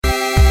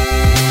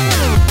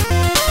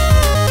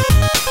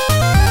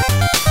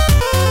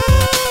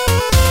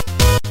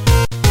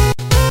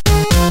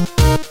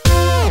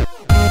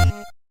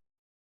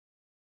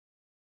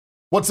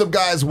What's up,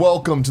 guys?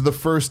 Welcome to the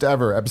first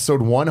ever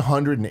episode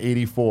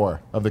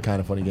 184 of the Kind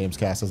of Funny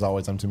Gamescast. As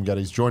always, I'm Tim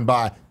Geddes, joined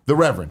by the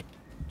Reverend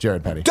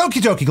Jared Petty.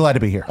 Dokie dokie, glad to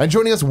be here. And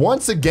joining us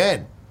once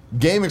again,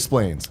 Game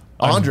Explains,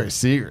 Andre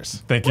Seegers.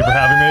 Thank you for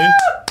having me.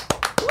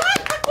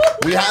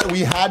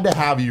 We had to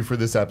have you for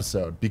this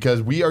episode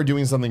because we are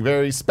doing something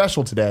very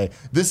special today.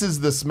 This is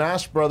the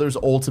Smash Brothers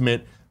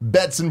Ultimate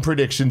Bets and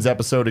Predictions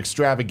episode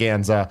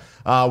extravaganza.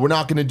 We're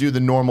not going to do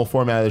the normal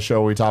format of the show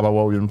where we talk about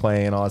what we've been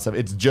playing and all that stuff.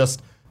 It's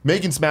just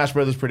making Smash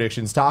Brothers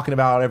predictions, talking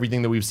about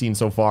everything that we've seen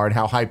so far and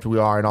how hyped we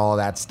are and all of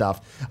that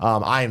stuff.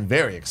 I am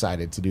very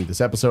excited to do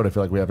this episode. I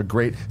feel like we have a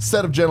great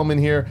set of gentlemen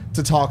here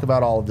to talk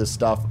about all of this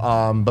stuff.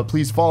 But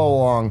please follow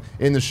along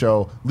in the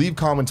show. Leave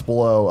comments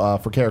below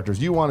for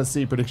characters you want to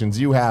see, predictions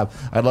you have.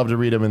 I'd love to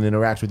read them and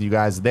interact with you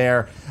guys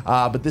there.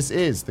 But this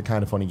is the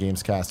Kind of Funny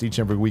Gamescast each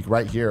and every week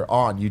right here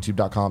on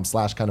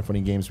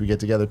youtube.com/kindoffunnygames. We get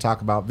together,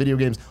 talk about video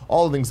games,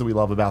 all the things that we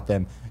love about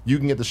them. You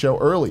can get the show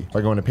early by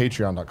going to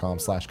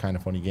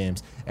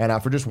patreon.com/kindoffunnygames.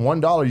 And for just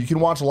 $1, you can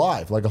watch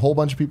live like a whole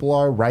bunch of people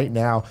are right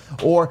now.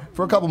 Or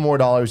for a couple more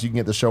dollars, you can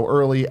get the show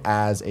early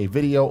as a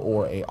video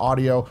or a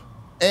audio.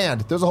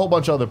 And there's a whole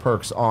bunch of other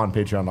perks on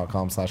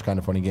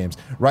patreon.com/kindoffunnygames.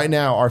 Right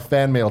now, our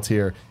fan mail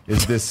tier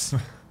is this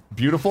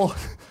beautiful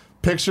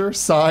picture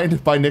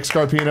signed by Nick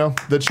Scarpino,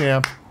 the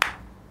champ.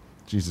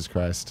 Jesus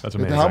Christ. That's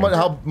amazing.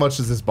 How much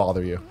does this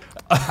bother you?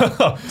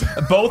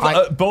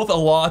 Both a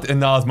lot and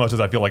not as much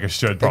as I feel like it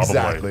should, probably.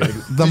 Exactly.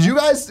 Did you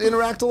guys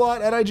interact a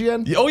lot at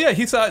IGN? Oh, yeah.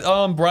 He sat right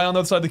on the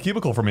other side of the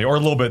cubicle for me, or a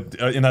little bit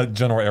in that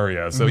general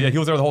area. So, yeah, he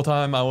was there the whole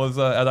time I was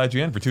at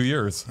IGN for 2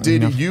 years.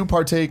 Did you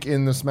partake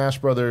in the Smash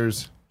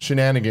Brothers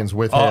shenanigans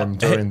with him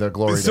during the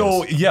glory days?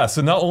 So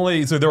not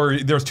only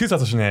there's two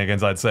sets of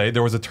shenanigans. I'd say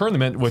there was a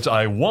tournament which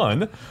I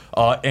won,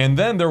 and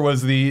then there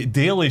was the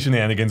daily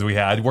shenanigans we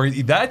had where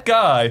that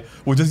guy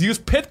would just use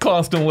Pit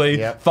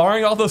constantly,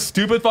 firing off those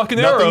stupid fucking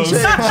arrows.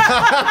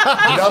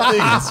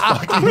 Nothing's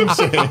fucking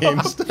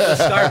changed.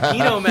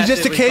 Scarpino method, You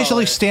just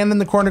occasionally stand in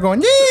the corner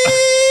going,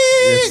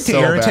 It's to so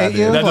irritate bad,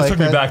 you. dude. That just took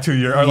me back 2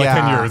 years, or like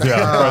 10 years,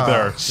 right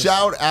there.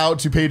 Shout out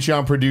to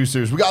Patreon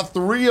producers. We got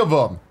 3 of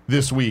them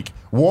this week.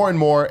 Warren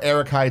Moore,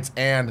 Eric Heitz,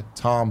 and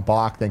Tom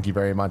Bach. Thank you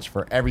very much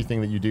for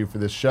everything that you do for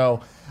this show.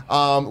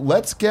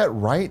 Let's get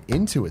right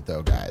into it,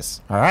 though,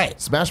 guys. All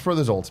right. Smash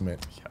Brothers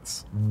Ultimate.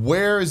 Yes.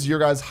 Where is your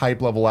guys'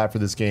 hype level at for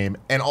this game?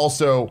 And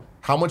also,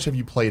 how much have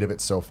you played of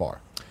it so far?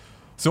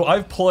 So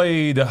I've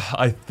played,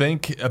 I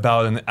think,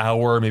 about an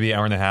hour, maybe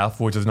hour and a half,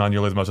 which is not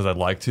nearly as much as I'd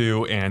like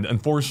to. And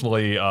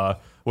unfortunately,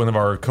 one of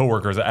our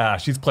coworkers,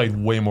 Ash, he's played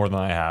way more than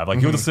I have. Like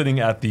he was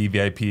sitting at the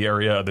VIP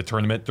area of the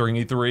tournament during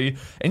E3,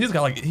 and he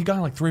got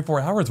like 3 or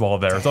 4 hours while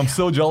there. So I'm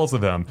so jealous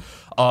of him.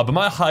 But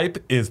my hype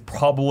is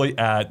probably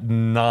at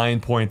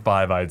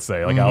 9.5, I'd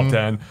say, like out of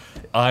 10.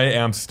 I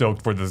am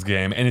stoked for this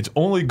game, and it's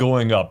only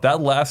going up. That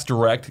last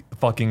direct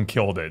fucking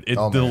killed it. It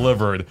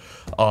delivered.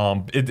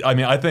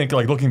 I think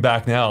like looking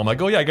back now, I'm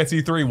like, oh yeah, I guess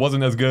E3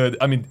 wasn't as good.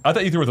 I mean, I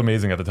thought E3 was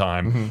amazing at the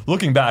time.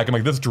 Looking back, I'm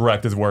like, this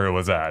direct is where it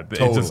was at.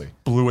 Totally. It just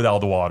blew it out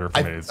of the water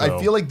for me. So.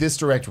 I feel like this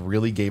direct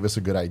really gave us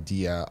a good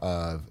idea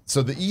of.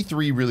 So the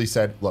E3 really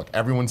said, look,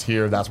 everyone's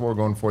here. That's what we're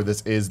going for.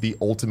 This is the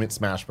ultimate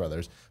Smash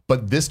Brothers.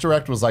 But this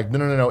direct was like,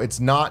 no. It's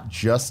not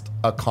just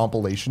a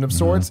compilation of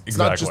sorts. It's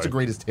not just the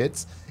greatest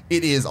hits.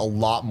 It is a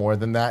lot more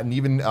than that. And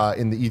even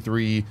in the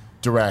E3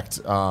 direct,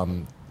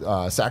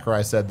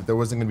 Sakurai said that there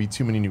wasn't going to be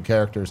too many new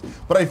characters.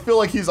 But I feel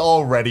like he's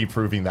already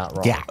proving that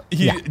wrong. Yeah.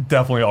 He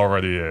definitely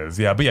already is.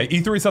 Yeah, but yeah,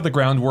 E3 set the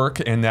groundwork,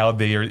 and now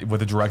with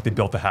the direct, they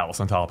built the house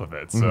on top of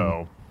it.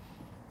 So.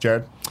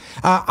 Jared?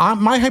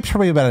 My hype's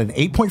probably about an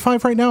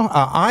 8.5 right now.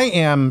 I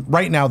am,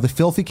 right now, the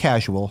filthy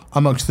casual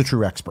amongst the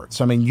true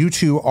experts. I mean, you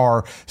two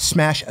are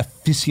Smash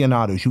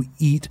aficionados. You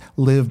eat,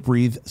 live,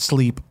 breathe,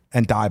 sleep,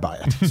 and die by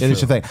it. It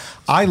is the thing.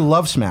 I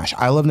love Smash.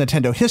 I love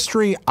Nintendo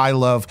history. I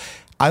love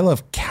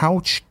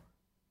couch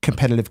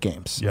competitive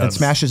games. Yes. And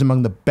Smash is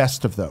among the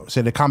best of those.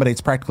 It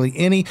accommodates practically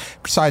any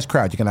size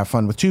crowd. You can have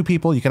fun with 2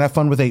 people. You can have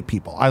fun with 8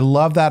 people. I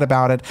love that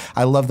about it.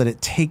 I love that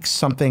it takes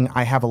something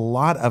I have a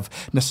lot of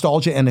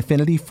nostalgia and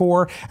affinity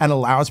for and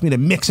allows me to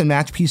mix and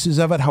match pieces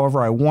of it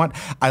however I want.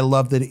 I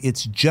love that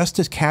it's just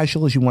as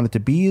casual as you want it to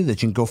be,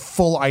 that you can go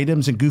full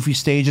items and goofy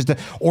stages,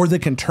 or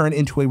that can turn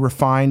into a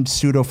refined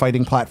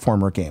pseudo-fighting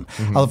platformer game.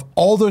 I love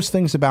all those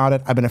things about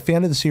it. I've been a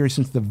fan of the series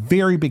since the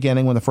very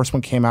beginning when the first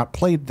one came out,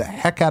 played the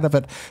heck out of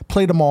it,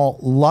 played them all,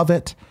 love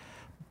it,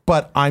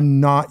 but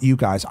I'm not you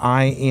guys.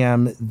 I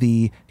am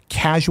the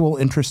casual,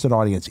 interested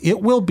audience.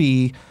 It will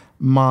be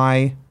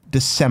my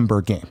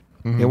December game.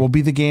 It will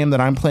be the game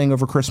that I'm playing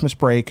over Christmas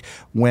break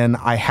when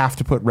I have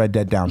to put Red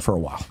Dead down for a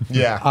while.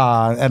 Yeah.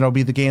 And it'll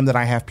be the game that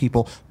I have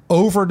people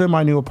over to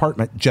my new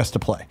apartment just to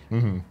play.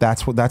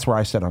 That's where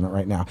I sit on it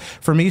right now.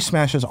 For me,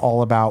 Smash is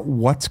all about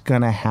what's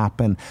going to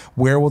happen.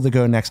 Where will they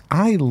go next?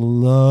 I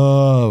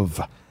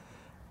love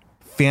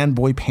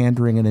fanboy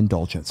pandering and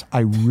indulgence.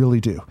 I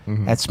really do.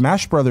 And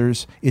Smash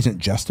Brothers isn't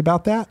just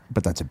about that,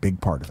 but that's a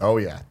big part of it. Oh,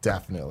 yeah,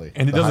 definitely.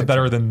 And it does it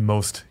better than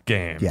most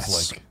games.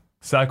 Yes. Like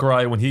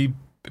Sakurai, when he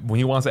when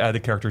he wants to add a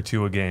character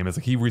to a game, it's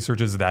like he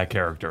researches that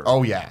character.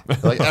 Oh yeah,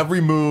 like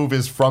every move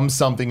is from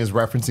something, is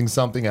referencing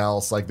something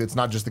else. Like it's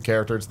not just the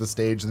character, it's the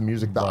stage, the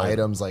music, the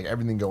items, like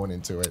everything going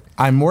into it.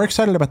 I'm more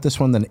excited about this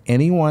one than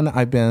anyone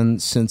I've been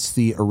since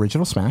the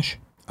original Smash,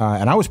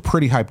 and I was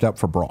pretty hyped up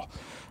for Brawl.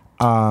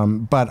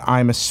 But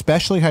I'm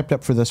especially hyped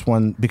up for this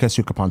one because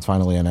Sukapon's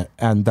finally in it,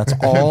 and that's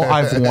all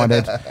I've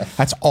wanted.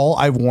 That's all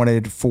I've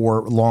wanted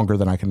for longer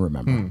than I can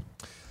remember.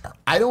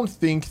 I don't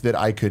think that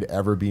I could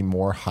ever be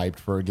more hyped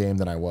for a game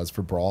than I was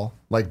for Brawl.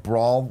 Like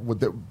Brawl,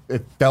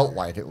 it felt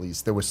like at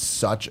least there was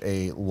such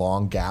a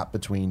long gap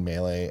between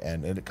Melee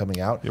and it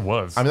coming out. It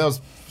was. I mean, that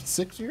was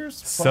 6 years,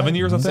 7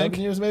 years, I think.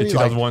 7 years, maybe. In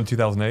 2001,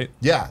 2008.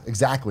 Yeah,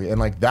 exactly. And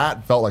like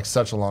that felt like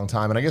such a long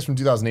time. And I guess from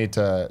 2008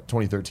 to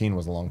 2013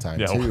 was a long time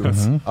too. It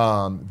was.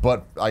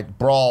 But like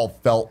Brawl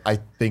felt, I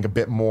think, a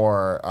bit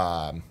more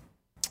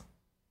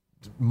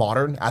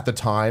modern at the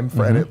time.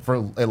 And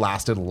it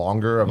lasted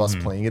longer of us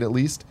playing it at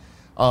least.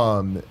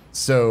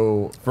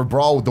 So for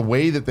Brawl, the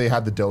way that they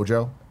had the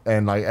dojo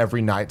and like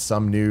every night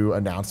some new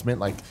announcement,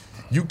 like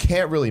you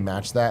can't really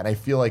match that. And I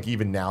feel like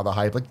even now the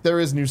hype, like there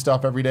is new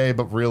stuff every day,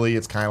 but really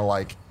it's kind of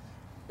like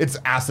it's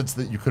assets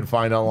that you could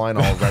find online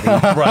already.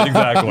 Right,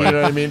 exactly. You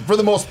know what I mean? For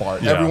the most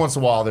part. Yeah. Every once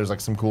in a while there's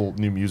like some cool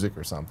new music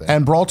or something.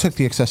 And Brawl took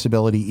the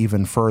accessibility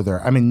even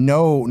further. I mean,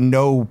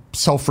 no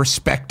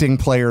self-respecting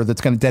player that's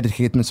going to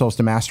dedicate themselves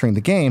to mastering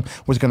the game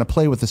was going to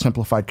play with the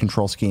simplified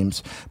control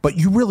schemes. But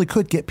you really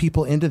could get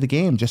people into the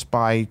game just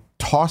by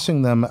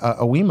tossing them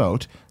a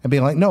Wiimote and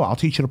being like, no, I'll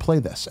teach you to play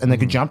this. And they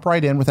could jump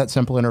right in with that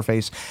simple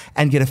interface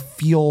and get a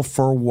feel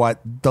for what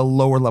the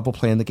lower level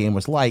play in the game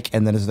was like.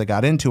 And then as they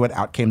got into it,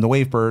 out came the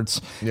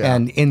Wavebirds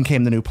and in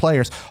came the new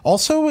players.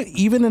 Also,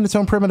 even in its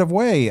own primitive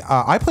way,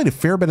 I played a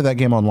fair bit of that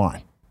game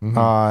online.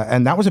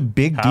 And that was a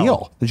big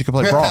deal that you could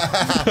play Brawl.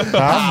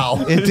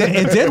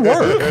 It did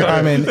work.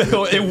 I mean,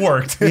 it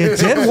worked. It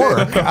did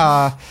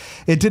work.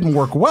 It didn't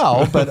work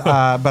well, but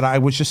I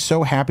was just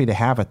so happy to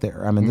have it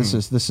there. I mean, this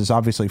is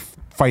obviously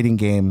fighting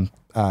game.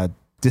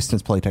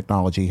 Distance play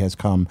technology has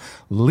come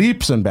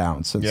leaps and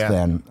bounds since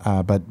then.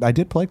 But I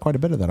did play quite a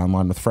bit of that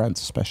online with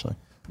friends, especially.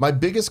 My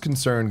biggest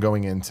concern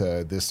going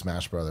into this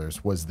Smash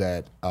Brothers was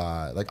that,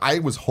 like, I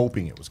was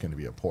hoping it was going to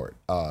be a port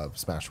of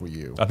Smash Wii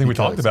U. I think we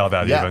talked about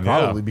that even.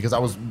 Probably, because I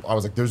was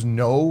like, there's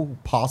no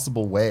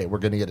possible way we're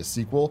going to get a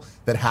sequel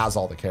that has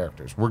all the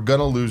characters. We're going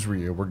to lose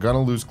Ryu. We're going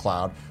to lose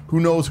Cloud. Who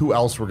knows who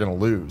else we're going to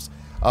lose?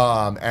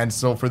 And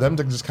so for them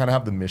to just kind of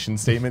have the mission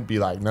statement be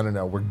like,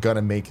 no, we're going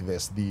to make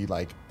this the,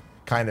 like,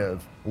 kind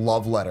of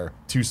love letter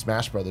to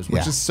Smash Brothers,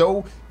 which is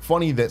so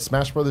funny that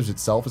Smash Brothers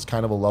itself is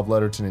kind of a love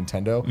letter to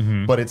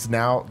Nintendo, but it's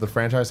now the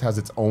franchise has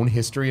its own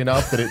history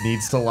enough that it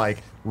needs to like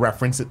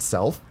reference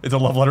itself. It's a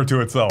love letter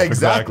to itself.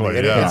 Exactly.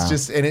 And it's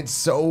just,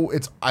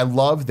 and I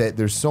love that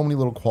there's so many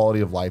little quality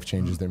of life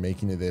changes they're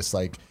making to this,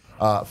 like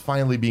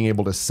finally being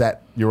able to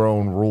set your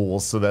own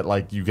rules so that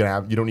like you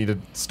don't need to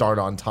start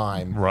on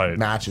time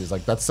matches.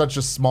 Like that's such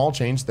a small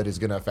change that is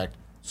going to affect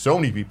so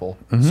many people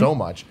so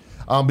much.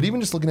 But even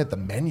just looking at the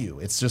menu,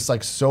 it's just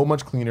like so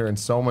much cleaner and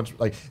so much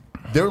like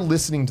they're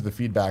listening to the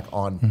feedback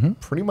on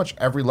pretty much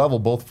every level,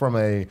 both from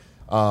a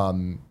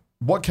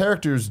what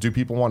characters do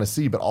people want to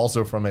see, but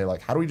also from a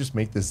like how do we just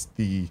make this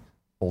the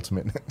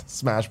ultimate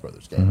Smash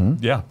Brothers game?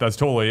 Yeah, that's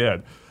totally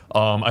it.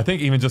 I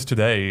think even just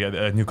today,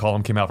 a new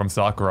column came out from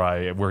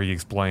Sakurai where he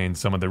explained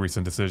some of the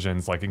recent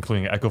decisions, like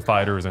including Echo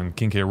Fighters and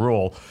King K.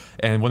 Rool.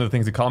 And one of the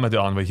things he commented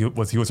on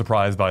was he was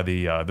surprised by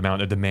the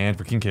amount of demand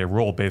for King K.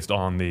 Rool based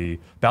on the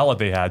ballot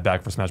they had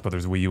back for Smash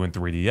Bros. Wii U and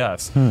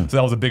 3DS. So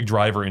that was a big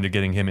driver into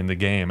getting him in the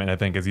game. And I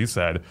think, as you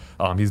said,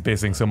 he's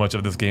basing so much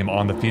of this game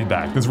on the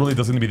feedback. This really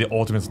doesn't be the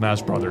ultimate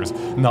Smash Brothers,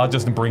 not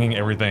just in bringing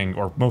everything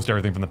or most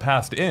everything from the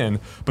past in,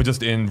 but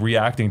just in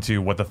reacting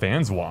to what the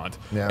fans want.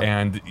 Yeah.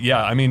 And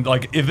yeah, I mean,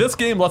 like if this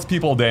game lets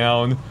people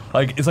down,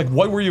 like it's like,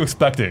 what were you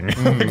expecting?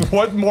 Like,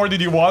 what more did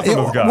you want from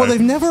those guys? Well,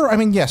 they've never. I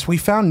mean, yes, we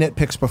found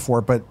nitpicks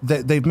before, but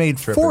they've made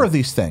 4 of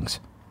these things,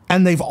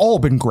 and they've all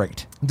been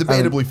great.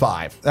 Debatably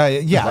 5.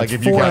 Yeah, like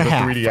if 4 you and count a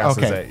half.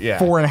 the 3DS Okay,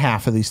 as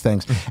 4.5 of these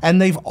things,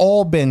 and they've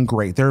all been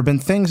great. There have been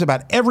things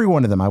about every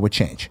one of them I would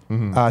change,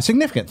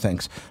 significant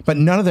things, but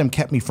none of them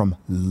kept me from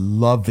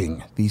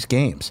loving these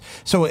games.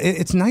 So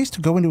it's nice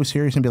to go into a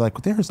series and be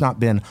like, there has not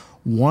been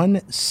one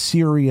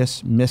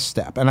serious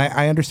misstep. And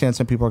I understand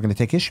some people are going to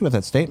take issue with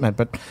that statement,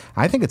 but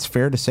I think it's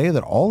fair to say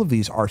that all of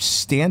these are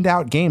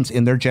standout games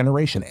in their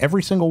generation.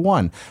 Every single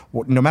one,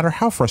 no matter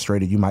how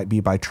frustrated you might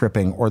be by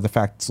tripping or the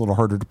fact it's a little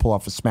harder to pull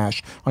off a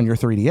smash on your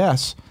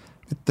 3DS,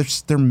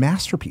 they're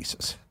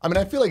masterpieces. I mean,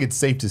 I feel like it's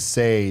safe to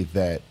say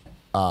that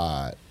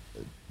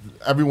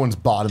everyone's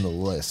bottom of the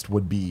list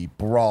would be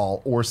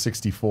Brawl or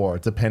 64,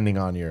 depending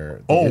on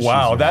your. Oh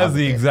wow, that is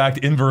the exact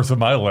inverse of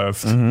my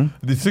list.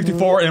 The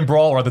 64 and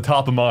Brawl are at the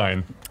top of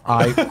mine.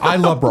 I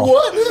love Brawl.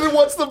 What?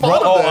 What's the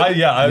bottom? Oh,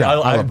 then? I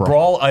love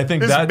Brawl. I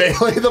think Is that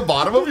Melee the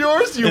bottom of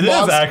yours? You it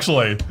is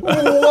actually.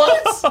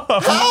 What?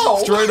 How?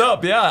 Straight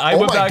up, yeah. I Oh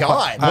went my back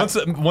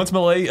God. once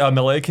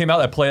Melee came out.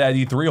 I played at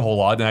E3 a whole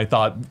lot, and I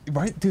thought,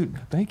 right, dude,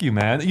 thank you,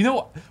 man. You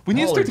know, we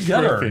need to stick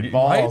together, Tripping right?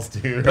 balls,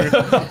 dude.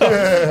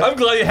 I'm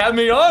glad you had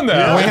me on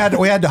there.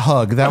 We had to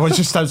hug. That was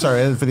just. I'm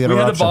sorry for the We had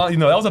interruption. to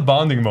bond, that was a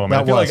bonding moment.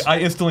 That I feel was. like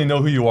I instantly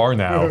know who you are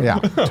now. Yeah,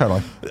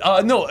 totally.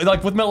 No,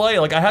 like with Melee,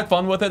 like I had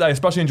fun with it. I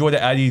especially enjoyed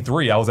it at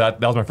E3. That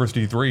was my first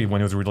E3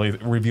 when it was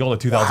revealed in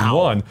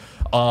 2001.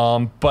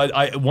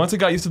 But once I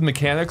got used to the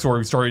mechanics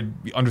or started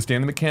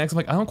understanding the mechanics, I'm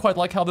like, I don't quite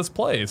like how this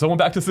plays. So I went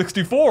back to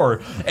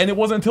 64, and it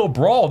wasn't until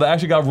Brawl that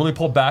actually got really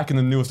pulled back in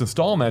the newest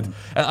installment.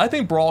 And I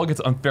think Brawl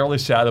gets unfairly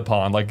shat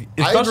upon, like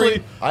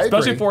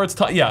especially for its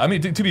time. Yeah, I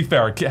mean to be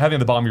fair, having at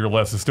the bottom of your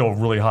list is still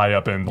really high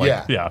up in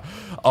yeah.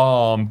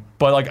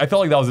 But like I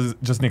felt like that was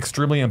just an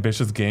extremely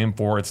ambitious game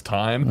for its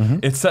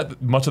time. It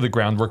set much of the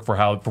groundwork for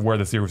where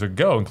the series would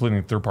go,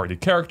 including third-party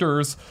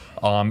characters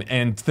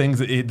and things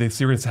that the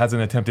series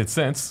hasn't attempted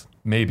since.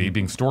 Maybe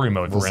being story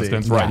mode, for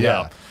instance, right?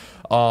 Yeah.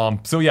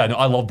 So yeah, no,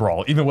 I love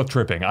Brawl, even with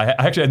tripping. I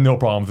actually had no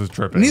problems with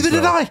tripping. Neither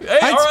did I. Hey,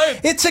 all right.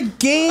 It's a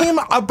game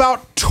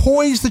about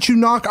toys that you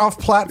knock off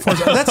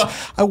platforms.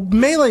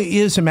 Melee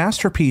is a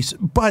masterpiece,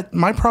 but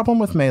my problem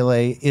with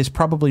Melee is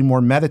probably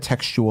more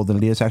metatextual than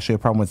it is actually a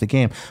problem with the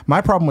game.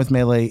 My problem with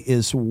Melee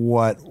is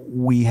what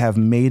we have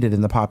made it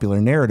in the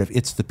popular narrative.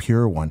 It's the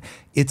pure one.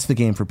 It's the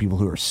game for people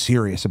who are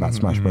serious about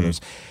Smash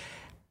Brothers.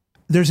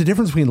 There's a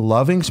difference between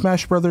loving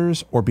Smash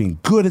Brothers or being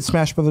good at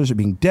Smash Brothers or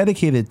being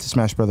dedicated to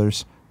Smash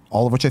Brothers,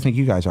 all of which I think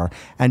you guys are,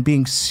 and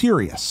being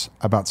serious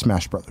about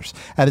Smash Brothers.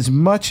 And as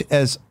much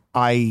as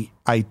I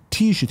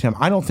tease you, Tim,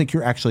 I don't think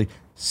you're actually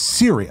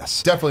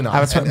serious. Definitely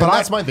not. And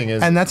that's my thing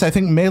is... And that's, I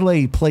think,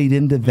 Melee played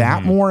into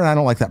that more, and I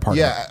don't like that part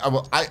of it.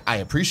 Yeah, I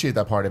appreciate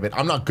that part of it.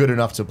 I'm not good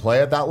enough to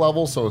play at that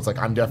level, so it's like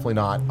I'm definitely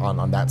not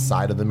on that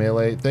side of the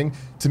Melee thing.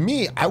 To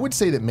me, I would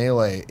say that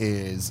Melee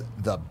is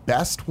the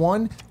best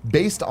one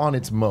based on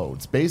its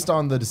modes, based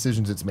on the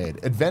decisions it's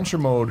made. Adventure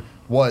mode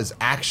was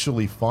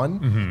actually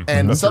fun,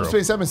 and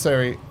Subspace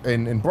Emissary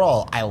in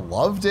Brawl, I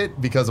loved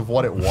it because of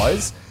what it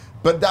was.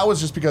 But that was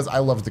just because I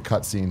loved the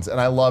cutscenes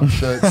and I loved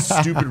the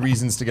stupid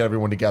reasons to get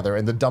everyone together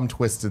and the dumb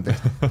twists and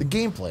things. The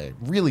gameplay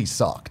really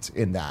sucked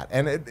in that.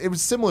 And it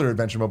was similar to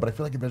Adventure Mode, but I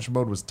feel like Adventure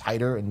Mode was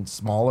tighter and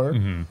smaller.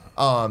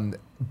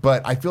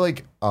 But I feel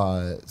like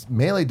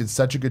Melee did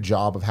such a good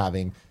job of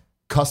having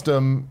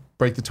custom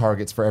break the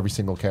targets for every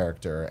single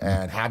character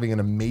and having an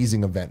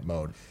amazing event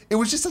mode. It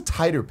was just a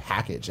tighter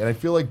package. And I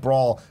feel like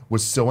Brawl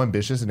was so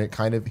ambitious and it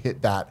kind of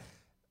hit that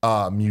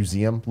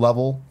museum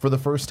level for the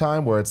first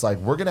time, where it's like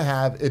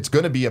it's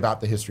gonna be about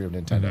the history of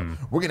Nintendo.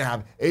 We're gonna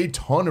have a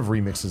ton of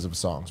remixes of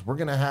songs. We're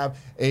gonna have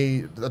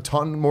a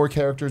ton more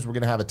characters. We're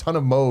gonna have a ton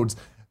of modes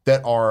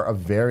that are of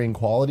varying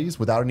qualities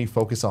without any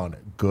focus on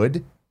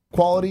good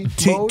quality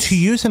modes. To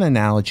use an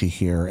analogy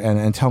here,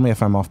 and tell me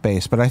if I'm off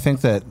base, but I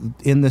think that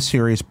in this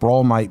series,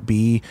 Brawl might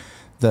be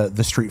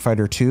the Street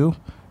Fighter 2,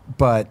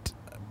 but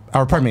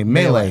or pardon me,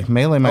 Melee.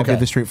 Melee might be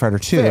the Street Fighter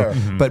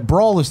 2, but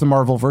Brawl is the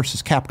Marvel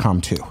versus Capcom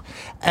 2.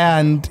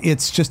 And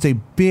it's just a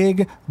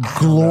big,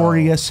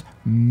 glorious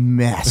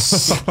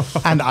mess.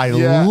 And I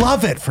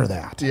love it for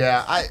that.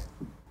 Yeah, I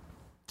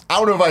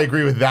don't know if I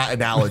agree with that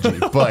analogy,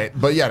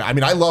 but yeah, I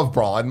mean, I love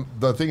Brawl. And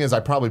the thing is, I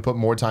probably put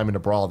more time into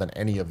Brawl than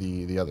any of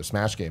the other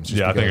Smash games.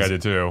 Just I think I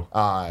did too.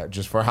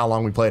 Just for how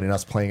long we played and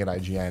us playing at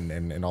IGN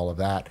and all of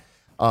that.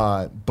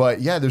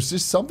 But yeah, there's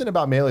just something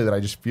about Melee that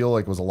I just feel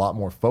like was a lot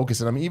more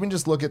focused. And I mean, even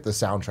just look at the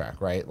soundtrack,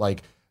 right?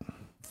 Like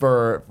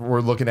we're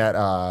looking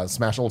at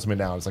Smash Ultimate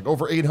now. It's like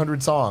over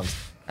 800 songs.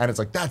 And it's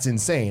like, that's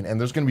insane. And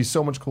there's going to be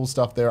so much cool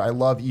stuff there. I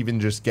love even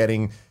just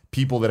getting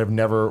people that have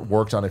never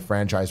worked on a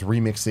franchise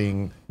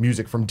remixing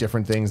music from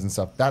different things and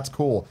stuff. That's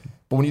cool.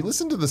 But when you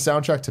listen to the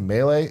soundtrack to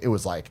Melee, it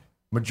was like,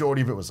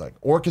 majority of it was like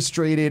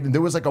orchestrated, and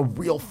there was like a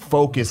real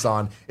focus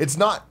on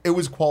it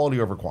was quality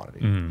over quantity.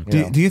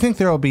 Do you think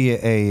there'll be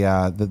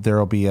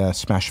a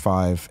Smash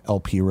 5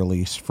 LP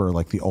release for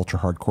like the ultra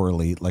hardcore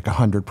elite, like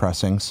 100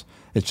 pressings?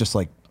 It's just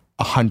like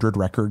 100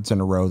 records in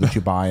a row that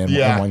you buy in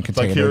one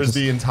container. Like here's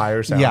the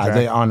entire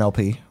soundtrack. Yeah, on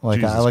LP. Like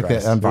Jesus I like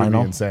Christ. that on That would be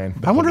vinyl. insane.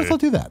 I wonder if they'll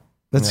do that.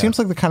 That seems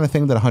like the kind of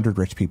thing that 100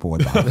 rich people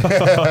would buy.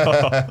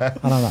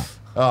 I don't know.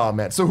 Oh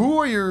man. So who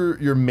are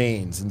your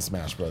mains in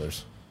Smash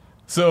Brothers?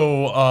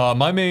 So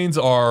my mains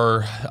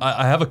are,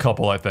 I have a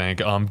couple, I think.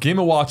 Game &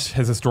 Watch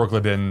has historically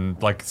been,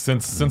 like,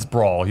 since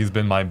Brawl, he's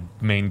been my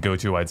main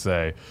go-to, I'd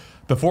say.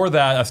 Before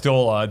that,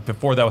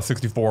 before that was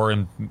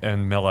 64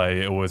 and Melee,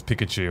 it was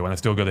Pikachu, and I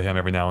still go to him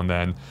every now and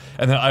then.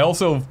 And then I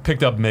also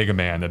picked up Mega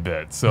Man a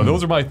bit. So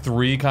those are my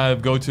three kind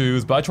of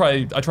go-tos, but I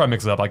try to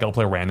mix it up. Like, I'll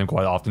play random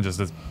quite often just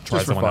to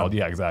try someone out.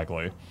 Yeah,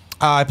 exactly.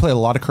 I play a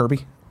lot of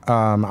Kirby.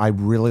 I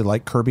really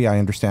like Kirby. I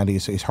understand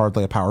he's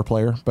hardly a power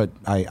player, but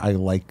I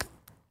like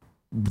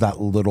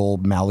that little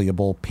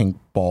malleable pink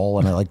ball,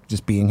 and I like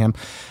just being him.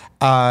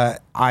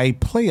 I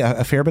play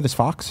a fair bit as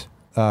Fox.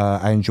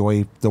 I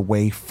enjoy the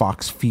way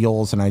Fox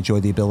feels, and I enjoy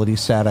the ability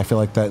set. I feel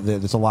like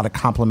there's a lot of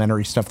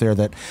complementary stuff there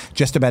that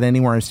just about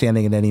anywhere I'm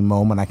standing at any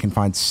moment, I can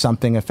find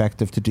something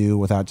effective to do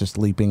without just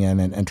leaping in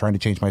and trying to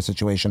change my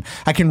situation.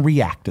 I can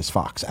react as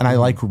Fox, and I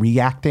like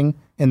reacting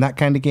in that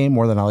kind of game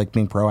more than I like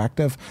being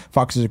proactive.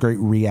 Fox is a great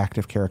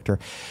reactive character.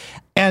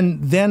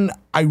 And then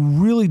I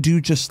really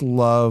do just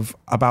love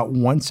about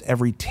once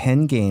every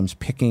 10 games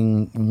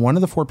picking one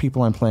of the 4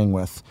 people I'm playing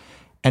with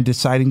and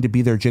deciding to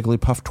be their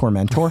Jigglypuff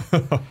tormentor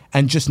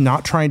and just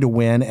not trying to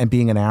win and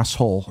being an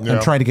asshole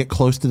and trying to get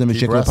close to them as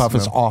Jigglypuff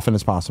as often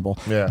as possible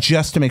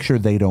just to make sure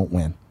they don't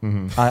win.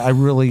 I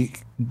really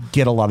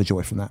get a lot of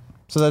joy from that.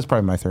 So that's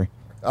probably my 3.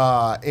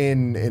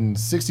 In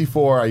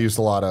 64, I used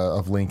a lot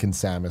of Link and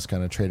Samus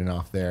kind of trading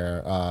off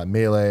there.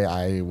 Melee,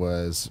 I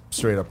was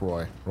straight up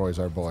Roy. Roy's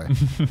our boy.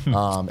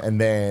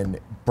 And then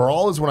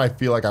Brawl is when I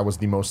feel like I was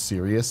the most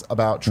serious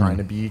about trying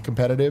to be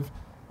competitive.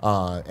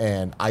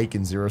 And Ike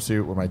and Zero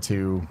Suit were my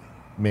 2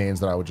 mains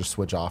that I would just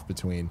switch off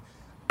between.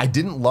 I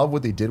didn't love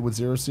what they did with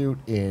Zero Suit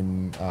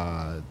in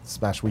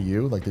Smash Wii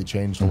U. Like, they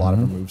changed a lot of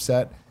her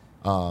moveset.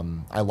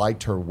 I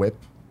liked her whip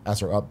as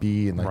her up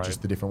B and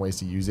just the different ways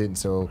to use it. And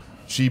so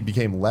she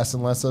became less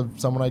and less of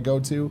someone I go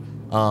to.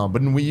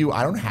 But in Wii U,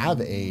 I don't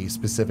have a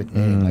specific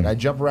main. Like, I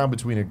jump around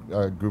between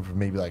a group of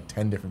maybe like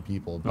 10 different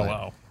people.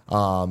 But,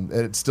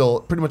 it's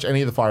still pretty much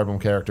any of the Fire Emblem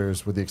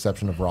characters with the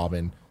exception of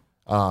Robin.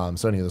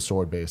 So any of the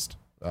sword-based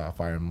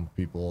Fire Emblem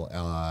people.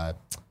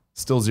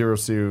 Still Zero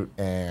Suit,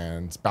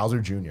 and Bowser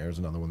Jr. is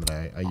another one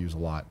that I use a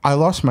lot. I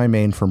lost my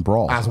main from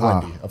Brawl. As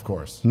Wendy, of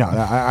course. No,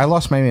 I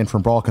lost my main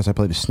from Brawl because I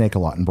played a Snake a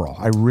lot in Brawl.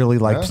 I really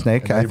liked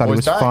Snake. I thought it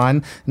was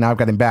fun. Now I've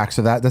got him back,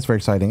 so that's very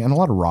exciting. And a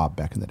lot of Rob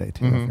back in the day,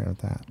 too. I forgot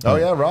that. Oh,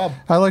 yeah, Rob.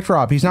 I liked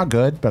Rob. He's not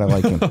good, but I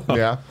like him.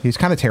 Yeah. He's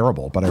kind of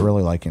terrible, but I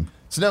really like him.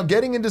 So now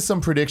getting into some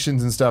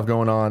predictions and stuff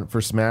going on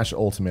for Smash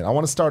Ultimate, I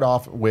want to start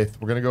off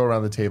with, we're going to go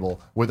around the table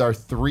with our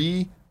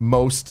 3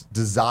 most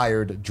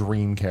desired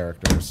dream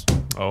characters.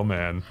 Oh,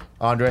 man.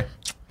 Andre,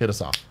 hit us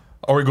off.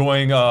 Are we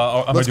going...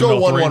 Let's go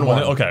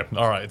 1-1-1. Okay,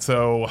 all right.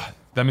 So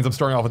that means I'm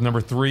starting off with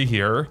number 3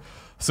 here.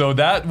 So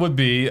that would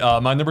be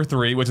my number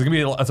 3, which is going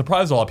to be a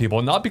surprise to a lot of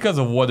people, not because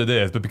of what it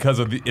is, but because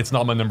of it's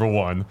not my number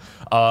 1.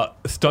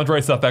 Stunt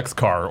Race FX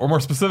car, or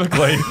more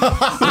specifically,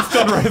 the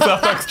Stunt Race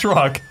FX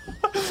truck.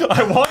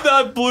 I want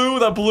that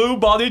blue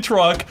body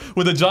truck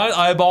with the giant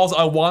eyeballs.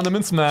 I want them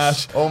in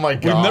Smash. Oh my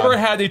god. We've never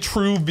had a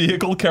true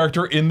vehicle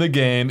character in the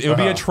game. It would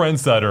be a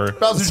trendsetter.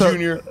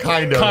 Bowser Jr.,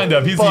 kind of. Kind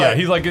of. He's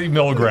like a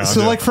middle ground.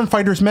 So like from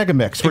Fighters Mega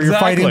Mix, where you're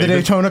fighting the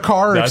Daytona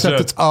car, except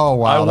it's, oh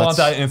wow. I want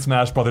that in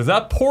Smash Brothers.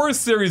 That poor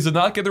series did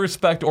not get the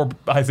respect, or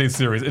I say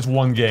series, it's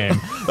one game.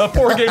 That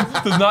poor game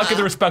does not get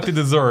the respect it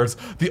deserves.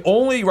 The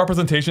only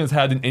representation it's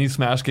had in any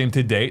Smash game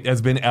to date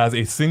has been as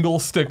a single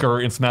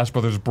sticker in Smash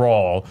Brothers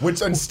Brawl.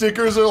 And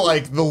stickers are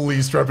like the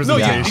least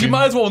representation. No, you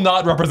might as well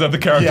not represent the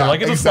character. Yeah,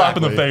 like, it's a slap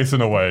in the face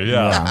in a way.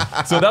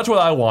 Yeah. So that's what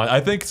I want. I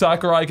think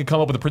Sakurai could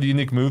come up with a pretty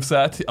unique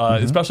moveset,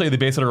 especially if they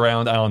base it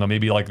around, I don't know,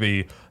 maybe like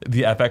the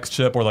FX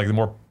chip or like the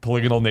more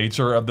polygonal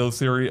nature of those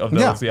series, of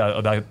those,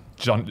 of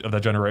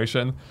that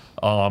generation.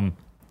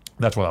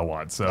 That's what I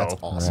want. So that's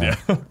awesome.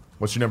 Yeah.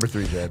 What's your number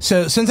 3, Jed?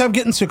 So since I'm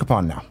getting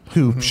Sukapon now,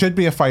 who should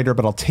be a fighter,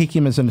 but I'll take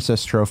him as an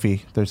assist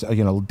trophy. There's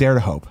Dare to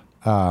Hope.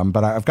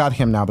 But I've got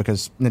him now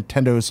because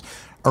Nintendo's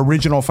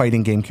original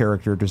fighting game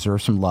character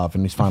deserves some love,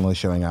 and he's finally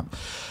showing up.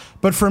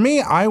 But for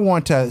me, I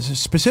want to,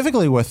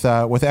 specifically with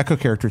Echo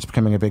characters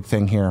becoming a big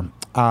thing here,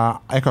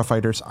 Echo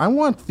fighters, I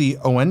want the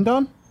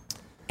Oendon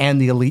and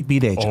the Elite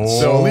Beat Agents.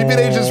 So Elite Beat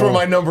Agents were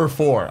my number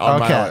 4 on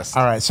my list.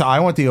 All right, so I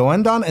want the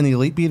Oendon and the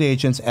Elite Beat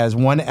Agents as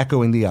one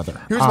echoing the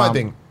other. Here's my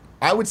thing.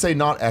 I would say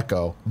not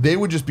Echo. They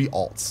would just be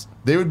alts.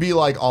 They would be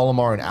like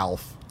Olimar and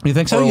Alf. You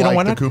think so? Or you don't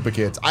like want the Koopa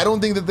Kids. I don't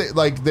think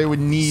that they would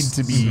need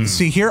to be.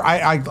 See here,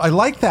 I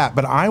like that,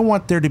 but I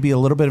want there to be a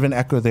little bit of an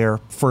echo there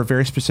for a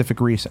very specific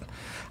reason.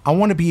 I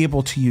want to be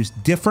able to use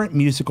different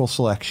musical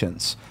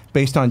selections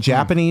based on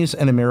Japanese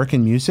and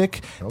American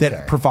music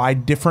that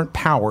provide different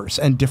powers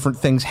and different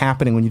things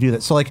happening when you do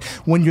that. So like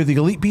when you're the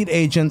Elite Beat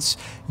Agents,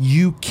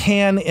 you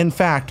can in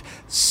fact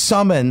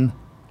summon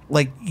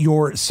like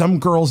some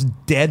girl's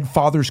dead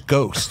father's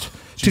ghost.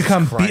 To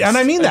come beat, and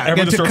I mean that.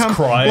 Everyone to come,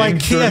 crying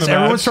like yes,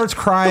 everyone starts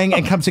crying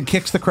and comes and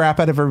kicks the crap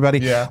out of everybody.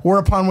 Yeah.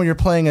 Whereupon, when you're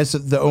playing as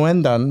the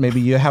Oendon,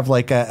 maybe you have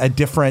like a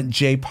different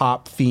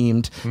J-pop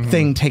themed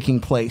thing taking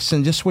place,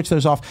 and just switch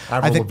those off.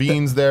 Avril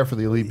Lavigne's there for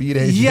the Elite Beat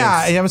Agents. Yeah,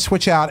 I have a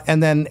switch out,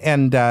 and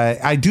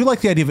I do like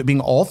the idea of it being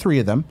all 3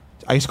 of them.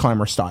 Ice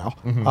Climber style.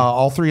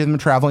 All 3 of them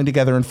traveling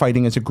together and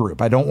fighting as a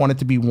group. I don't want it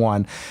to be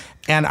one.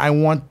 And I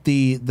want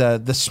the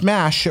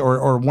Smash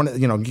or one,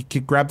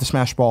 grab the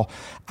Smash Ball.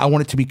 I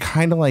want it to be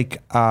kind of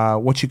like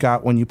what you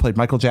got when you played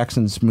Michael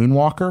Jackson's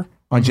Moonwalker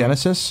on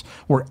Genesis,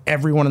 where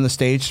everyone on the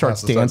stage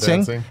has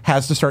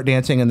to start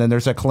dancing, and then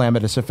there's a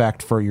calamitous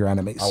effect for your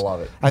enemies. I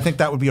love it. I think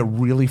that would be a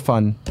really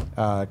fun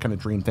kind of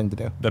dream thing to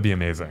do. That'd be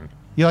amazing.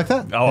 You like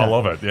that? Oh, yeah. I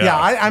love it. Yeah,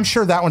 I'm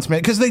sure that one's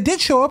made because they did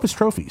show up as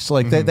trophies.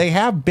 Like they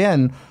have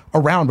been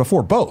around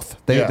before.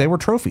 Both they were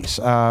trophies.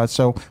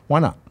 So why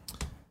not?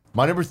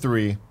 My number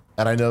 3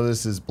 and I know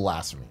this is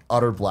blasphemy,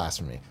 utter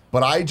blasphemy,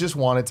 but I just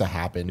want it to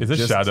happen. Is it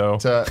just Shadow?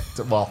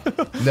 Well,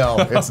 no,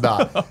 it's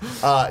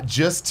not.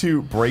 Just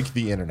to break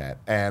the internet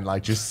and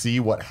like just see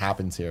what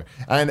happens here.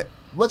 And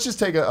let's just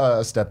take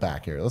a step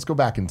back here. Let's go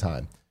back in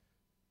time.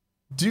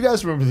 Do you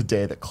guys remember the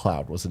day that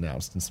Cloud was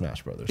announced in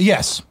Smash Brothers?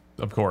 Yes.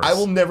 Of course. I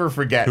will never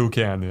forget. Who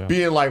can, yeah.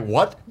 Being like,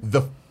 what?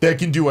 They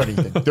can do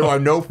anything. There are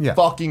no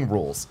fucking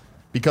rules.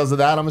 Because of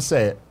that, I'm going to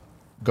say it.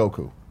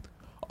 Goku.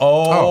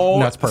 Oh,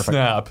 that's perfect.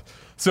 Snap.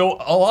 So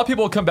a lot of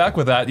people come back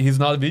with that. He's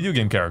not a video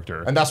game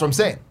character. And that's what I'm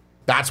saying.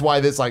 That's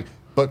why this, like,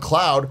 but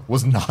Cloud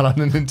was not on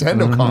a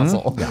Nintendo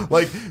console. Yeah.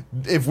 Like,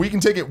 if we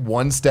can take it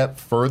one step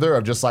further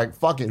of just like,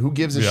 fuck it, who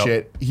gives a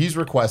shit? He's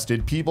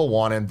requested, people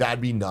want him, that'd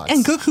be nuts.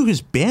 And Goku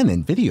has been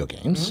in video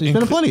games. He's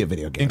been in plenty of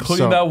video games.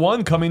 Including that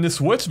one coming to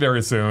Switch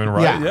very soon,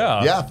 right?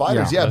 Yeah,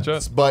 Fighters, yeah. That's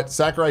right. But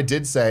Sakurai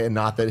did say, and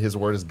not that his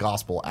word is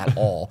gospel at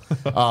all,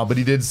 but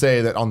he did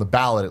say that on the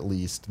ballot at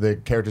least, the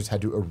characters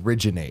had to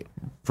originate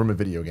from a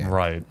video game.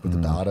 Right. But the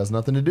ballot has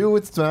nothing to do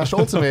with Smash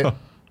Ultimate.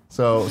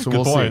 So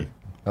we'll point. see.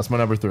 That's my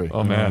number 3.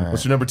 Oh, man.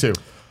 What's your number 2?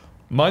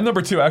 My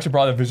number 2 actually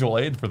brought a visual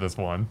aid for this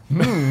one.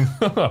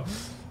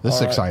 This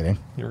is exciting.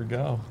 Here we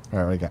go. All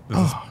right, what do you got? This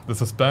is the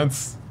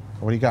suspense.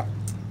 What do you got?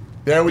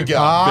 There we go.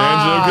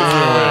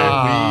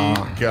 Banjo-Kazooie.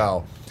 There we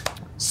go.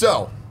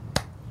 So,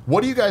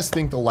 what do you guys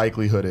think the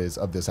likelihood is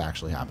of this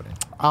actually happening?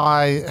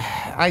 I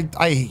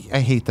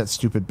hate that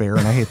stupid bear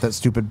and I hate that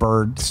stupid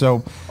bird.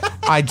 So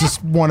I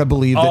just want to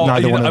believe that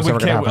neither one of them's ever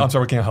going to happen. I'm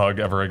sorry, we can't hug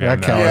ever again.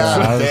 Okay.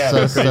 now. Yeah,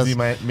 that's- crazy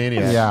maniac.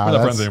 Yeah, We're not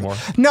that's- friends anymore.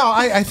 No,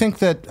 I think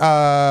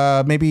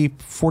that maybe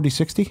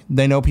 40-60.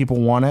 They know people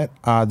want it.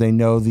 They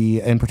know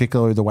in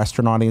particular, the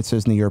Western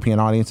audiences and the European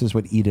audiences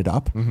would eat it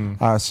up.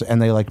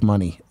 And they like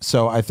money.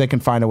 So if they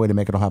can find a way to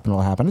make it all happen,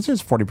 it'll happen. It's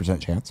just a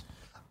 40% chance.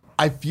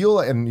 I feel,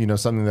 and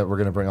something that we're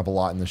going to bring up a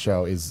lot in the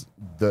show is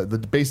the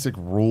basic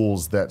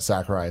rules that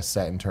Sakurai has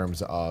set in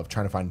terms of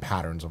trying to find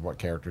patterns of what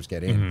characters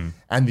get in.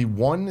 And the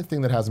one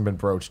thing that hasn't been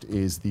broached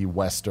is the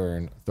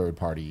Western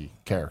third-party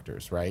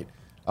characters, right?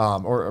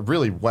 Or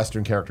really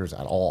Western characters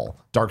at all.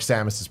 Dark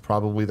Samus is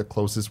probably the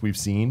closest we've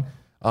seen,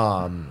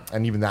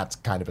 and even that's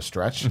kind of a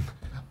stretch.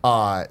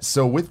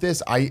 So with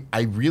this, I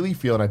really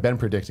feel, and I've been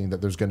predicting that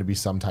there's going to be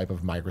some type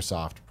of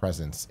Microsoft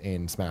presence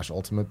in Smash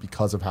Ultimate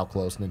because of how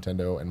close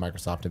Nintendo and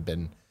Microsoft have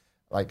been,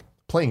 like,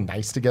 playing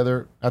nice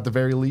together at the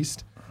very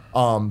least.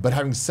 But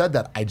having said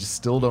that, I just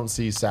still don't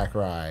see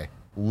Sakurai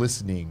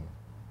listening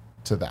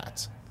to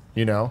that,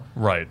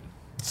 Right.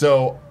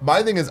 So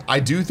my thing is, I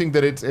do think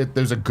that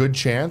there's a good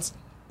chance,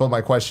 but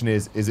my question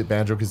is it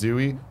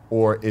Banjo-Kazooie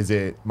or is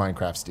it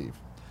Minecraft Steve?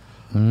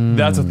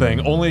 That's the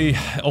thing.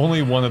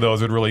 Only one of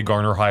those would really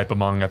garner hype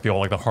among, I feel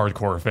like, the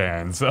hardcore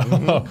fans.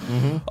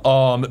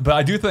 But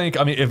I do think,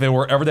 if it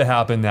were ever to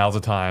happen, now's the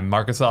time.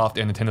 Microsoft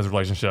and Nintendo's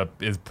relationship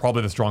is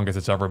probably the strongest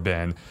it's ever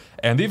been.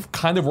 And they've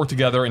kind of worked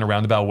together in a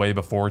roundabout way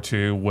before,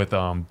 too, with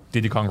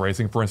Diddy Kong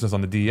Racing, for instance,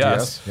 on the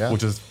DS,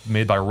 which is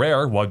made by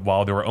Rare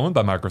while they were owned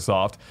by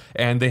Microsoft.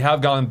 And they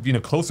have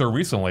gotten closer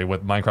recently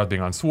with Minecraft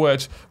being on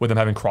Switch, with them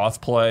having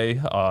cross-play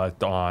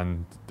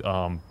on,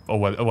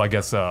 I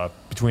guess,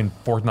 between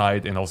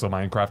Fortnite and also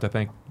Minecraft, I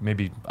think.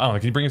 Maybe, I don't know,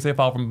 can you bring a save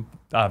file from...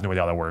 I have no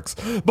idea how that works.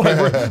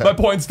 But my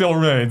point still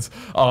remains.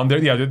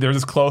 They're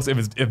just close.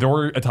 If there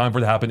were a time for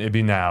it to happen, it'd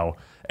be now.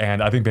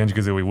 And I think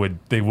Banjo-Kazooie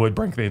would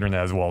break the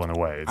internet as well in a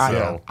way.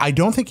 So. I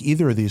don't think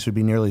either of these would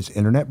be nearly as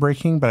internet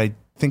breaking, but I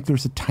think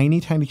there's a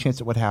tiny, tiny chance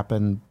it would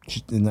happen.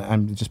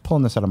 I'm just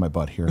pulling this out of my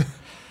butt here.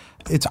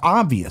 It's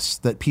obvious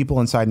that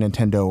people inside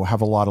Nintendo have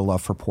a lot of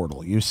love for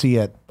Portal. You see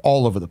it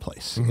all over the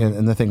place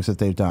in the things that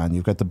they've done.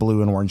 You've got the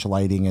blue and orange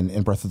lighting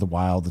in Breath of the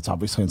Wild that's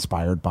obviously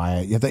inspired by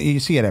it. You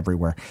see it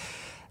everywhere.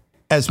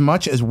 As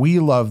much as we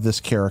love this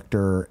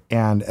character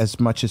and as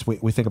much as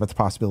we think about the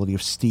possibility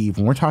of Steve,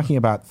 when we're talking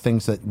about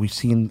things that we've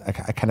seen a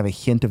kind of a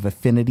hint of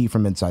affinity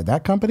from inside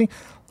that company,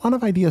 a lot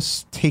of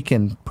ideas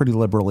taken pretty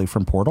liberally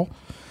from Portal.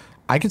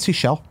 I could see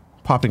Shell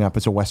popping up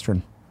as a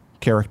Western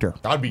character.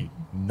 That'd be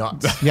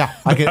nuts. Yeah,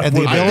 I could.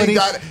 The ability,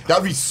 I think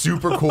that'd be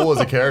super cool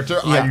as a character.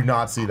 I do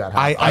not see that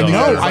happening.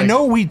 I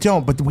know we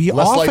don't, but we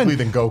less often likely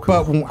than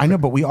Goku.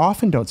 But we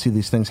often don't see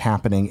these things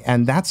happening,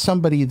 and that's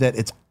somebody that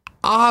it's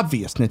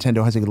obvious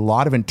Nintendo has a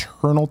lot of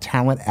internal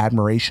talent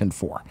admiration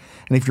for.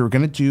 And if you're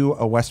going to do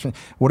a Western,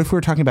 what if we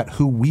were talking about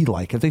who we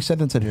like? If they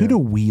said, who do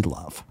we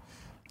love?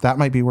 That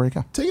might be where you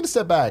go. Taking a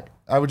step back,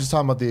 I was just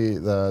talking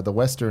about the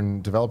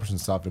Western developers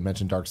and stuff and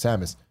mentioned Dark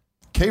Samus.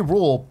 K.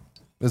 Rool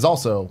is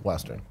also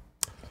Western.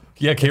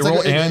 Yeah, K.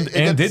 Rool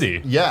and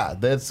Diddy. Yeah,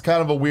 that's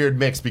kind of a weird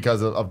mix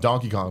because of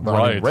Donkey Kong.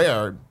 But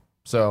Rare,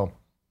 so...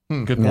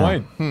 Good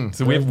point.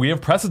 So we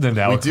have precedent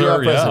now. We do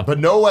have precedent, but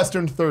no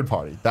Western third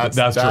party. That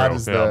true,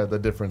 is the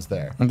difference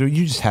there. And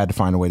you just had to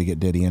find a way to get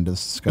Diddy into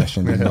this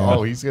discussion.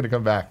 Oh, he's going to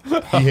come back.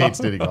 He hates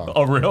Diddy Kong.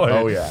 Oh, really?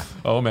 Oh, yeah.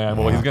 Oh, man.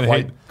 Well, he's going to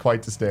hate...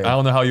 Quite disdain. I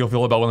don't know how you'll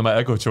feel about one of my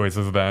Echo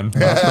choices then.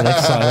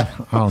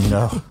 Oh,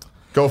 no.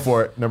 Go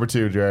for it. Number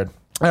 2, Jared.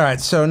 All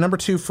right, so number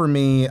 2 for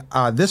me,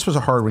 this was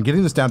a hard one.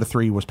 Getting this down to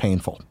 3 was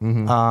painful.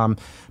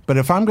 But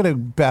if I'm going to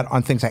bet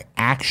on things I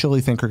actually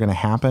think are going to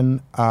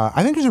happen,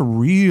 I think there's a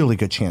really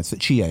good chance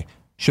that Chie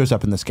shows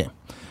up in this game.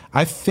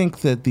 I think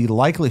that the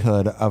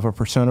likelihood of a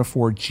Persona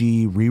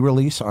 4G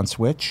re-release on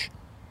Switch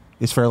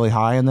is fairly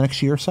high in the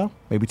next year or so,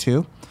 maybe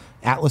 2.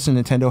 Atlas and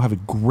Nintendo have a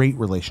great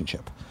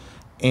relationship,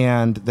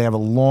 and they have a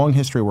long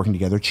history of working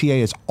together.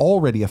 Chie is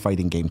already a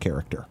fighting game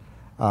character.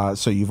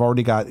 So you've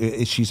already got,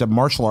 she's a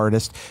martial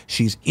artist.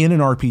 She's in an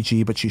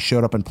RPG, but she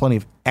showed up in plenty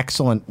of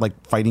excellent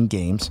fighting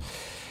games.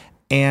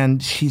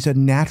 And she's a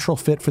natural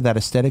fit for that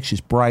aesthetic.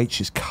 She's bright.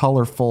 She's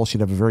colorful.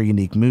 She'd have a very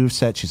unique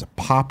moveset. She's a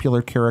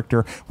popular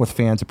character with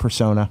fans of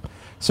Persona.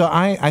 So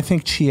I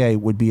think Chie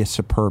would be a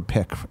superb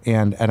pick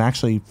and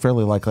actually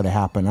fairly likely to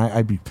happen.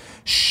 I'd be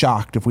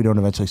shocked if we don't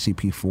eventually see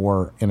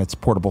P4 in its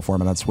portable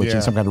format on Switch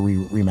in some kind of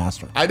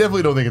remaster. I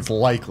definitely don't think it's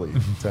likely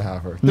to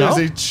have her. There's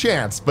a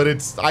chance, but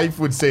I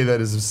would say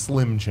that is a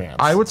slim chance.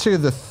 I would say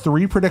the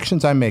 3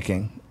 predictions I'm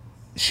making,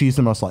 she's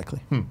the most likely.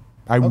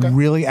 I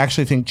really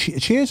actually think she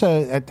is she's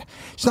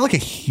not like a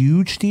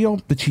huge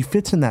deal, but she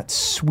fits in that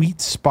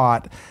sweet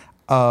spot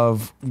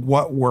of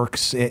what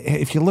works.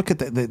 If you look at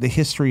the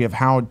history of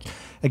how,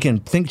 again,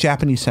 think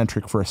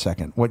Japanese-centric for a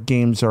second, what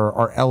games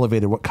are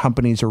elevated, what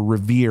companies are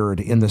revered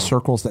in the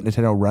circles that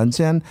Nintendo runs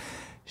in,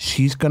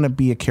 she's going to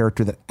be a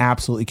character that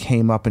absolutely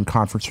came up in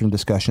conference room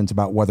discussions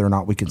about whether or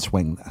not we can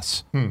swing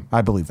this.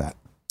 I believe that.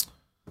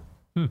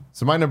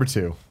 So my number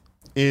 2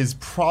 is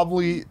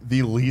probably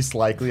the least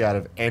likely out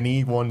of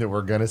anyone that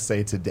we're going to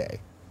say today.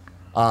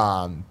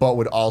 But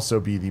would also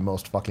be the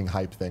most fucking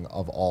hype thing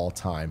of all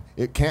time.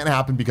 It can't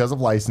happen because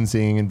of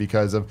licensing and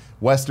because of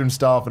Western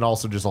stuff and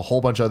also just a whole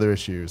bunch of other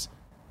issues.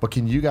 But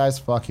can you guys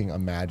fucking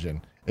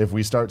imagine if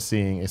we start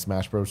seeing a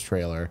Smash Bros.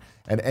 Trailer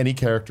and any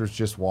character's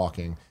just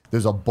walking,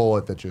 there's a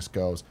bullet that just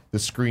goes, the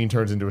screen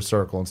turns into a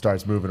circle and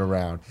starts moving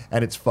around,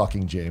 and it's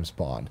fucking James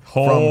Bond.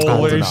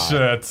 Holy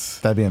shit.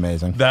 That'd be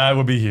amazing. That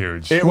would be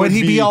huge. Would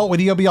he be all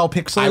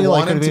pixely? I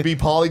want him to be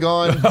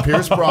Polygon,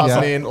 Pierce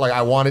Brosnan.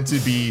 I want it to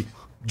be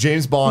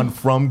James Bond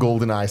from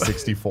GoldenEye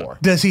 64.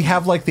 Does he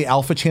have the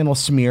Alpha Channel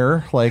smear?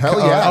 Hell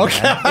yeah.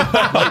 Okay.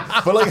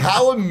 But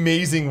how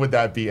amazing would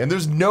that be? And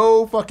there's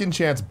no fucking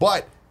chance,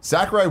 but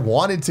Sakurai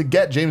wanted to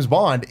get James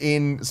Bond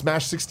in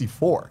Smash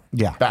 64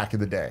 back in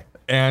the day.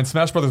 And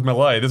Smash Brothers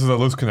Melee, this is a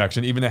loose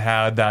connection, even it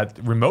had that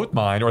remote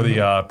mine or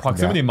the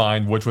proximity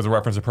mine, which was a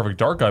reference to Perfect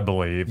Dark, I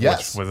believe,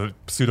 which was a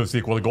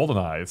pseudo-sequel to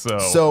GoldenEye.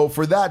 So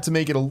for that to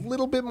make it a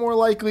little bit more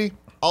likely,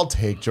 I'll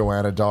take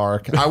Joanna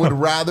Dark. I would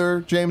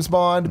rather James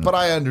Bond, but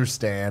I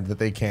understand that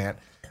they can't.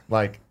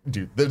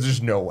 Dude, there's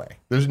just no way.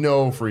 There's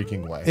no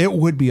freaking way. It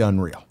would be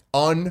unreal.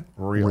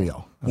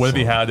 Unreal. What if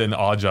he had an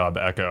Oddjob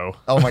Echo?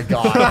 Oh my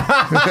God.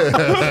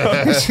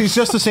 he's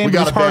just the same,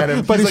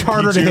 but he's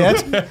harder to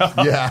hit.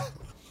 Yeah.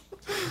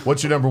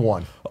 What's your number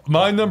 1?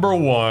 My number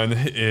 1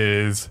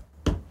 is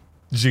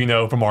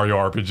Gino from Mario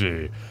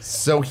RPG.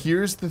 So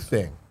here's the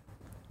thing.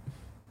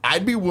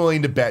 I'd be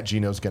willing to bet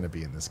Gino's going to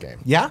be in this game.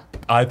 Yeah?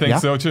 I think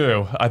so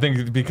too. I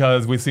think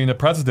because we've seen a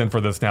precedent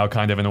for this now,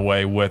 kind of in a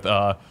way, with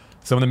some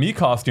of the Mii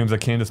costumes that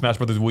came to Smash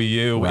Bros. Wii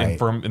U in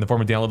the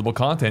form of downloadable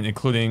content,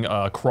 including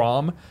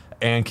Chrom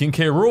and King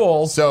K.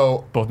 Rool.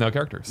 So both now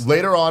characters.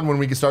 Later on, when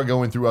we can start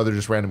going through other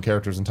just random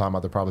characters and talking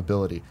about the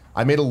probability,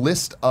 I made a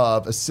list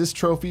of assist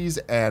trophies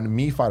and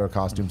Mii fighter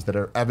costumes that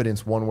are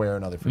evidence one way or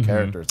another for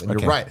characters. And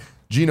you're right.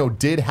 Gino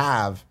did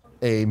have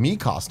a Mii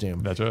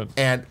costume. That's it.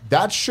 And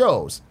that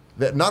shows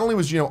that not only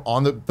was Gino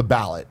on the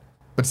ballot,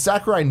 but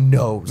Sakurai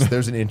knows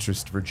there's an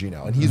interest for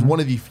Gino. And he's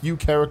one of the few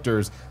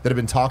characters that have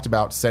been talked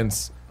about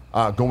since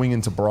going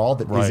into Brawl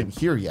that isn't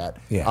here yet.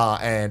 Yeah.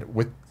 And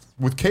with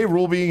K.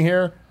 Rool being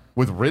here,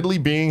 with Ridley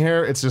being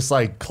here, it's just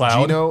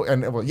Cloud. Gino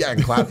and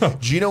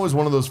Cloud. Gino is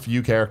one of those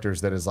few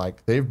characters that is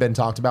they've been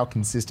talked about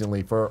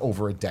consistently for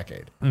over a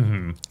decade.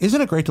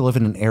 Isn't it great to live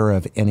in an era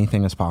of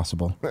anything is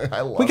possible?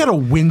 We got a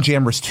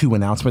Windjammers 2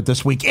 announcement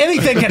this week.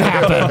 Anything can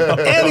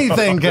happen.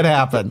 Anything can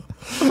happen.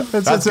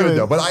 That's good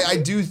though. But I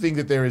do think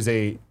that there is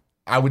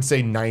I would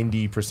say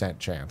 90%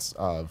 chance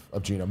of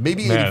Gino.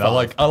 Maybe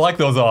 85. I like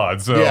those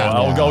odds, so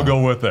I'll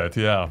go with it.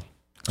 Yeah.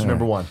 So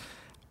number 1.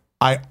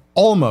 I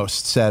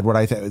almost said what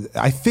I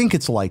think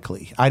it's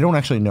likely. I don't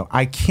actually know.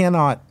 I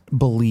cannot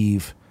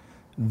believe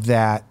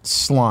that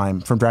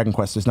Slime from Dragon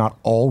Quest is not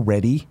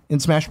already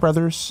in Smash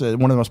Brothers,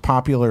 one of the most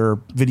popular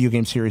video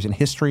game series in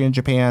history in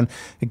Japan.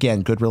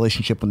 Again, good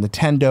relationship with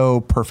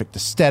Nintendo, perfect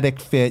aesthetic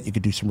fit. You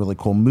could do some really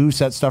cool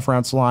moveset stuff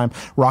around Slime.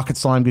 Rocket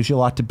Slime gives you a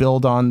lot to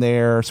build on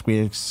there.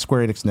 Square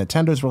Enix and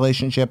Nintendo's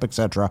relationship,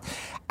 etc.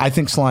 I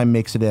think Slime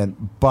makes it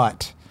in,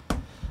 but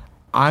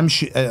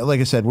like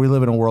I said, we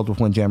live in a world with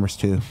Windjammers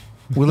 2.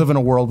 We live in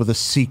a world with a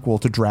sequel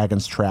to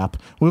Dragon's Trap.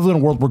 We live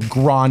in a world where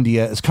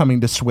Grandia is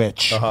coming to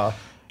Switch.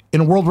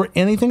 In a world where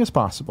anything is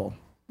possible,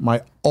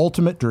 my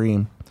ultimate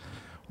dream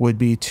would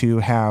be to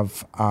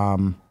have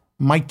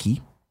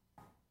Mikey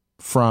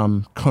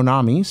from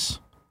Konami's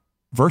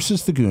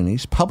versus the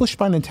Goonies, published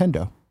by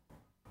Nintendo.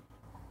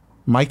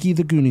 Mikey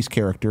the Goonies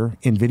character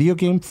in video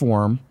game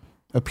form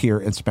appear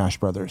in Smash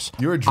Brothers.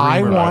 You're a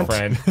dreamer, my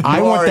friend.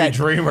 I want a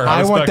dreamer.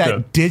 I want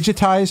that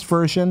digitized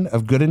version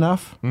of Good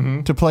Enough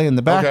to play in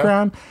the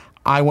background.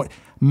 Okay.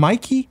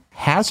 Mikey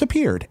has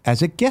appeared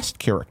as a guest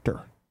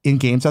character in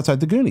games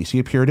outside the Goonies. He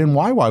appeared in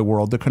YY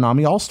World, the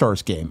Konami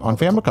All-Stars game on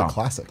Famicom.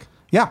 Classic.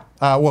 Yeah.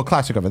 Well,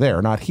 classic over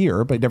there, not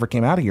here, but it never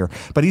came out of here.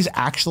 But he's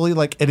actually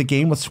like in a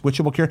game with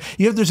switchable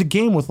characters. There's a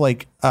game with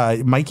like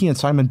Mikey and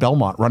Simon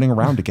Belmont running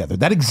around together.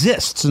 That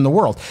exists in the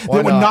world.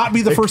 That would not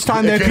be the first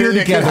time they appear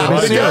together in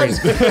a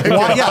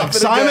series.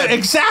 Simon,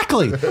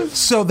 exactly.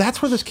 So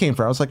that's where this came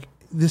from. I was like,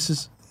 this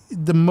is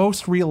the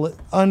most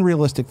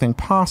unrealistic thing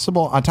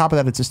possible. On top of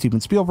that, it's a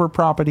Steven Spielberg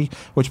property,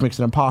 which makes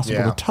it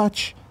impossible to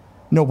touch.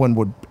 No one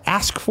would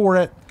ask for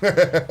it,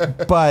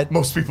 but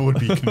most people would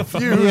be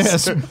confused.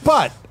 Yes,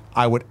 but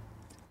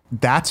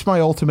that's my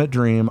ultimate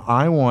dream.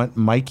 I want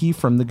Mikey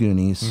from the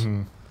Goonies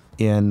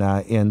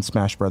in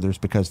Smash Brothers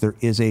because there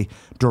is a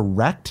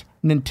direct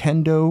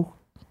Nintendo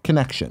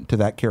connection to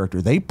that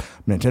character.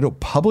 Nintendo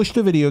published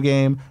a video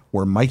game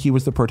where Mikey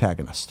was the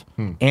protagonist,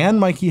 and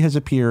Mikey has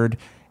appeared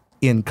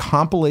in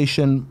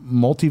compilation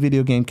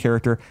multi-video game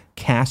character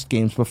cast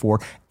games before,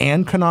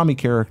 and Konami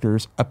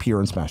characters appear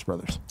in Smash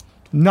Brothers.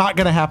 Not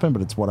going to happen,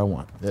 but it's what I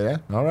want. Yeah.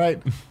 All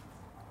right.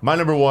 My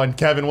number one,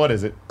 Kevin, what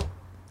is it?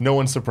 No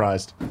one's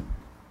surprised.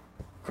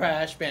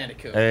 Crash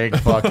Bandicoot.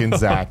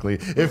 Exactly.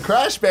 If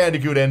Crash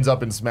Bandicoot ends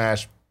up in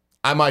Smash,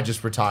 I might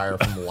just retire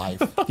from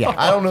life.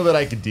 I don't know that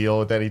I could deal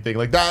with anything.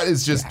 Like, that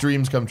is just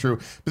dreams come true.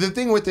 But the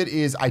thing with it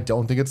is, I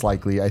don't think it's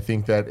likely. I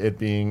think that it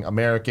being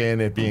American,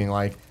 it being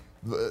like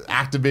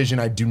Activision,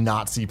 I do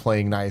not see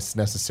playing nice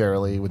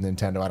necessarily with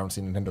Nintendo. I don't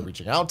see Nintendo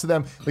reaching out to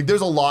them. Like,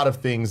 there's a lot of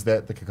things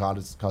that could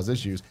cause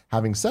issues.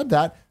 Having said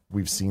that,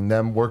 we've seen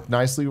them work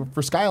nicely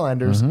for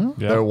Skylanders.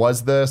 There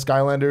was the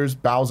Skylanders,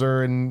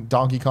 Bowser and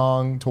Donkey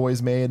Kong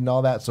toys made and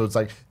all that. So it's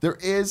like, there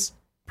is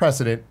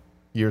precedent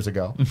years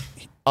ago.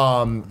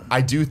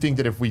 I do think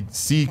that if we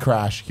see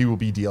Crash, he will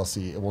be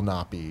DLC. It will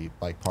not be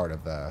like part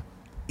of the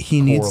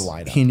he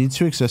needs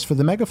to exist for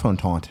the megaphone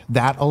taunt.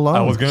 That alone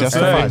I was gonna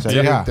justifies say,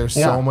 it. There's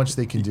so much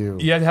they can do.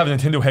 You had to have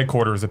Nintendo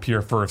headquarters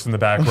appear first in the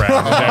background,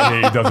 and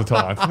then he does a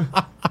taunt.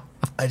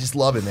 I just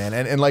love it, man.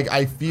 And like,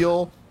 I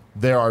feel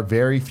there are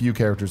very few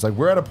characters. Like,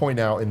 we're at a point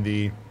now in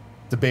the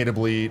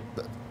debatably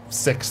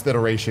 6th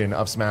iteration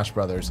of Smash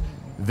Brothers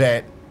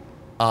that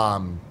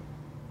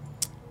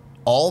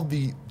all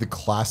the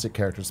classic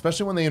characters,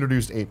 especially when they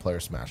introduced 8-player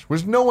Smash,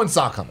 which no one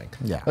saw coming.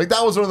 Yeah. Like,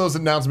 that was one of those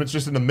announcements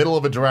just in the middle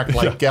of a direct,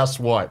 like, guess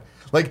what?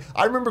 Like,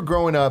 I remember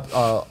growing up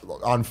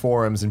on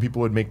forums and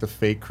people would make the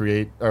fake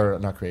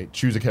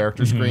choose a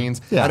character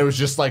screens. Yeah. And it was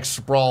just like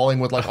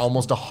sprawling with like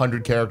almost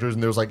 100 characters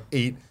and there was like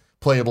 8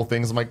 playable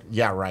things. I'm like,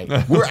 yeah, right.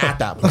 We're at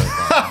that point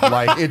now.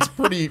 Like, it's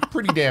pretty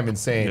damn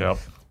insane. Yep.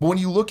 But when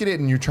you look at it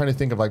and you're trying to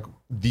think of like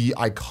the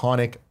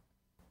iconic,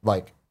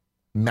 like,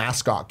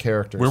 mascot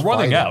characters. We're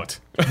running out.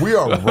 We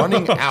are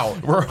running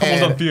out. We're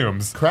almost on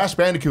fumes. Crash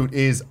Bandicoot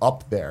is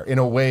up there in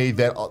a way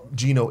that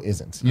Geno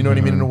isn't. You know what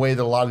I mean? In a way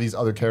that a lot of these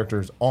other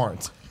characters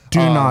aren't. Do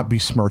not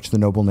besmirch the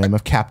noble name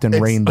of Captain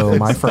Rainbow,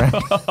 my friend.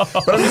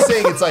 But I'm just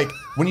saying, it's like,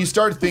 when you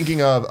start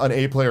thinking of an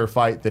 8-player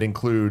fight that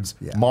includes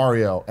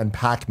Mario and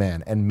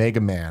Pac-Man and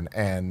Mega Man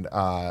and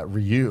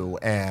Ryu,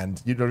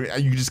 and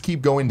you just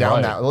keep going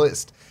down that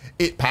list.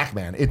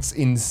 Pac-Man, it's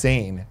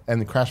insane. And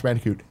the Crash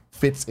Bandicoot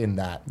fits in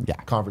that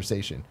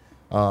conversation.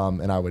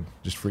 And I would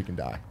just freaking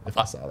die if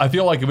I saw that. I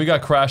feel like if we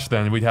got Crash,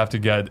 then we'd have to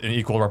get an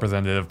equal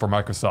representative for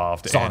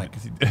Microsoft. Sonic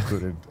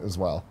included as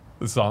well.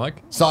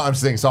 Sonic? I'm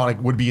saying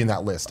Sonic would be in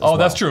that list.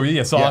 That's true.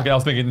 Yeah, Sonic. I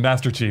was thinking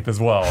Master Chief as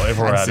well. If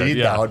we're at it,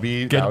 that would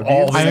be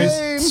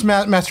insane.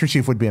 Master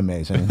Chief would be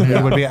amazing.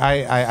 It would be.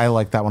 I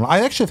like that one.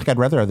 I actually think I'd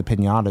rather have the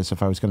pinatas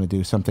if I was going to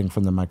do something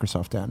from the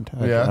Microsoft end.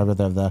 I'd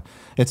rather have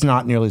it's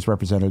not nearly as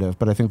representative,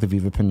 but I think the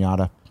Viva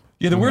Pinata.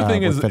 Yeah, the weird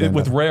thing is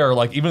with Rare,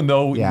 like, even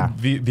though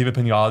Viva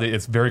Pinata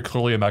is very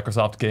clearly a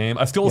Microsoft game,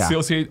 I still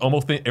associate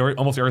almost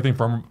everything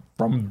from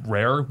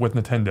Rare with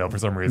Nintendo for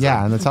some reason.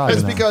 Yeah, and that's how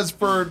it's because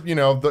for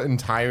the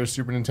entire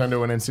Super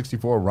Nintendo and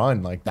N64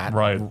 run, like that,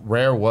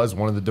 Rare was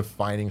one of the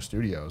defining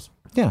studios.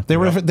 Yeah, they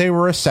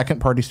were a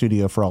second-party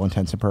studio for all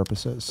intents and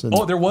purposes.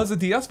 And there was a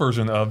DS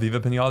version of Viva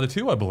Pinata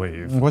 2, I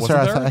believe. I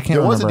can't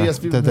remember. Was a DS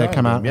Viva Did they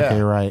come out? Yeah. Okay,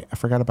 you're right. I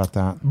forgot about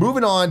that.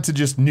 Moving on to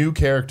just new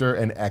character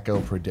and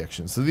Echo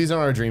predictions. So these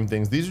aren't our dream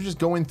things. These are just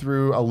going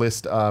through a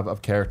list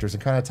of characters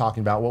and kind of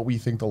talking about what we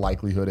think the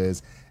likelihood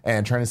is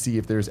and trying to see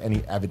if there's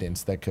any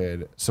evidence that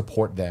could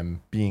support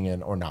them being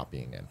in or not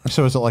being in.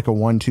 So is it like a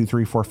 1, 2,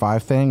 3, 4,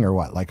 5 thing, or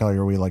what? Like,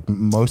 are we like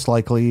most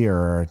likely,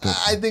 or?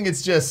 I think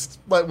it's just,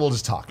 we'll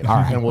just talk it out. All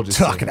right, and we'll just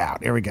talk it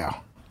out. Here we go.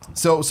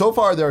 So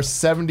far there are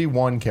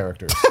 71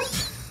 characters.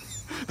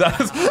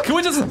 Can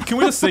we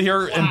just sit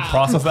here and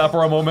process that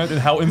for a moment and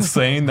how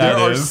insane that is?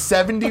 There are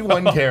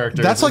 71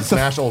 characters. That's like in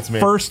Smash the Ultimate.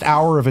 first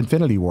hour of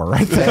Infinity War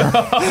right there.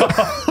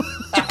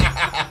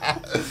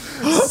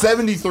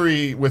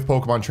 73 with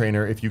Pokemon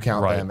Trainer, if you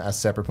count them as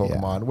separate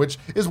Pokemon, which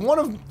is one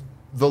of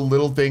the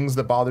little things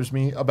that bothers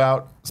me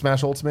about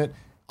Smash Ultimate.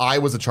 I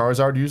was a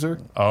Charizard user.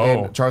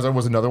 And Charizard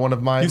was another one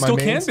of my You still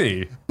mains. can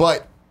be.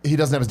 But he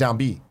doesn't have his down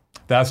B.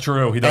 That's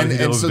true. He doesn't.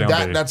 And so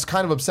that's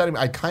kind of upsetting.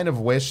 I kind of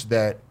wish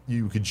that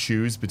you could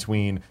choose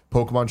between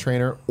Pokemon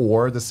Trainer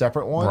or the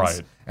separate ones,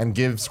 right, and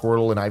give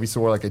Squirtle and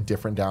Ivysaur like a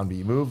different down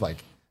B move, like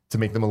to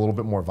make them a little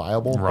bit more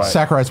viable. Right.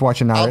 Sakurai's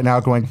watching right now,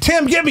 going,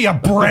 "Tim, give me a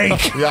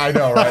break." Yeah, I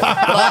know, right?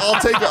 But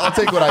I'll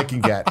take what I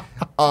can get.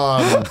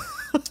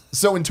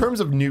 So in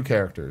terms of new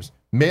characters,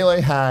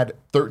 Melee had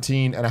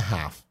 13 and a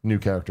half new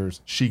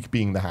characters, Sheik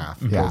being the half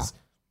because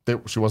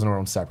she wasn't her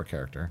own separate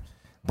character.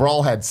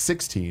 Brawl had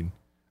 16.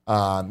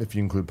 If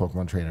you include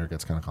Pokemon Trainer, it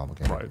gets kind of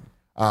complicated. Right.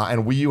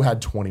 And Wii U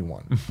had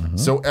 21. Mm-hmm.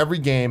 So every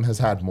game has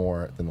had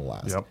more than the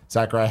last. Yep.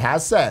 Sakurai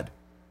has said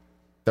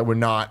that we're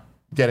not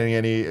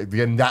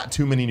getting that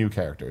too many new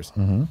characters.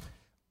 Mm-hmm.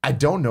 I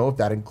don't know if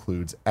that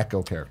includes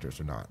Echo characters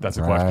or not. That's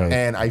a question.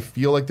 And I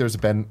feel like there's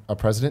been a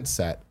precedent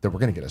set that we're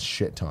going to get a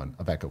shit ton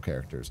of Echo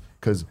characters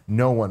because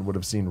no one would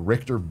have seen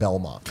Richter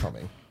Belmont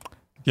coming.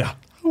 Yeah.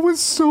 It was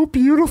so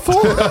beautiful.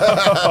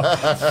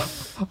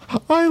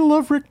 I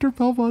love Richter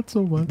Belmont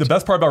so much. The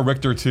best part about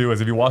Richter too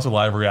is if you watch the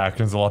live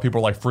reactions, a lot of people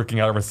are like freaking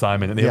out over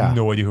Simon, and they have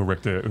no idea who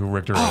Richter is.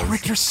 Oh,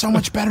 Richter's so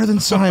much better than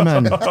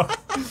Simon.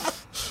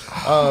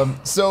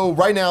 So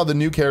right now, the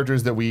new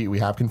characters that we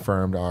have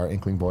confirmed are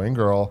Inkling Boy and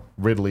Girl,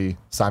 Ridley,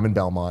 Simon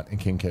Belmont, and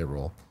King K.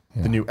 Rool.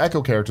 Yeah. The new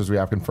Echo characters we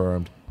have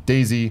confirmed: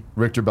 Daisy,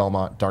 Richter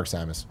Belmont, Dark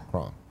Samus,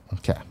 Chrom.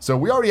 Okay. So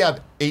we already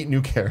have 8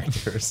 new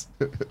characters.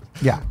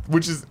 Yeah.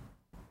 Which is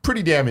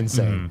pretty damn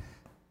insane. Mm-hmm.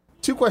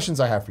 2 questions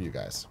I have for you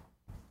guys.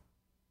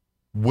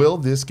 Will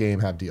this game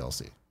have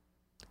DLC?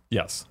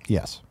 Yes.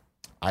 Yes.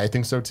 I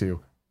think so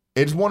too.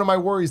 It's one of my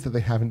worries that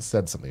they haven't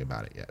said something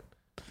about it yet.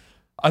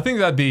 I think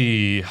that'd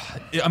be.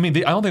 I mean,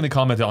 I don't think they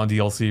commented on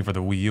DLC for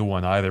the Wii U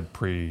one either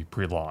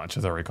pre-launch,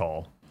 as I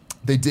recall.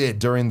 They did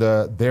during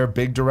their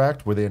big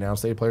direct where they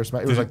announced 8-player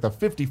Smash. It was like the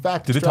 50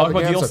 fact. Did they talk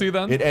about DLC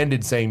then? It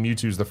ended saying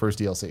Mewtwo's the first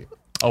DLC.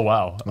 Oh,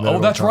 wow. Oh,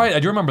 that's right. I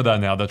do remember that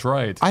now. That's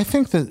right. I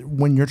think that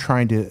when you're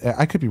trying to,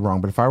 I could be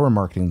wrong, but if I were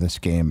marketing this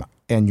game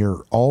and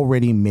you're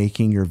already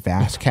making your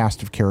vast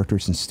cast of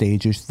characters and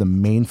stages the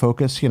main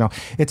focus,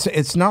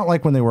 it's not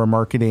like when they were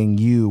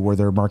marketing where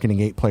they're marketing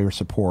 8-player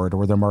support,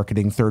 or they're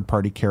marketing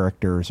third-party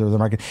characters, or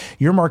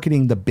you're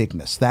marketing the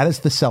bigness. That is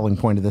the selling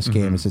point of this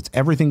game. Is it's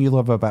everything you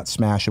love about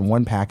Smash in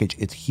one package.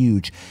 It's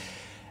huge.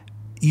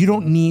 You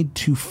don't need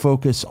to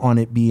focus on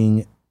it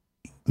being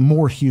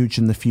more huge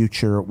in the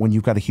future when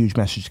you've got a huge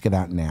message to get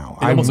out now.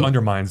 It almost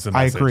undermines the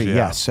message. I agree. Yeah.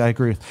 Yes, I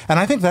agree. And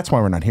I think that's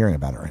why we're not hearing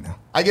about it right now.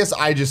 I guess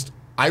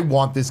I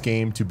want this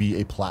game to be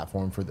a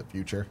platform for the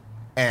future.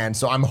 And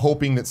so I'm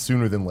hoping that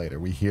sooner than later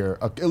we hear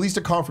at least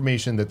a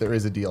confirmation that there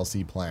is a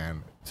DLC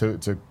plan to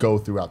go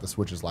throughout the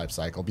Switch's life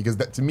cycle. Because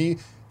to me,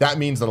 that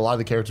means that a lot of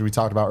the characters we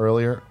talked about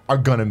earlier are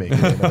going to make it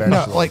in eventually.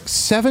 No, like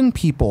 7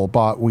 people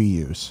bought Wii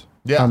U's.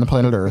 On the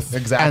planet Earth.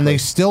 Exactly. And they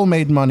still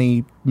made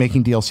money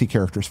making DLC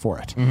characters for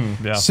it.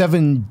 Mm-hmm. Yeah.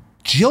 7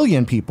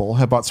 jillion people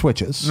have bought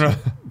Switches.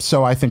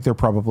 So I think they're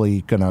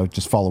probably going to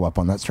just follow up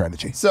on that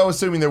strategy. So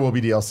assuming there will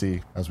be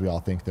DLC, as we all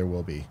think there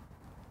will be,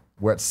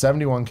 we're at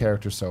 71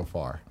 characters so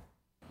far.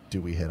 Do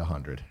we hit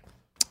 100?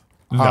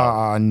 No,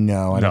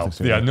 I don't think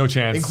so. Yeah, no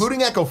chance.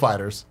 Including Echo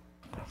Fighters.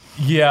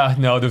 Yeah,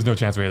 no, there's no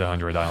chance we hit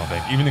 100, I don't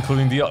think. Even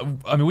including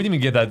I mean, we didn't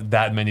even get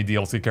that many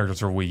DLC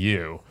characters for Wii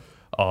U.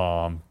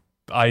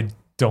 I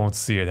don't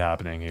see it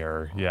happening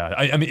here. Yeah,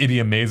 I mean, it'd be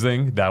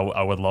amazing.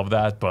 I would love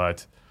that,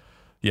 but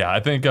yeah,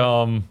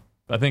 I'm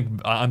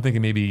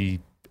thinking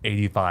maybe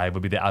 85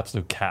 would be the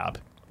absolute cap,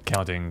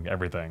 counting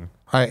everything.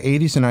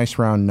 80 is a nice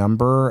round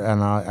number,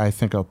 and I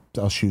think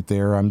I'll shoot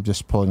there. I'm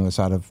just pulling this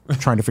out of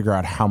trying to figure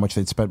out how much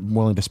they'd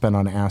willing to spend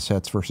on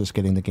assets versus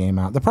getting the game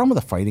out. The problem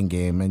with a fighting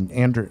game, and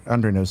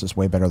Andrew knows this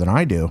way better than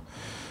I do,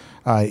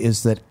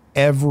 is that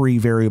every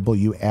variable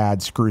you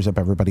add screws up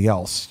everybody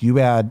else. You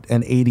add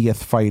an 80th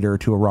fighter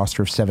to a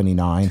roster of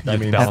 79. That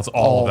means balance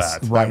all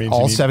that. Right, That means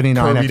all you need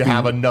 79 Kirby to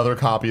have another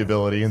copy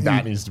ability, and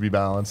that needs to be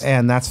balanced.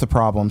 and that's the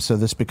problem. So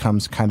this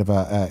becomes kind of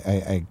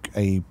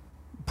a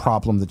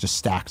problem that just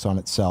stacks on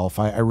itself.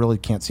 I really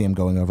can't see him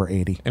going over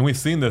 80. And we've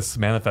seen this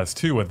manifest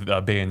too with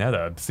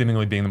Bayonetta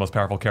seemingly being the most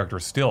powerful character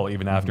still,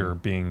 even after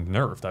being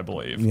nerfed, I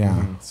believe.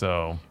 Yeah.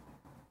 So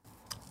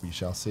we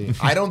shall see.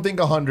 I don't think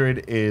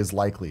 100 is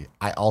likely.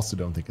 I also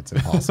don't think it's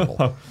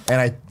impossible.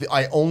 And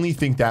I only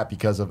think that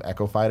because of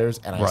Echo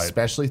Fighters, and I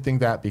especially think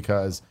that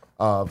because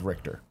of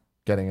Richter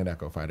getting an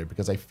Echo Fighter,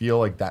 because I feel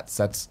like that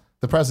sets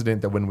the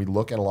precedent that when we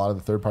look at a lot of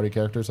the third-party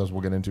characters, as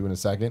we'll get into in a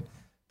second,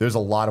 there's a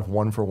lot of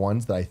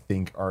one-for-ones that I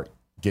think are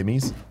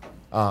gimmies,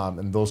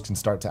 and those can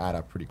start to add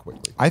up pretty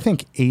quickly. I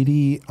think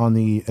 80 on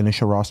the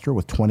initial roster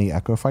with 20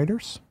 Echo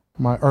Fighters,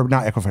 or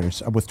not Echo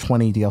Fighters, with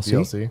 20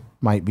 DLC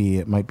might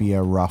be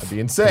a rough. That'd be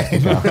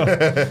insane.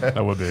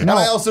 that would be. And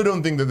I also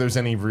don't think that there's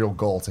any real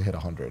goal to hit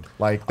 100.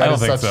 Like that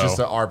is such just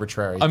an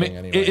arbitrary thing.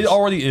 Anyways. It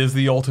already is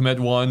the ultimate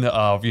one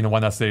of why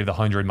not save the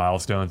 100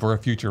 milestone for a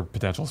future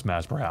potential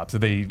Smash, perhaps.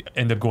 If they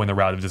end up going the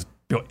route of just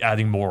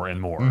adding more and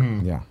more.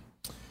 Mm-hmm. Yeah.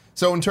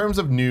 So in terms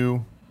of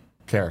new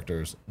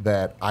characters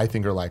that I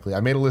think are likely,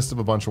 I made a list of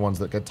a bunch of ones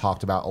that get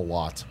talked about a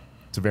lot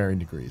to varying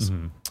degrees.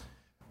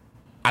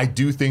 I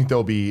do think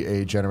there'll be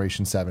a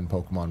Generation 7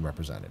 Pokemon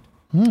represented.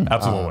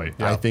 Absolutely.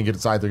 I think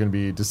it's either going to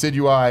be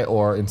Decidueye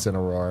or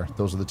Incineroar.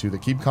 Those are the two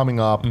that keep coming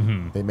up.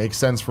 They make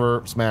sense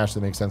for Smash. They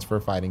make sense for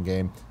a fighting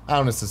game. I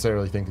don't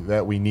necessarily think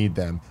that we need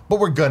them, but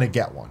we're going to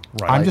get one.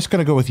 Right. I'm just going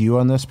to go with you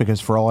on this because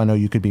for all I know,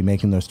 you could be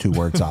making those two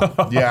words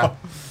up. Yeah.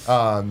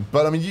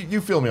 But I mean, you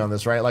feel me on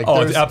this, right? Like, Oh,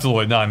 there's- it's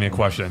absolutely not even a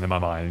question in my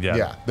mind. Yeah.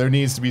 yeah, there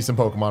needs to be some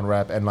Pokemon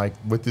rep. And like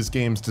with this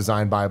game's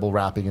design Bible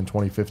wrapping in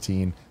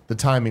 2015, the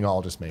timing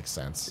all just makes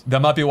sense.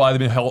 That might be why they've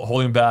been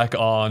holding back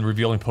on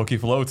revealing Poke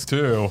Floats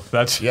too.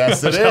 Yes,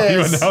 that's it how you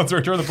is. announce the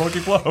return of the Poke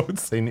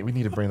Floats. We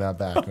need to bring that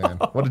back, man.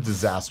 What a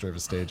disaster of a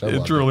stage. I It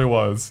love truly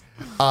was.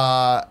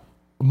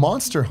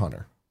 Monster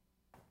Hunter.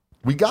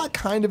 We got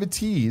kind of a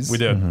tease. We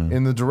did.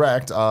 In the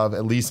direct of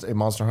at least a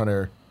Monster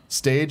Hunter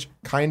stage,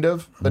 kind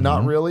of, but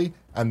not really.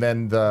 And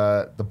then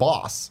the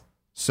boss.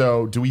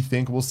 So do we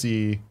think we'll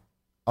see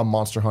a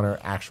Monster Hunter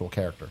actual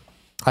character?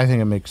 I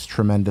think it makes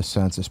tremendous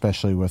sense,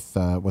 especially with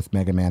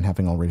Mega Man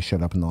having already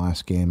showed up in the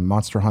last game.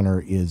 Monster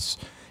Hunter is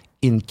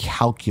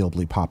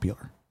incalculably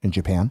popular in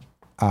Japan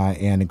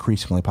and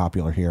increasingly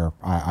popular here.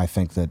 I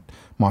think that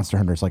Monster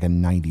Hunter is like a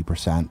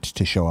 90%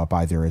 to show up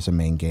either as a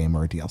main game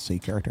or a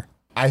DLC character.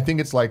 I think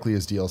it's likely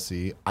as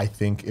DLC. I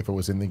think if it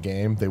was in the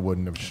game, they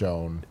wouldn't have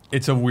shown.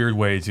 It's a weird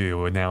way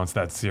to announce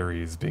that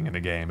series being in the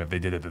game if they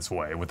did it this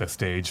way, with the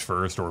stage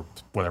first or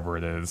whatever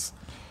it is,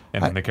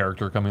 and then the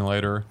character coming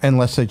later.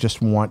 Unless they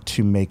just want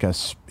to make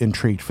us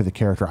intrigued for the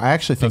character. I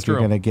actually think That's you're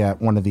true. going to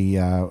get one of the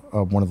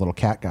little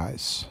cat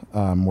guys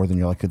more than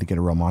you're likely to get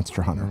a real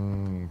Monster Hunter.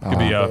 Could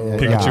be a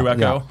Pikachu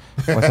Echo.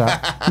 Yeah. What's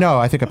that? No,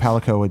 I think a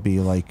Palico would be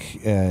like,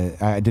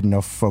 I didn't know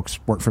if folks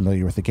weren't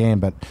familiar with the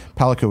game, but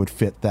Palico would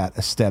fit that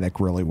aesthetic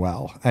really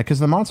well. Because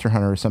the Monster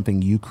Hunter is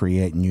something you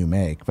create and you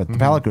make, but the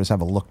Palicos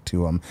have a look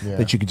to them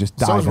that you could just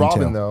dive So is into.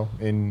 Robin, though,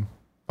 in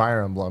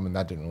Fire Emblem, and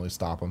that didn't really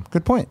stop him.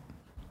 Good point.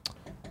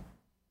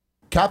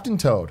 Captain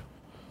Toad.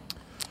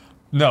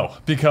 No,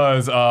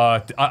 because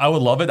I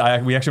would love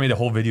it. We actually made a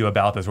whole video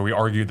about this where we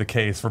argued the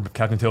case for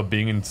Captain Toad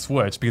being in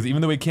Switch, because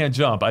even though he can't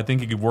jump, I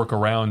think he could work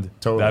around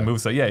Totally. that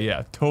moveset.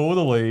 Yeah,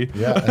 totally.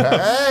 Yeah.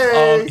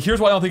 Hey!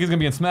 Here's why I don't think he's going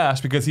to be in Smash,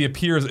 because he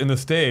appears in the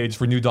stage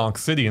for New Donk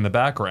City in the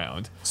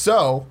background.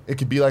 So it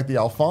could be like the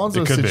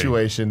Alfonso It could be.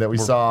 situation that we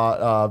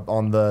saw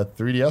on the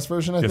 3DS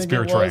version, I think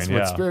Spirit it was. Train,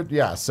 with yeah. Spirit,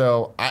 yeah.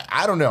 So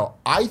I don't know.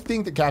 I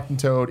think that Captain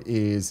Toad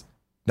is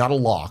not a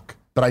lock,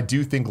 but I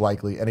do think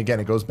likely. And again,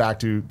 it goes back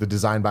to the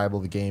design Bible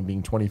of the game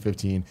being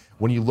 2015.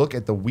 When you look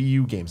at the Wii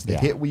U games, the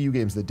hit Wii U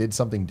games that did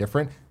something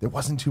different, there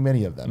wasn't too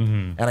many of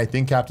them. And I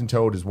think Captain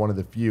Toad is one of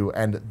the few.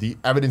 And the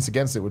evidence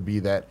against it would be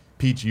that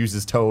Peach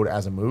uses Toad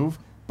as a move.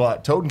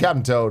 But Toad and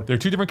Captain Toad, They're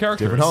two different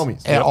characters. different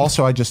homies. And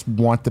also, I just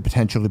want the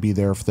potential to be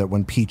there for that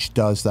when Peach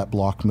does that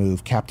block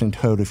move, Captain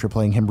Toad, if you're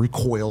playing him,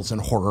 recoils in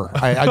horror.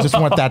 I just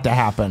want that to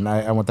happen.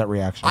 I want that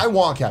reaction. I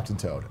want Captain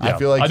Toad. I Yeah,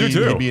 feel like I do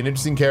too. he'd be an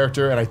interesting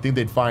character, and I think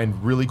they'd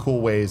find really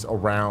cool ways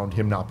around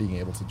him not being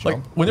able to Like,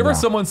 jump. whenever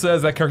someone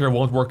says that character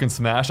won't work in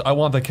Smash, I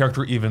want that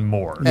character even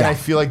more. And I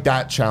feel like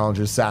that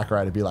challenges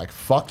Sakurai to be like,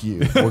 "Fuck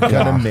you, we're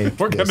gonna make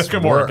We're going to this make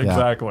him work. work."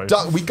 Exactly.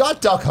 We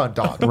got Duck Hunt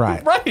Dog,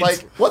 Right. Right.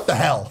 Like, what the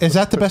hell? Is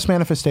that the best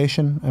manifestation?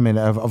 I mean,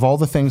 of all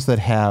the things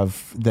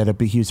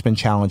he's been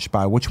challenged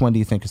by, which one do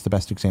you think is the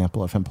best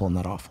example of him pulling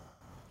that off?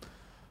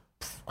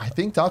 I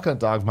think Duck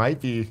Hunt Dog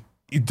might be.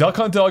 Duck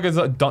Hunt Dog is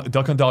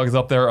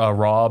up there.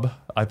 Rob,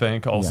 I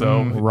think,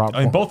 also. Rob.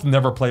 I mean, both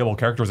never playable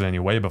characters in any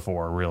way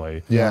before,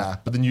 really. Yeah,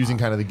 but then using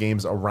kind of the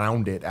games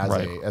around it as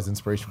Right. as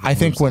inspiration. For I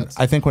think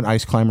movesets. when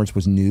Ice Climbers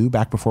was new,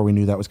 back before we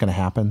knew that was going to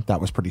happen,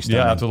 that was pretty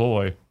stunning. Yeah,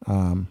 absolutely.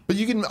 But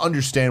you can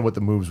understand what the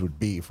moves would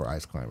be for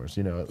Ice Climbers,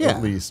 Yeah.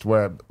 at least.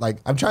 Where, like,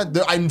 I'm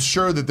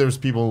sure that there's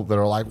people that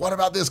are like, what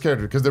about this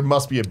character? Because there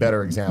must be a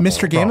better example.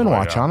 Mr. Game & Probably,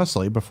 Watch, yeah.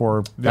 honestly, before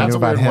I That's knew a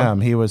about weird him, one.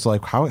 he was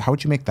like, how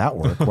would you make that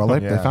work? Well, they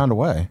Yeah. found a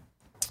way.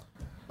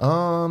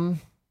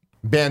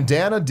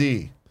 Bandana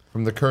D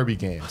from the Kirby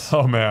games.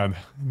 Oh, man.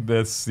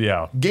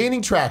 Yeah.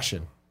 Gaining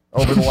traction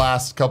over the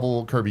last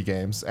couple Kirby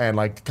games and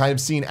like kind of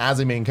seen as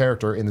a main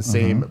character in the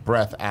same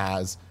breath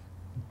as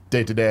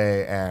Day to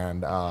Day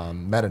and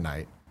Meta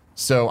Knight.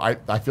 So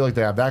I feel like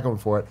they have that going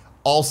for it.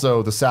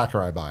 Also, the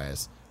Sakurai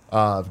bias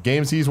of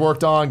games he's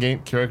worked on,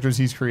 characters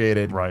he's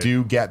created Right.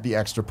 do get the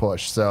extra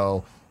push.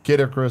 So Kid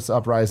Icarus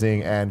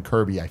Uprising and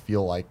Kirby, I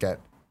feel like, get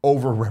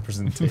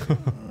overrepresented.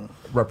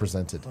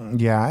 represented.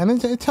 Yeah, and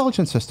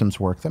intelligent systems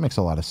work. That makes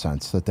a lot of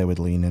sense that they would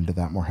lean into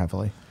that more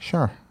heavily.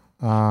 Sure.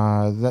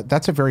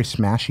 That's a very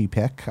smashy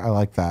pick. I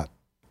like that.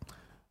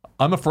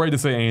 I'm afraid to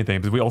say anything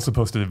because we also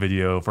posted a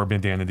video for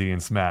Bandana D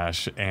and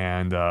Smash,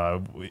 and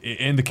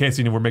in the case,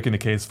 we're making the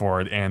case for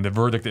it, and the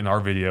verdict in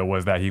our video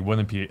was that he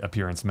wouldn't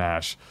appear in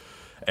Smash.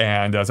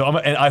 And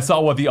and I saw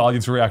what the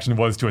audience reaction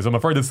was to it, so I'm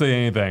afraid to say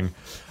anything.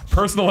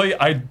 Personally,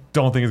 I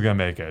don't think he's gonna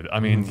make it. I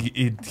mean,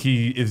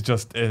 he is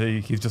just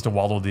he's just a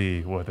Waddle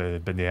Dee with a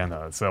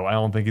bandana, so I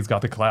don't think he's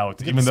got the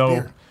clout. Even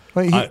though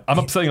Well, I'm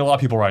upsetting a lot of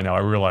people right now, I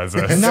realize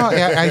this. No,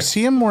 I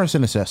see him more as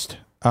an assist.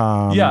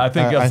 Yeah, I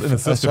think that's an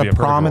assist to be a pretty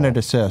prominent role.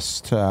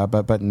 assist,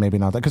 but maybe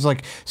not that. Because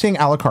like seeing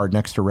Alucard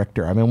next to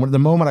Richter, I mean, the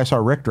moment I saw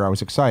Richter, I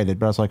was excited,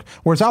 but I was like,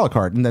 "Where's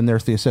Alucard?" And then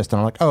there's the assist, and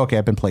I'm like, "Oh, okay,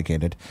 I've been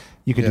placated.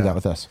 You can do that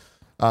with this."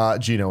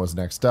 Gino was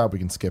next up. We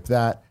can skip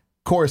that.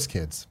 Chorus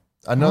Kids,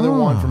 another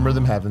one from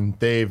Rhythm Heaven.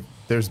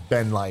 There's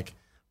been like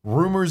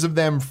rumors of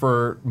them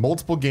for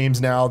multiple games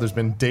now. There's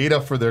been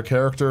data for their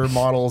character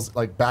models.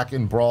 Like back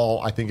in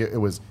Brawl, I think it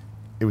was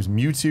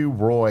Mewtwo,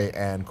 Roy,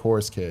 and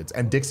Chorus Kids,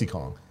 and Dixie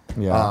Kong.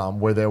 Yeah.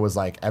 Where there was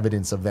like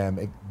evidence of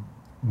them,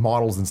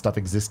 models and stuff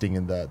existing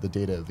in the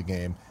data of the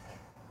game.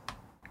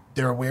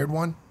 They're a weird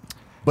one,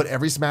 but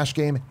every Smash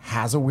game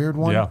has a weird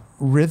one. Yeah.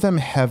 Rhythm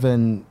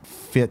Heaven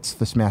fits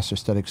the Smash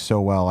aesthetic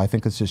so well. I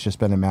think this has just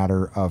been a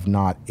matter of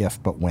not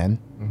if, but when.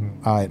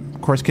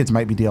 Of course, Kids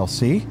might be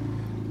DLC,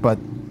 but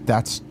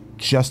that's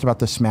just about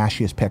the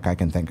smashiest pick I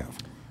can think of.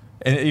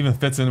 And it even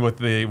fits in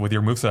with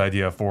your moveset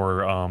idea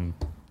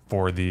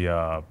for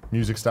the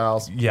Music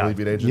styles, Yeah.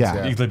 Alleviate Agents.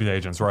 Yeah. Eclipse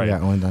agents, right? Yeah,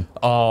 only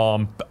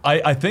done.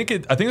 I think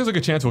there's a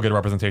good chance we'll get a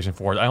representation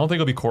for it. I don't think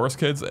it'll be Chorus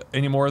Kids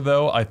anymore,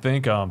 though. I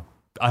think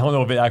I don't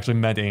know if it actually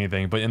meant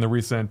anything, but in the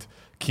recent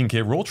King K.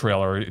 Rool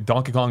trailer,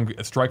 Donkey Kong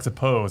strikes a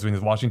pose when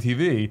he's watching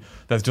TV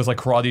that's just like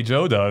Karate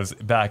Joe does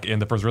back in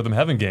the first Rhythm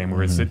Heaven game,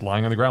 where he's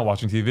lying on the ground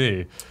watching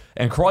TV.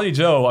 And Karate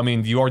Joe, I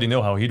mean, you already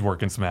know how he'd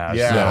work in Smash.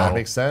 Yeah, so- that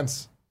makes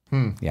sense.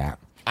 Yeah.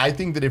 I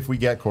think that if we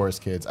get Chorus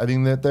Kids, I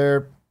think that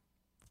they're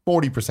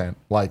 40%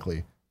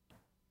 likely.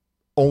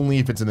 Only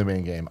if it's in the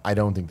main game. I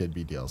don't think they'd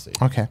be DLC.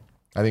 Okay.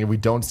 I think if we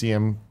don't see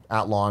them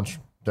at launch,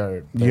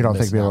 they're You don't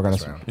think missing people are out going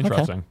this to? round.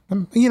 Interesting.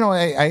 You know,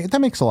 I that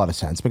makes a lot of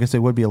sense because they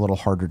would be a little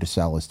harder to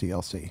sell as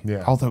DLC.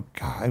 Yeah. Although,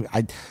 God,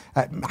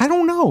 I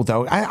don't know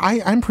though.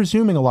 I'm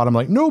presuming a lot. I'm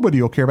like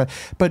nobody will care about.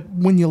 But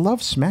when you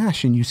love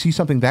Smash and you see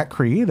something that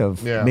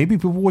creative, Yeah. maybe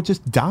people would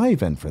just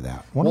dive in for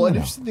that. What Well, do I an know?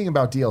 interesting thing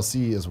about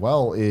DLC as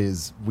well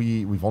is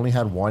we've only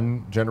had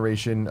one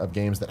generation of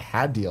games that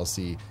had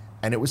DLC,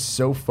 and it was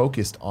so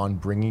focused on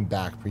bringing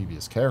back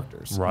previous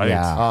characters. Right.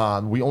 Yeah.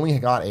 We only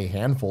got a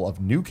handful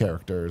of new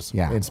characters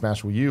Yeah. in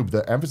Smash Wii U.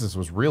 The emphasis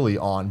was really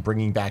on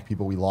bringing back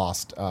people we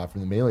lost from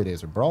the Melee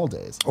days or Brawl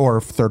days.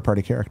 Or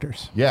third-party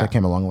characters that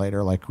came along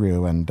later, like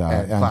Ryu and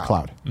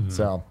Cloud.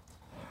 So,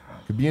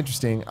 could be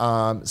interesting.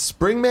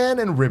 Springman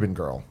and Ribbon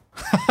Girl.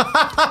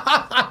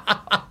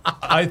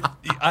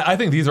 I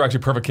think these are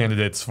actually perfect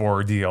candidates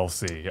for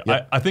DLC.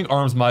 Yep. I think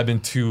ARMS might have been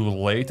too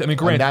late. I mean, And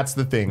granted, that's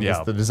the thing. Yeah.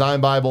 It's the design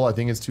Bible. I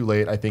think it's too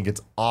late. I think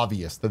it's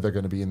obvious that they're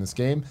going to be in this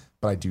game,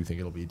 but I do think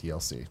it'll be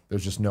DLC.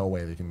 There's just no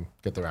way they can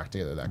get their act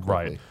together that quickly.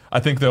 right. I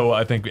think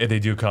if they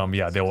do come,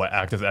 they will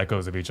act as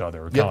echoes of each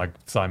other, kind Yep. of like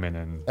Simon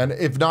and. And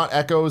if not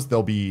echoes,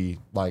 they'll be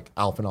like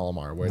Alpha and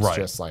Olimar, where it's Right.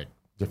 just like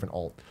different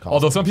alt.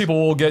 Although costumes. some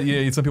people will get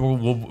you, some people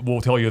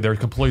will tell you they're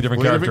completely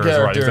different Completely characters.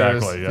 different Right?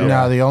 characters. Exactly.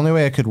 Yeah. No, the only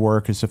way it could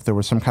work is if there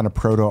was some kind of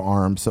proto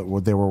arms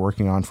that they were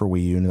working on for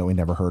Wii U that we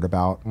never heard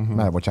about,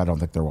 which I don't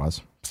think there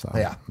was. So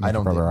Yeah, you're I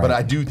don't think, probably right. but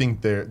I do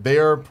think they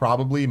are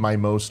probably my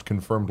most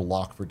confirmed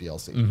lock for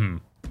DLC.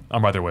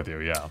 I'm right there with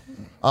you. Yeah.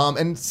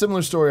 And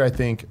similar story, I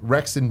think,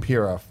 Rex and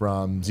Pyrrha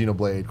from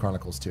Xenoblade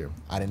Chronicles 2.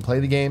 I didn't play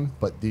the game,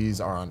 but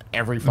these are on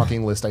every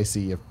fucking list I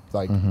see of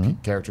like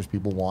characters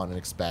people want and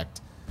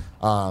expect.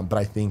 But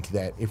I think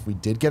that if we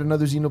did get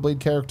another Xenoblade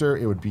character,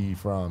 it would be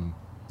from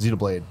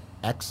Xenoblade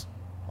X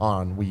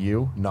on Wii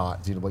U,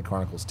 not Xenoblade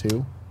Chronicles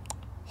 2.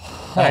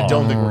 And I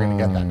don't think we're going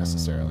to get that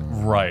necessarily.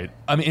 Right.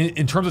 I mean,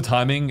 in terms of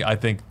timing, I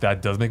think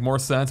that does make more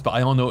sense. But I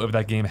don't know if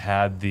that game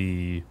had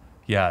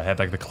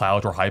like the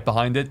clout or hype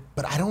behind it.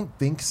 But I don't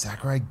think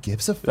Sakurai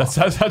gives a fuck.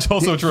 That's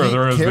also true. He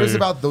There is cares the-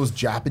 about those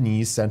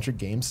Japanese-centric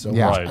games so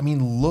Yeah. much. Right. I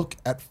mean, look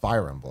at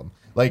Fire Emblem.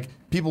 Like,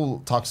 people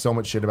talk so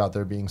much shit about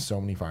there being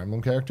so many Fire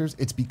Emblem characters.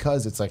 It's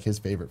because it's like his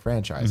favorite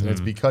franchise, and it's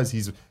because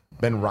he's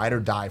been ride or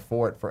die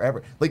for it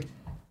forever. Like,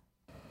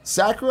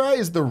 Sakurai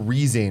is the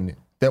reason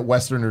that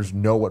Westerners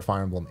know what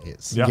Fire Emblem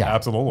is. Yeah,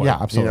 absolutely. Yeah,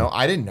 You absolutely. know,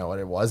 I didn't know what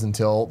it was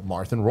until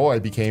Marth and Roy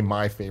became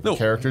my favorite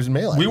characters in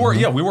Melee. We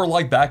were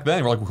like back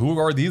then. We're like, who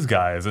are these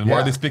guys, and why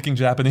Yeah. are they speaking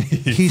Japanese?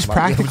 He's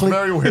practically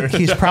very weird.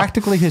 he's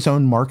practically his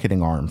own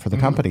marketing arm for the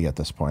company at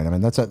this point. I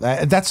mean,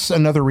 that's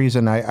another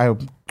reason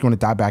I'm going to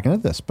dive back into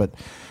this. But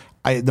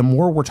the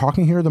more we're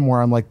talking here, the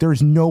more I'm like,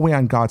 there's no way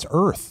on God's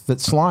earth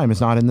that Slime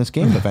is not in this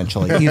game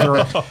eventually.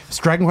 Either it's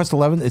Dragon Quest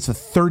XI, it's the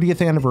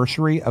 30th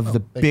anniversary of the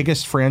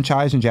biggest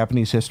franchise in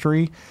Japanese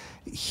history.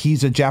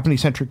 He's a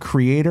Japanese-centric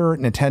creator.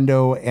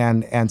 Nintendo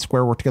and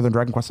Square work together in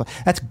Dragon Quest.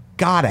 That's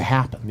got to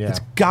happen. Yeah. It's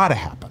got to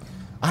happen.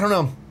 I don't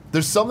know.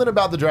 There's something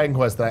about the Dragon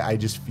Quest that I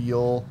just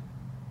feel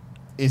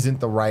isn't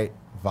the right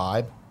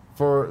vibe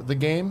for the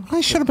game.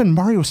 I should have been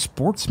Mario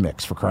Sports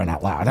Mix for crying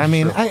out loud. I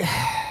mean,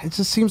 it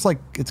just seems like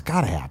it's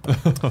got to happen.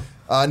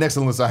 Next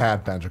on the list, I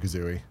had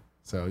Banjo-Kazooie.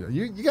 So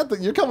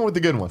you're coming with the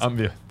good ones.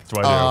 Yeah, that's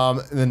what I do.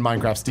 And then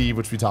Minecraft Steve,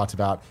 which we talked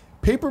about.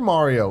 Paper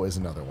Mario is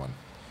another one.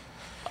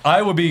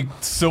 I would be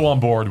so on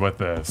board with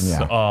this.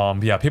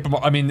 Yeah. Paper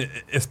Mario. I mean,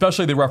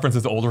 especially the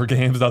references to older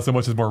games, not so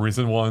much as more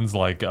recent ones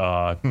like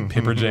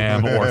Paper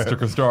Jam or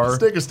Sticker Star.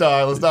 Sticker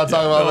Star. Let's not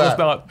talk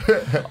about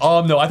that.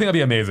 No, I think that'd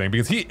be amazing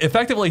because he's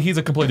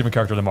a completely different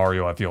character than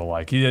Mario. I feel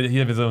like he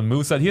has his own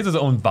moveset. He has his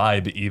own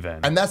vibe even.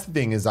 And that's the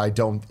thing is,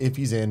 if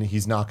he's in,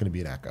 he's not going to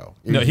be an Echo.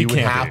 No, he would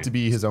can't have be. to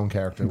be his own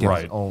character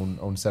with his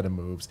own set of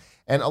moves.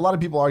 And a lot of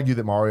people argue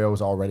that Mario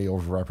is already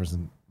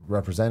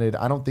overrepresented.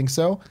 I don't think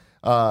so.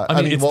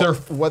 I mean,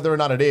 whether or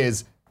not it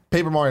is,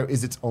 Paper Mario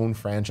is its own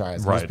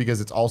franchise. Just because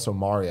it's also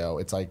Mario,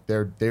 it's like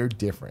they're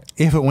different.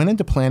 If it went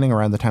into planning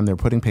around the time they were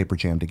putting Paper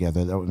Jam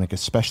together, that would make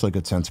especially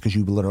good sense because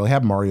you literally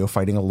have Mario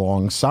fighting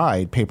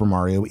alongside Paper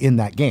Mario in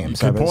that game.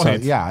 Good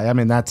point. I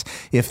mean, that's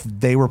if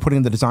they were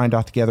putting the design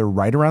doc together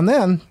right around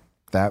then,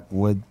 that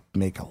would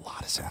make a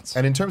lot of sense.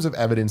 And in terms of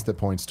evidence that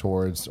points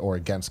towards or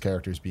against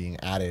characters being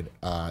added,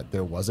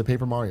 there was a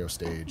Paper Mario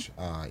stage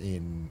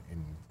in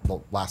the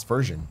last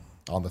version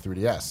on the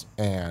 3DS,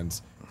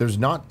 and there's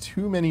not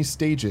too many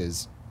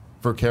stages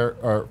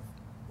that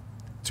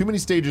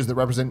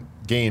represent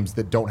games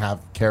that don't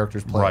have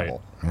characters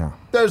playable. Right. Yeah.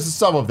 There's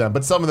some of them,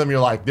 but some of them you're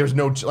like, there's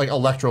no like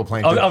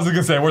Electroplankton. I was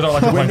gonna say, where's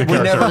our Electroplankton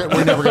character?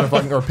 We're never gonna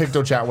fucking or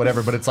PictoChat,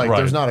 whatever. But it's like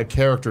there's not a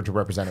character to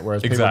represent it.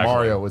 Whereas Paper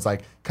Mario is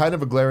like kind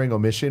of a glaring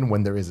omission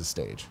when there is a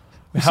stage.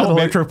 How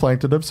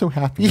Electroplankton, I'm so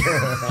happy.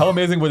 How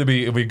amazing would it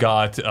be if we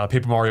got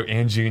Paper Mario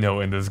and Geno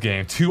in this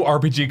game? 2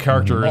 RPG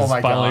characters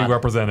finally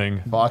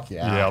representing. Fuck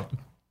yeah. Yep.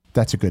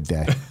 That's a good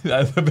day.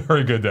 That's a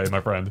very good day, my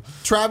friend.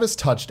 Travis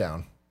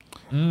touchdown.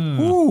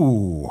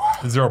 Ooh.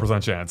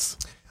 0% chance.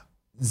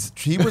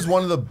 He was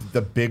one of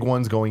the big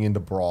ones going into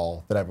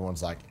Brawl that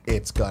everyone's like,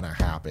 it's gonna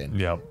happen.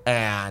 Yep.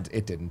 And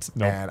it didn't.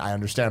 Nope. And I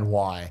understand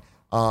why.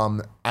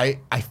 I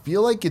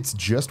feel like it's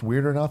just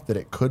weird enough that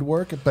it could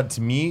work, but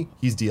to me,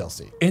 he's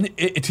DLC.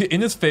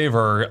 In his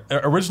favor,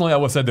 originally I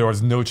would have said there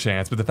was no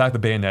chance, but the fact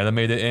that Bayonetta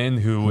made it in,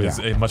 who is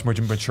a much more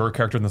mature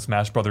character than the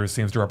Smash Brothers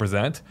seems to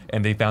represent,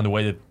 and they found a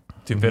way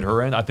to fit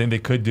her in, I think they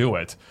could do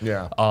it.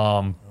 Yeah.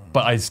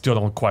 But I still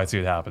don't quite see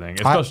it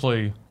happening,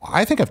 especially...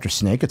 I think after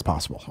Snake, it's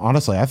possible.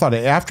 Honestly, I thought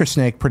after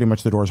Snake, pretty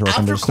much the doors were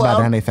open to just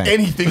about anything.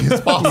 Anything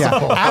is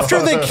possible.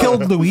 After they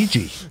killed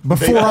Luigi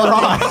before our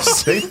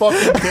eyes. They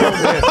fucking killed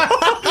him.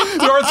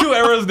 There are 2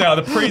 eras now,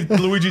 the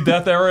pre-Luigi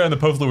death era and the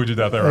post-Luigi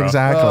death era.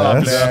 Exactly.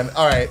 Oh, man.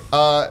 All right.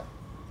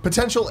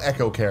 Potential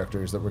Echo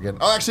characters that we're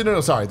getting. Oh, actually,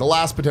 no, sorry. The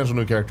last potential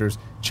new characters,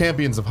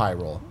 Champions of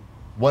Hyrule.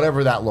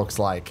 Whatever that looks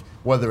like.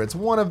 Whether it's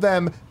one of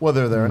them,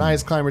 whether they're an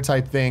ice climber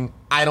type thing,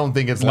 I don't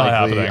think it's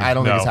likely. I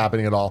don't think it's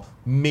happening at all.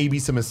 Maybe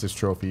some assist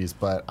trophies,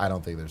 but I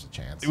don't think there's a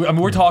chance. I mean,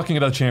 we're talking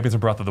about champions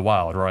of Breath of the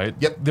Wild, right?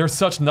 Yep. They're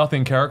such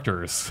nothing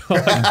characters.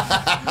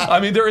 I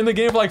mean, they're in the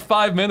game for like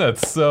 5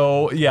 minutes,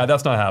 so yeah,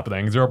 that's not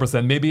happening.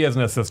 0%, maybe as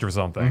an assist or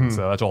something.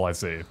 So that's all I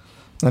see.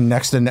 And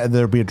next,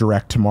 there'll be a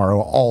direct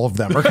tomorrow. All of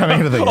them are coming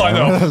into the game. I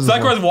know.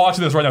 Sakurai's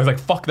watching this right now. He's like,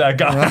 fuck that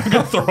guy. I'm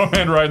going to throw him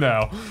in right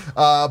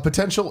now.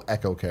 Potential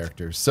Echo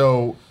characters.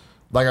 So,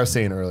 like I was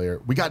saying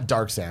earlier, we got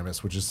Dark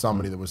Samus, which is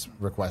somebody that was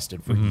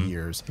requested for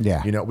years.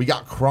 Yeah. You know, we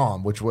got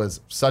Chrom, which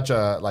was such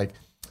a, like,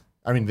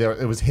 I mean,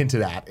 it was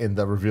hinted at in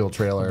the reveal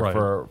trailer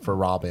for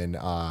Robin.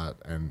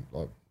 And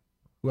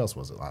who else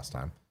was it last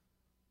time?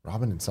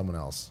 Robin and someone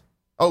else.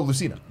 Oh,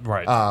 Lucina.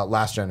 Right.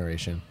 Last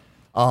generation.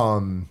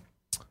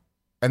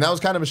 And that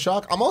was kind of a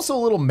shock. I'm also a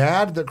little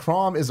mad that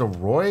Chrom is a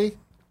Roy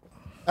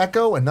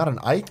Echo and not an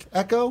Ike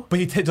Echo.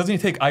 But doesn't he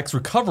take Ike's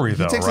recovery,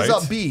 though, He takes right? his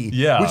up B,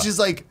 yeah. which is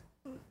like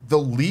the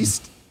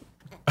least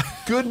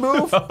good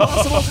move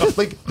possible.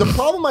 Like the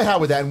problem I have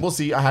with that, and we'll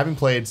see, I haven't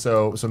played,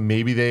 so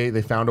maybe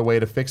they found a way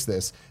to fix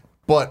this.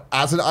 But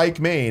as an Ike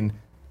main,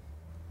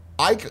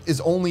 Ike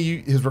his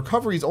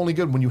recovery is only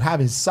good when you have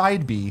his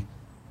side B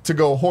to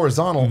go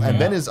horizontal and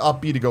then his up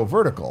B to go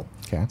vertical.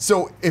 Okay.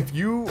 So if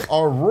you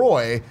are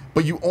Roy,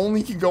 but you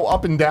only can go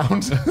up and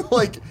down,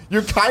 like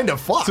you're kind of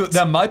fucked. So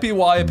that might be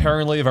why,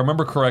 apparently, if I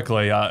remember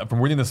correctly,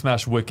 from reading the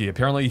Smash Wiki,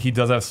 apparently he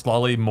does have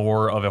slightly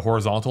more of a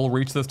horizontal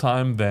reach this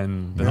time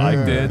than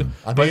Ike did.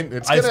 I mean,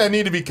 it's going to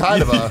need to be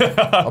kind of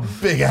a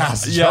big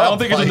ass jump. Yeah, I don't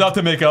think it's enough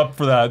to make up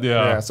for that.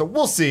 Yeah. So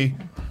we'll see.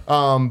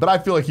 But I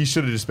feel like he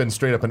should have just been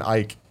straight up an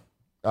Ike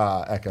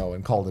Echo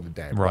and called it a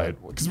day. Right.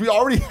 Because we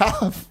already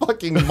have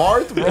fucking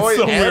Marth, Roy,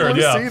 so and weird,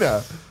 yeah.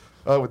 Lucina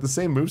with the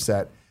same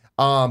moveset.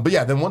 But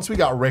yeah, then once we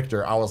got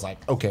Richter, I was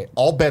like, okay,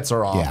 all bets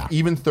are off. Yeah.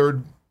 Even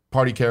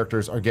third-party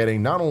characters are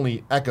getting not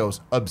only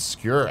Echoes,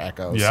 obscure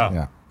Echoes.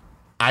 Yeah.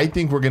 I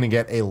think we're going to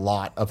get a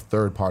lot of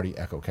third-party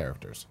Echo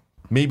characters.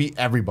 Maybe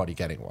everybody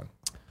getting one.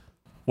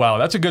 Wow,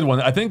 that's a good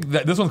one. I think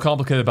that this one's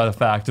complicated by the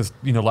fact, just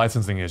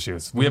licensing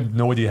issues. We have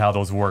no idea how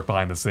those work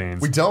behind the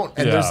scenes. We don't,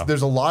 and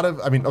there's a lot of.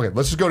 I mean, okay,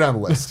 let's just go down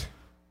the list.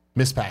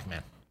 Miss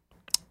Pac-Man.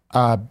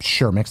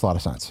 Sure, makes a lot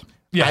of sense.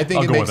 Yeah, I think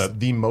I'll it go makes with it.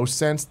 the most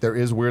sense. There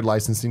is weird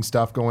licensing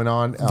stuff going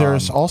on.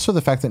 There's also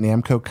the fact that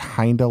Namco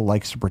kind of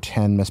likes to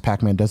pretend Miss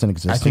Pac-Man doesn't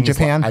exist in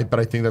Japan. But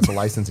I think that's a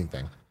licensing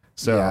thing.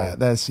 So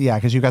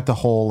because you got the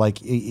whole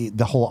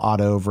the whole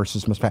Otto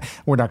versus Miss Pac.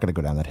 We're not going to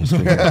go down that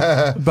history,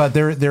 here. But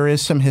there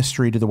is some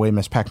history to the way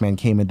Miss Pac-Man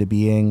came into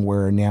being,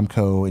 where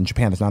Namco in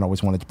Japan has not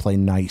always wanted to play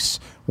nice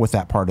with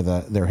that part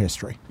of their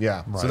history.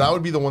 Yeah, so that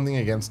would be the one thing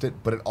against it,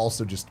 but it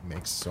also just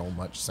makes so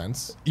much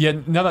sense. Yeah,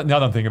 now that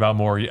I'm thinking about it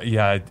more,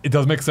 yeah, it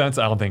does make sense.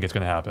 I don't think it's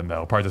going to happen,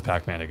 though. Probably just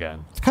Pac-Man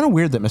again. It's kind of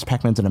weird that Miss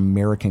Pac-Man's an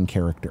American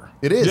character.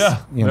 It is.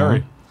 Yeah, You very.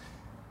 know?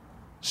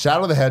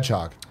 Shadow the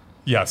Hedgehog.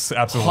 Yes,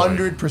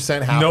 absolutely.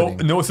 100%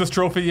 happening. No assist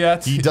trophy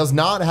yet. He does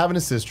not have an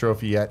assist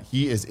trophy yet.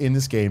 He is in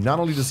this game. Not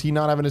only does he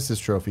not have an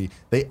assist trophy,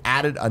 they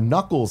added a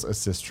Knuckles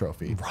assist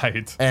trophy.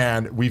 Right.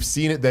 And we've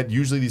seen it that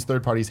usually these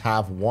third parties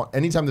have one.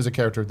 Anytime there's a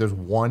character, there's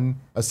one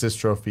assist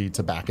trophy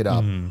to back it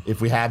up. If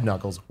we have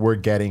Knuckles, we're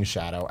getting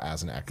Shadow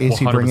as an Echo. Is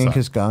he 100%. bringing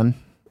his gun?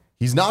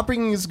 He's not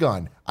bringing his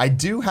gun. I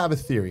do have a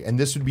theory, and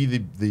this would be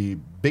the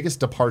biggest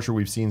departure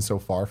we've seen so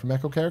far from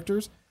Echo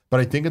characters. But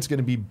I think it's going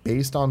to be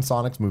based on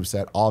Sonic's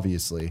moveset,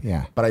 obviously.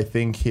 Yeah. But I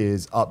think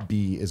his up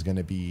B is going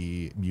to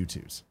be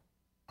Mewtwo's.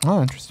 Oh,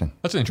 interesting.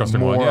 That's an interesting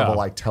More one, yeah. of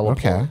a teleport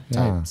Okay, type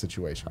yeah.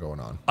 situation going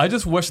on. I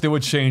just wish they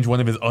would change one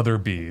of his other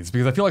Bs,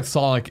 because I feel like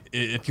Sonic,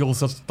 it feels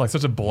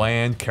such a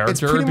bland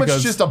character. pretty much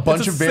because just a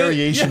bunch it's of the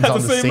variations it's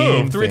on the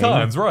same move 3 thing.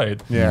 times,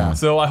 right? Yeah.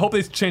 So I hope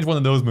they change one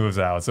of those moves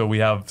out, so we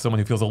have someone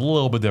who feels a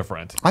little bit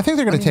different. I think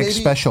they're going to take maybe-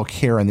 special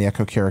care in the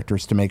Echo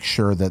characters to make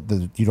sure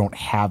that you don't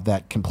have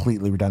that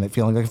completely redundant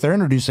feeling. Like if they're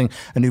introducing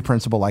a new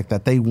principle like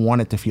that, they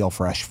want it to feel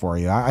fresh for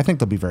you. I think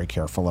they'll be very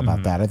careful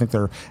about that. I think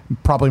they're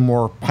probably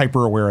more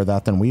hyper aware of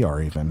that than we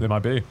are even. It might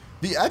be.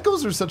 The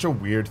Echoes are such a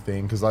weird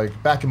thing because,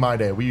 back in my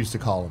day, we used to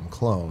call them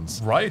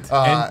clones. Right.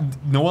 And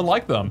no one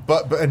liked them.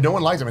 But and no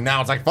one likes them. And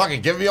now it's like,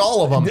 fucking give me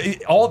all of them.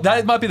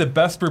 That might be the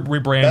best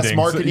rebranding. Best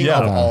marketing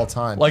of all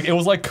time. Like, it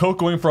was like Coke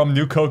going from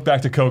New Coke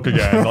back to Coke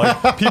again.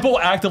 Like, people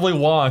actively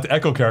want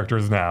Echo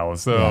characters now.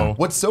 So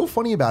What's so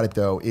funny about it,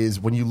 though,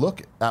 is when you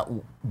look at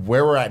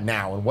where we're at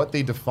now and what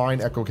they define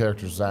Echo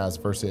characters as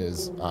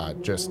versus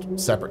just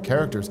separate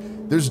characters,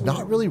 there's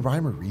not really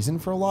rhyme or reason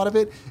for a lot of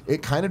it.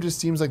 It kind of just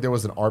seems like there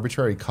was an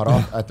arbitrary cutoff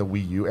at the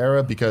Wii U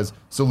era because,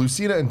 so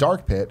Lucina and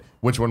Dark Pit,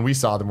 which when we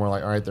saw them, we're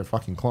like, all right, they're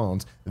fucking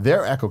clones.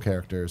 They're Echo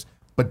characters,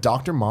 but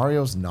Dr.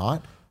 Mario's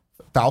not.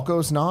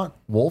 Falco's not,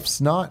 Wolf's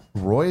not,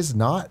 Roy's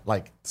not.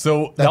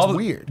 So that's that was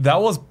weird.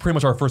 That was pretty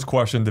much our first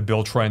question to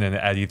Bill Trennan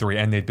at E3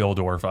 and Nate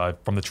Bildorf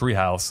from the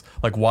Treehouse.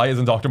 Like, why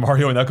isn't Dr.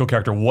 Mario an Echo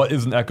character? What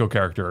is an Echo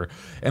character?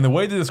 And the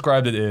way they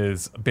described it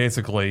is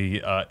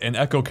basically an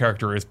Echo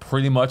character is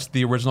pretty much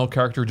the original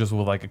character, just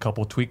with like a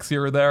couple tweaks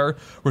here or there.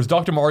 Whereas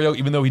Dr. Mario,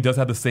 even though he does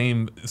have the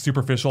same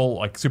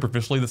superficially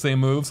the same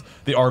moves,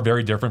 they are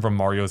very different from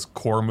Mario's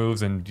core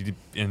moves and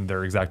in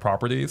their exact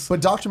properties.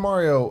 But Dr.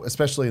 Mario,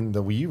 especially in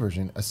the Wii U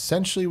version,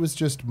 essentially was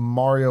just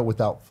Mario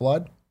without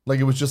FLUDD. Like,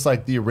 it was just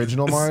like the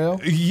original Mario.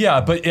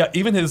 Yeah, but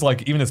even his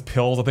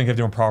pills, I think, have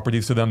different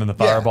properties to them than the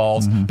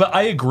fireballs. But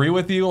I agree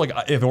with you. Like,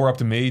 if it were up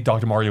to me,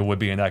 Dr. Mario would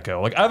be an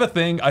Echo. Like, I have a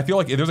thing. I feel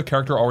like if there's a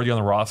character already on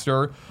the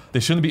roster, they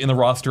shouldn't be in the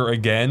roster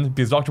again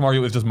because Dr.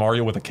 Mario is just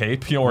Mario with a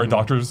cape, or a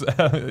doctor's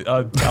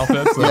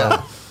outfit.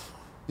 So.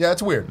 Yeah,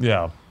 it's weird.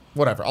 Yeah.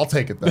 Whatever. I'll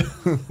take it then.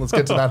 Let's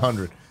get to that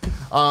 100.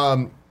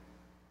 All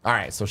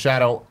right, so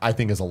Shadow, I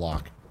think, is a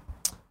lock.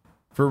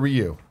 For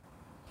Ryu,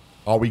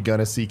 are we going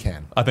to see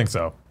Ken? I think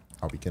so.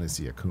 Are we going to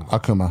see Akuma?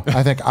 Akuma.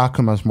 I think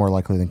Akuma's more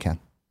likely than Ken.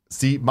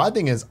 See, my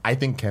thing is, I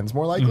think Ken's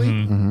more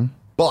likely.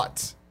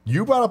 But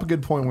you brought up a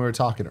good point when we were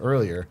talking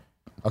earlier.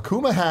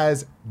 Akuma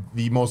has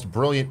the most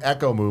brilliant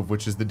Echo move,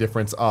 which is the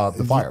difference of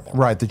the fireball.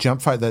 Right, the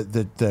jump fire,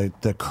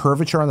 the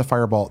curvature on the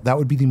fireball, that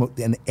would be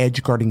an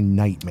edge guarding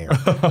nightmare.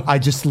 I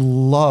just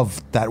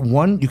love that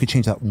one. You could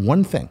change that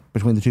one thing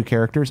between the two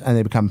characters, and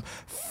they become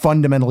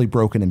fundamentally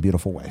broken in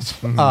beautiful ways.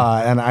 And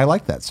I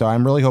like that. So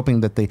I'm really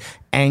hoping that the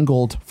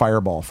angled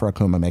fireball for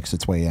Akuma makes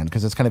its way in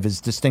because it's kind of his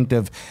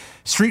distinctive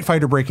Street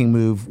Fighter breaking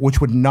move,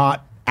 which would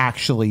not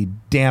actually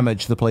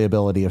damage the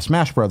playability of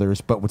Smash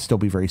Brothers, but would still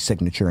be very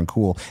signature and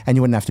cool, and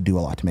you wouldn't have to do a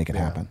lot to make it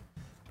happen.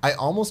 I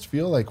almost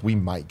feel like we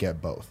might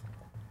get both.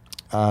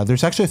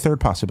 There's actually a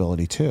third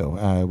possibility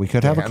too. We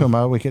could have Dan?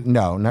 Akuma. We could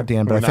not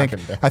Dan, but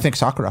I think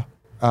Sakura,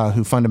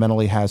 who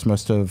fundamentally has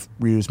most of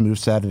Ryu's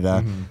moveset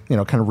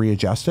at kind of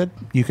readjusted.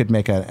 You could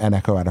make an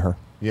Echo out of her.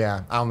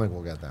 Yeah, I don't think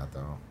we'll get that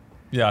though.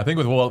 Yeah, I think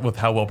with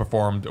how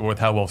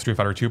well Street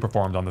Fighter 2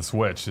 performed on the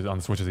Switch's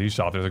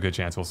eShop, there's a good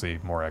chance we'll see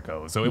more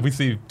Echoes. So if we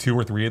see 2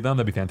 or 3 of them,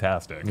 that'd be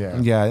fantastic.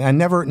 Yeah, and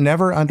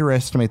never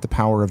underestimate the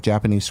power of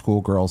Japanese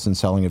schoolgirls in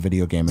selling a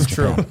video game. It's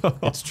true.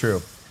 It's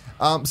true.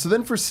 So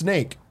then for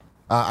Snake,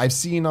 I've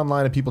seen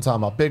online of people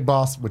talking about Big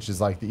Boss, which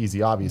is like the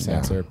easy, obvious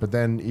answer. But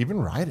then even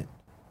Raiden.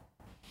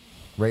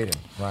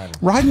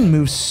 Raiden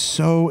moves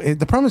so.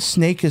 The problem with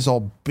Snake is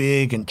all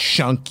big and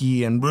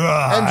chunky and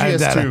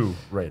MGS2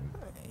 Raiden.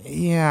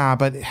 Yeah,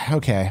 but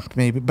okay,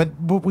 maybe. But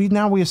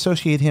we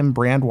associate him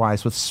brand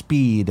wise with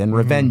speed and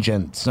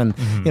revengeance, and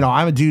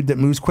I'm a dude that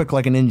moves quick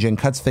like a ninja and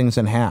cuts things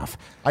in half.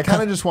 I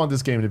kind of just want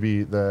this game to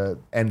be the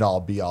end all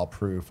be all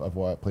proof of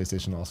what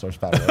PlayStation All Stars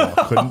Battle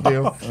Royale couldn't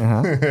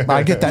do.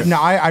 I get that.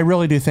 No, I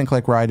really do think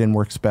like Raiden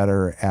works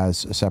better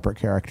as a separate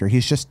character.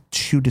 He's just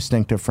too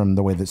distinctive from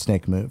the way that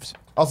Snake moves.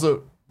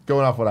 Also,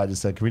 going off what I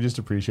just said, can we just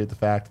appreciate the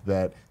fact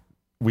that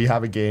we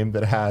have a game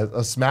that has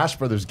a Smash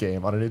Brothers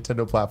game on a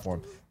Nintendo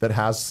platform that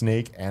has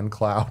Snake and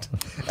Cloud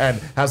and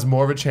has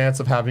more of a chance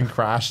of having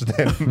Crash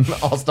than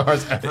All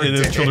Stars ever It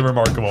is did. truly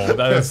remarkable.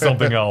 That is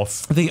something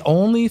else. The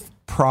only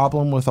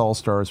problem with All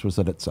Stars was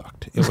that it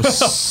sucked. It was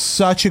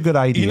such a good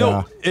idea. You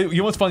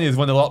know what's funny is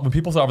when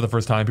people saw it for the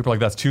first time, people are like,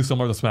 "That's too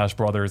similar to Smash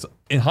Brothers."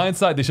 In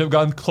hindsight, they should have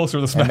gotten closer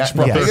to Smash The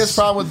Brothers. biggest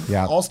problem with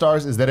All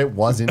Stars is that it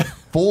wasn't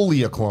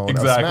fully a clone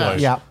Exactly. of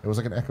Smash. Yeah. It was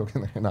like an echo.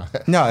 No.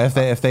 No,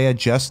 if they had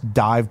just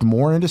dived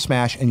more into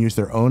Smash and used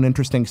their own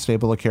interesting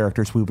stable of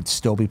characters, we would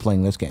still be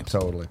playing those games.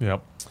 Totally.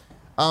 Yep.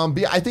 But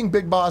yeah, I think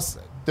Big Boss,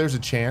 there's a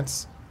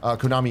chance.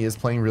 Konami is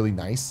playing really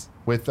nice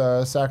with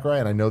Sakurai,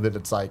 and I know that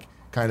it's like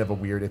kind of a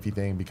weird iffy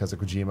thing because of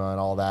Kojima and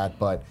all that,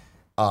 but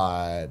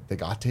they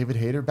got David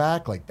Hayter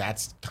back. Like,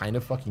 that's kind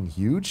of fucking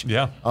huge.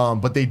 Yeah.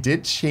 But they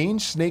did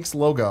change Snake's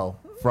logo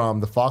from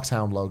the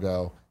Foxhound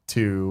logo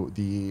to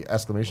the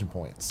exclamation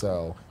point.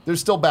 So there's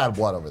still bad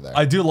blood over there.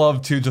 I do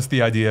love too just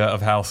the idea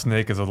of how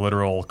Snake is a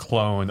literal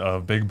clone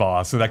of Big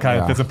Boss, so that kind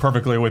of fits it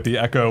perfectly with the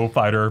Echo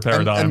Fighter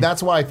paradigm. and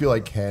that's why I feel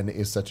like Ken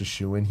is such a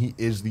shoo-in. He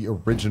is the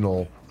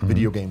original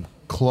video game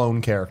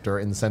clone character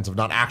in the sense of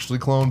not actually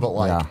clone, but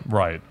like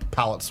right.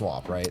 palette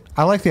swap, right?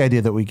 I like the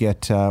idea that we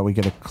get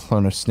a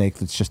clone of Snake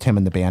that's just him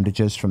in the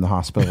bandages from the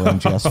hospital in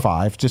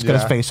GS5. Just get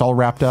his face all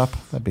wrapped up.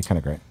 That'd be kind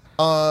of great.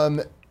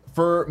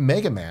 For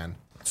Mega Man,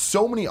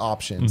 so many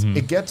options.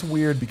 It gets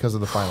weird because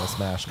of the Final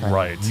Smash kind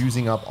of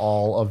using up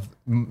all of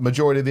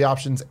majority of the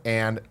options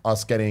and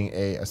us getting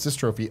a assist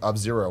trophy of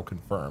 0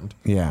 confirmed.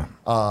 Yeah.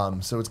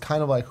 So it's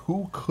kind of like,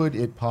 who could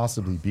it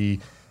possibly be?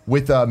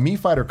 With Mii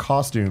Fighter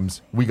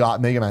costumes, we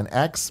got Mega Man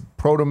X,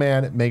 Proto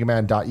Man, Mega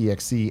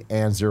Man.exe,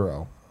 and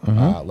 0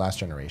 last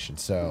generation.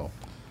 So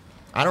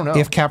I don't know.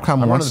 If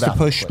Capcom I'm wants to running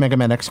the push Mega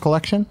Man X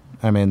collection,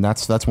 I mean,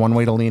 that's one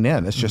way to lean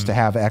in. It's just to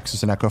have X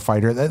as an Echo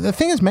Fighter. The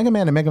thing is, Mega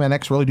Man and Mega Man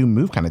X really do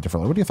move kind of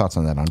differently. What are your thoughts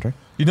on that, Andre?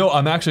 You know,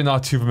 I'm actually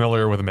not too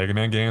familiar with the Mega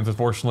Man games,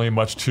 unfortunately,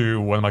 much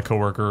to one of my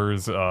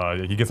coworkers.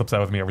 He gets upset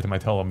with me every time I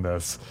tell him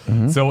this.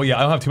 So, yeah,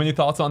 I don't have too many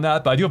thoughts on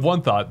that, but I do have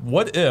one thought.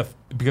 What if,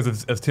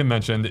 because as Tim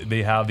mentioned,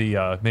 they have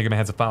the Mega Man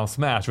has a Final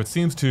Smash, which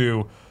seems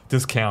to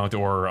discount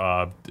or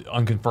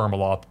unconfirm a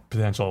lot of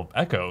potential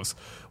echoes.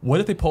 What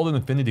if they pulled an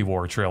Infinity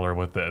War trailer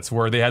with this,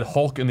 where they had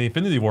Hulk in the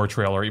Infinity War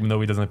trailer, even though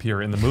he doesn't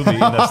appear in the movie in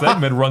that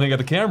segment, running at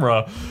the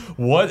camera?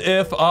 What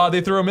if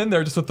they threw him in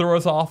there just to throw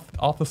us off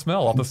the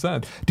smell, off the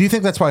scent? Do you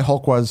think that's why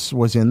Hulk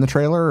was in the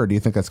trailer, or do you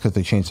think that's because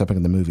they changed something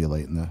in the movie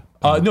late in the?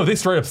 No, they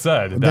straight up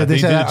said that they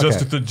said did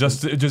that? it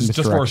just for a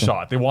Misdirection.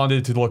 shot. They wanted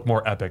it to look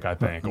more epic, I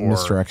think. Or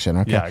Misdirection.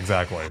 Okay. Yeah,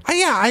 exactly.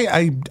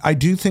 I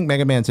do think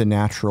Mega Man's a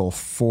natural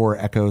for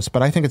Echoes,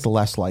 but I think it's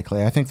less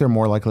likely. I think they're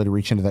more likely to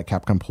reach into that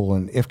Capcom pool,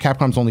 and if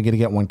Capcom's only going to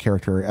get one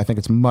character, I think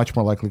it's much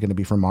more likely going to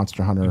be from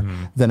Monster Hunter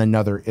than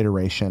another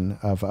iteration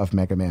of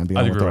Mega Man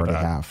beyond what they already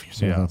have.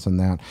 So that's in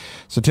that.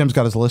 So Tim's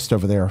got his list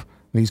over there.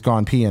 He's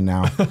gone peeing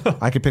now.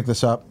 I could pick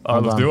this up.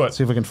 Let's do it.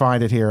 See if we can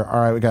find it here.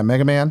 All right, we got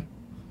Mega Man.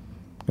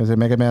 Is it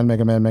Mega Man?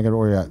 Where are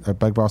we at?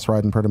 Big Boss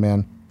Raiden, Proto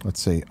Man. Let's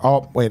see.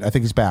 Oh, wait, I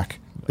think he's back.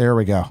 There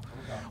we go.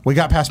 We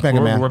got past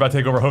Mega Man. We're about to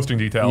take over hosting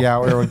detail. Yeah,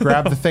 we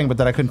grabbed the thing, but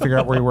then I couldn't figure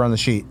out where you were on the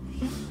sheet.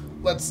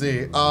 Let's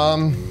see.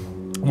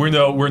 We're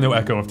no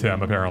echo of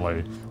Tim,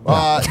 apparently.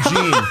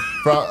 Gene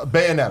from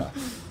Bayonetta.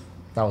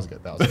 That was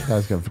good. That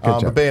was good. Good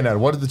job. But Bayonetta,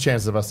 what are the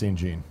chances of us seeing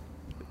Gene?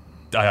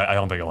 I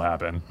don't think it'll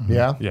happen.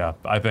 Yeah? Yeah,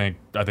 I think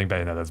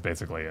Bayonetta is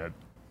basically it.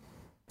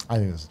 I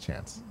think there's a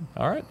chance.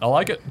 All right, I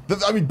like it.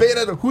 I mean,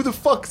 Bayonetta, who the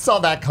fuck saw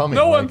that coming?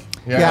 No one.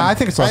 Yeah, I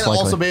think it's less and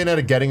likely. also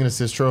Bayonetta getting an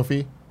assist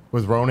trophy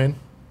with Ronin.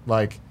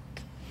 Like,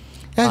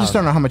 I just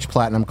don't know how much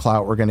platinum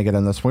clout we're going to get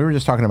in this. We were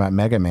just talking about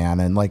Mega Man,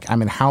 and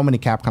how many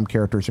Capcom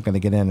characters are going to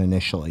get in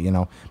initially?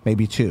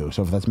 Maybe 2.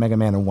 So if that's Mega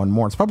Man and 1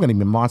 more, it's probably going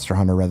to be Monster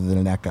Hunter rather than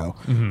an Echo,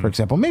 for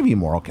example. Maybe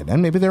more will get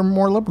in. Maybe they're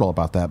more liberal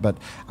about that. But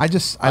I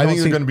think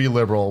they're going to be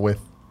liberal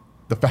with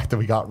the fact that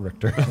we got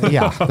Richter.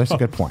 Yeah, that's a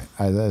good point.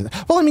 Well,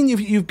 I mean,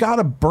 you've got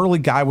a burly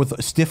guy with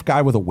a stiff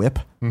guy with a whip,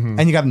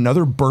 and you got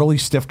another burly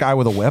stiff guy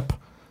with a whip.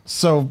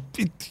 So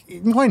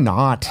why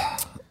not?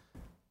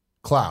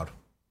 Cloud.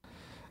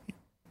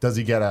 Does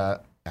he get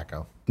a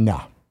Echo?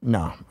 No.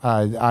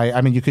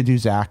 I mean, you could do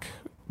Zach,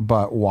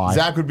 but why?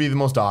 Zach would be the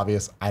most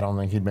obvious. I don't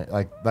think he'd make,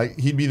 like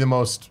he'd be the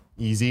most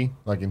easy,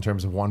 like in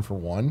terms of 1 for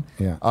 1.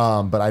 Yeah.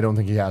 But I don't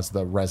think he has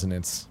the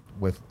resonance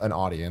with an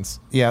audience.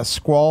 Yeah,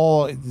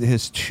 Squall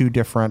is too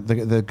different.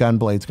 The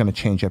Gunblade's going to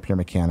change up your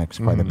mechanics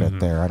quite a bit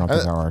there. I don't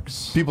think that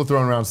works. People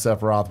throwing around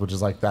Sephiroth, which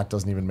is like, that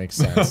doesn't even make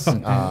sense.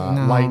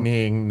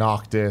 Lightning,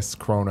 Noctis,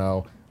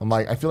 Chrono. I'm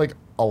like, I feel like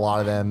a lot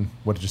of them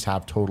would just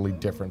have totally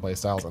different play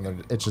styles,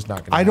 and it's just not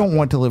going to I don't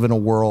want to live in a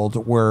world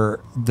where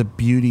the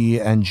beauty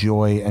and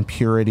joy and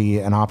purity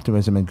and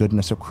optimism and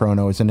goodness of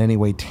Chrono is in any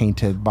way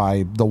tainted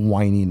by the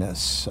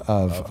whininess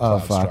of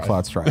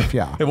Cloud Strife.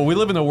 Yeah. Yeah, well, we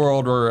live in a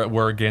world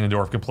where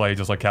Ganondorf can play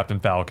just like Captain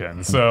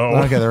Falcon. So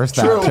Okay, there's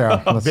that True.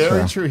 too. That's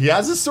Very true. He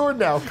has a sword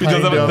now. he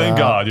does have it, thank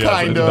God. Yeah,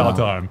 Kind it's of. about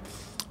time.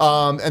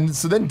 And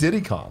so then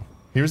Diddy Kong.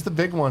 Here's the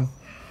big one.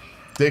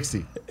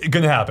 Dixie.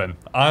 Gonna happen.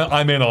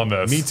 I'm in on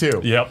this. Me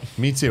too. Yep.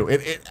 Me too.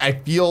 I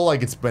feel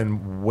like it's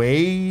been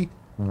way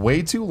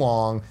too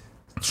long.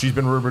 She's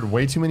been rumored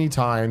way too many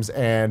times,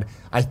 and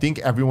I think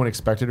everyone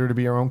expected her to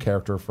be her own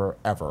character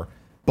forever.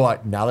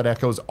 But now that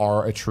echoes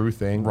are a true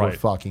thing, we're Right.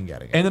 fucking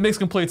getting it. And it makes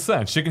complete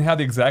sense. She can have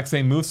the exact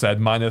same moveset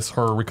minus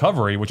her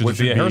recovery, which would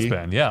just be a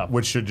hairspin. Yeah.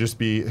 Which should just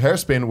be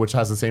hairspin, which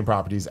has the same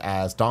properties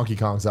as Donkey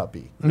Kong's up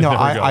B. No, There we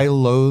go. I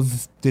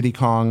loathe Diddy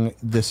Kong.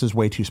 This is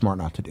way too smart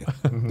not to do.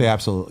 They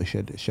absolutely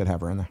should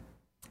have her in there.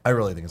 I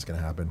really think it's going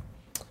to happen.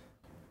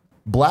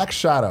 Black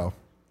Shadow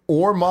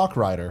or Mach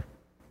Rider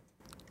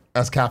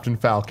as Captain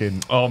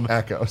Falcon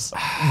echoes.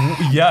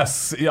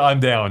 Yes, yeah, I'm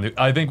down.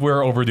 I think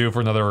we're overdue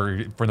for another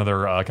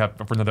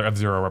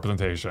F-Zero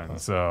representation.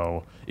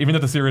 So even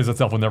if the series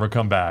itself will never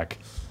come back,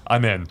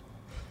 I'm in.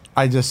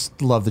 I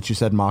just love that you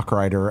said Mach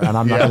Rider, and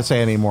I'm not going to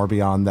say any more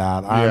beyond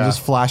that. I'm Yeah. just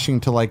flashing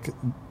to like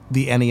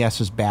the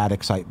NES's bad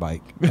Excite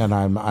Bike, and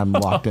I'm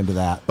locked into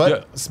that. But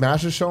Yeah.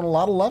 Smash has shown a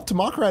lot of love to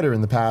Mach Rider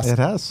in the past. It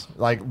has.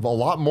 Like a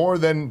lot more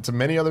than to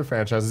many other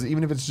franchises,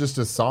 even if it's just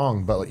a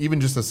song. But even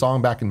just a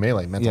song back in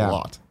Melee meant a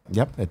lot.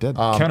 Yep, it did.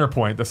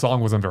 Counterpoint: the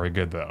song wasn't very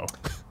good though.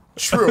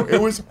 True,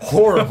 it was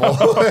horrible.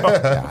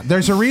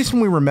 There's a reason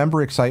we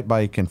remember Excite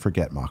Bike and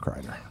forget Mach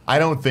Rider. I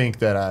don't think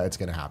that it's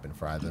going to happen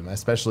for either of them,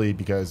 especially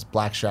because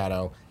Black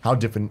Shadow, how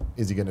different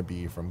is he going to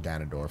be from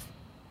Ganondorf,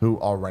 who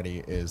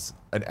already is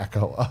an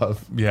echo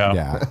of... Yeah.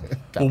 Yeah.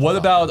 Well, what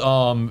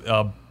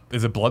about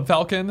is it Blood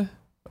Falcon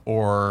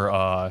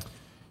or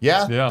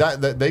Yeah, Yeah.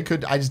 That they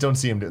could... I just don't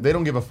see him... They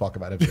don't give a fuck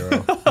about F-Zero.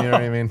 You know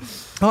what I mean?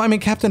 Well, I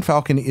mean, Captain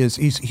Falcon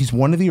he's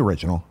one of the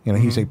original. You know,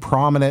 he's a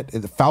prominent.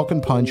 The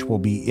Falcon Punch will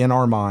be in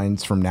our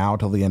minds from now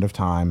till the end of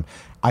time.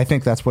 I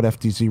think that's what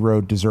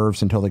F-Zero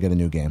deserves until they get a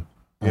new game.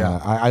 Yeah.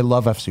 I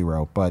love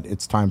F-Zero, but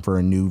it's time for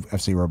a new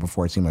F-Zero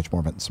before I see much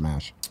more of it in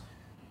Smash.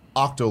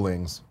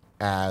 Octolings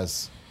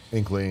as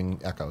Inkling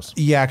echoes.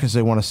 Yeah, because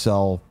they want to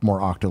sell more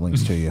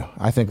Octolings to you.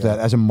 I think that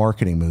as a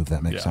marketing move,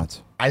 that makes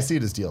sense. I see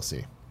it as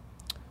DLC.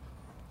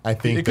 I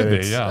think It could that be,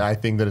 it's, yeah. I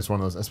think that it's one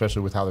of those,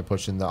 especially with how they're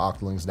pushing the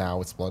Octolings now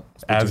with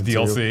As Splatoon 2.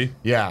 DLC?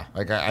 Yeah,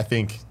 like I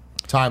think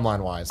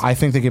timeline wise, I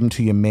think they give them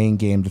to you main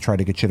game to try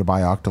to get you to buy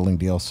Octoling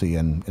DLC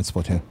in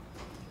Splatoon.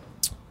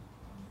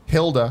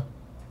 Hilda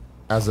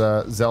as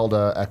a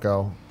Zelda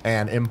echo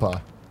and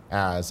Impa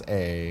as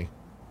a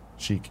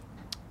Sheik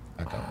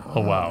echo.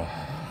 oh wow.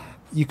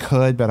 You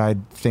could, but I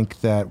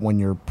think that when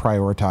you're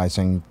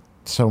prioritizing,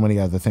 so many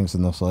other things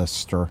in this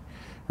list are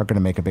going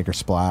to make a bigger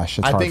splash.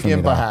 It's I hard think for me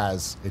Impa to...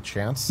 has a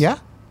chance. Yeah?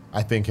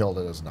 I think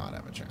Hilda does not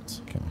have a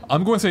chance.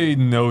 I'm going to say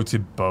no to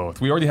both.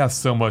 We already have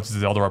so much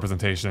Zelda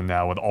representation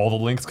now with all the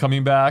links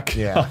coming back.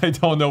 Yeah. I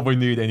don't know if we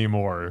need any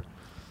more.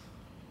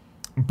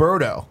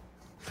 Birdo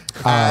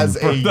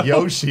as a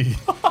Yoshi.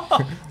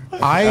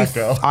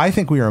 Echo. I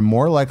think we are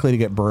more likely to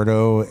get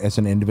Birdo as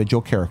an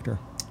individual character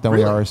than we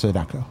Really? are as an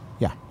Echo.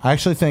 Yeah. I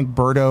actually think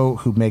Birdo,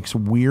 who makes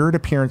weird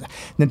appearance...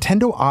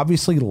 Nintendo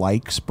obviously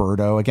likes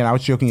Birdo. Again, I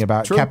was joking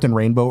about True. Captain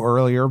Rainbow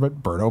earlier,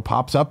 but Birdo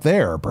pops up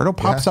there. Birdo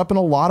pops up in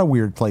a lot of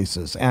weird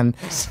places. And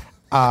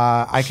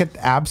I could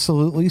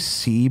absolutely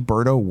see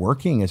Birdo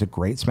working as a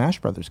great Smash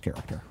Brothers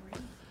character.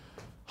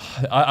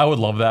 I would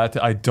love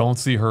that. I don't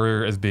see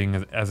her as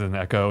being as an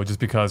Echo just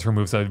because her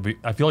moveset would be,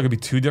 I feel like it'd be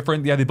too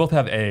different. Yeah, they both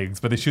have eggs,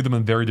 but they shoot them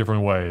in very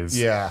different ways.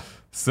 Yeah.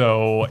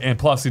 So, and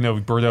plus,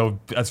 Birdo,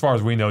 as far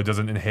as we know,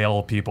 doesn't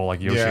inhale people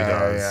like Yoshi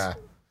does. Yeah.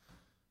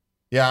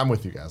 Yeah, I'm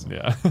with you guys.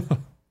 Yeah.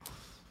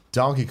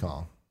 Donkey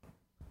Kong.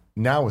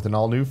 Now with an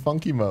all new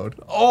funky mode.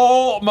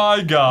 Oh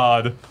my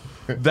god.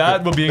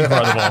 That would be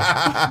incredible.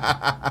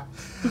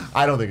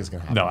 I don't think it's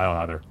gonna happen. No, I don't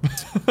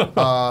either.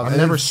 I've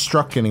never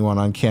struck anyone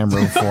on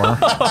camera before.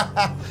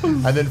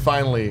 And then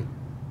finally,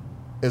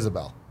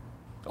 Isabel.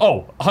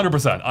 Oh,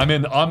 100%. I'm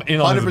in on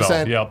 100%.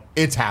 Isabel. Yep.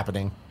 It's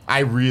happening. I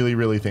really,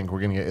 really think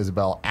we're gonna get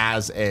Isabel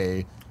as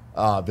a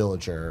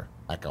villager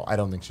echo. I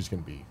don't think she's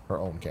gonna be her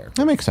own character.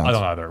 That makes sense. I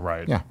don't either,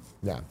 right. Yeah.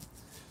 Yeah.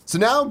 So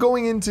now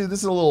going into this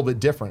is a little bit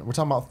different. We're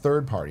talking about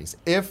third parties.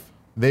 If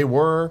they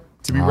were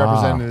to be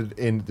represented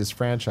in this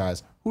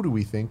franchise, who do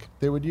we think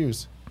they would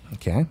use?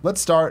 Okay. Let's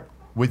start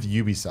with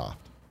Ubisoft,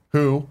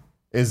 who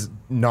is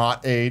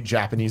not a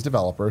Japanese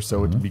developer,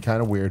 so it would be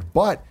kind of weird.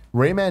 But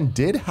Rayman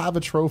did have a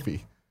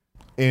trophy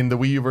in the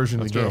Wii U version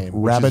of the true. game.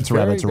 which is Rabbits, very,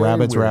 rabbits, very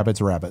rabbits, weird.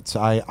 rabbits, rabbits.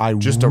 I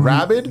Just a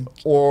rabbit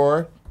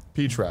or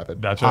Peach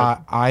Rabbit? That's it.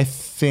 I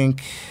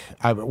think,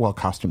 well,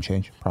 costume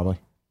change, probably.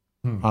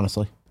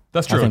 Honestly.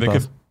 That's I true. think They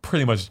both. could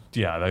pretty much,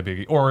 yeah, that'd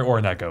be, or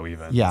an Echo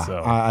even. Yeah,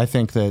 So. I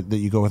think that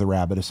you go with a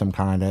rabbit of some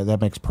kind.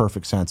 That makes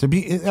perfect sense.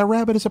 A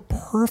rabbit is a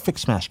perfect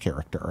Smash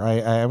character.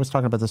 I was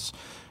talking about this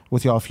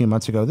with y'all a few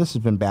months ago. This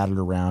has been batted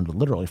around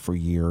literally for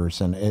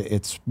years, and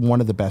it's one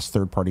of the best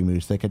third-party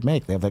moves they could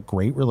make. They have that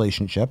great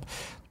relationship.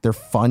 They're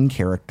fun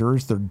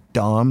characters. They're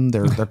dumb.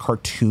 They're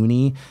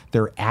cartoony.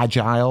 They're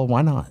agile.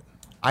 Why not?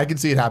 I can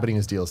see it happening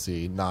as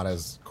DLC, not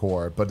as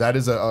core. But that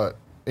is a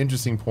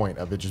interesting point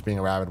of it just being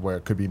a rabbit, where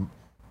it could be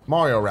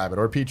Mario Rabbit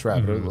or Peach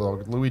Rabbit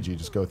or Luigi.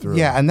 Just go through.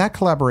 Yeah, and that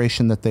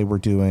collaboration that they were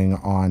doing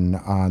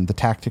on the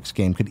Tactics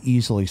game could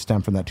easily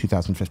stem from that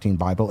 2015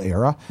 Bible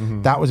era.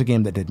 That was a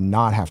game that did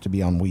not have to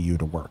be on Wii U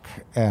to work,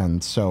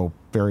 and so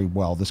very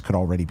well this could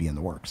already be in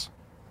the works.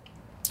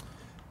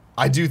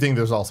 I do think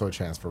there's also a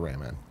chance for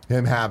Rayman.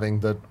 Him having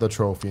the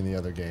trophy in the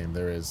other game,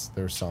 there's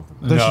something.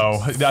 No,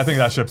 I think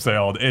that ship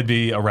sailed. It'd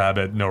be a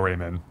rabbit, no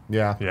Rayman.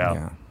 Yeah.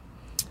 Yeah.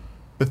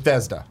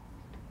 Bethesda.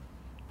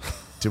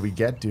 Do we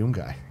get Doom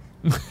Guy?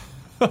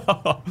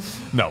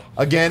 No.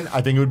 Again,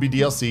 I think it would be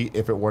DLC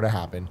if it were to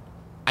happen.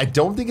 I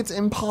don't think it's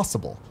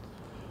impossible.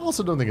 I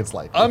also don't think it's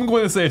likely. I'm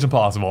going to say it's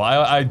impossible.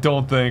 I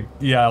don't think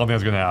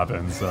it's going to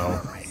happen.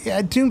 So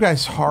Yeah, Doom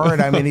Guy's hard.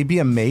 I mean, he'd be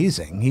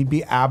amazing. He'd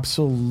be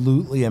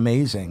absolutely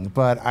amazing.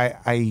 But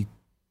I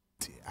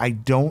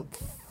don't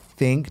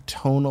think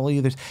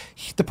tonally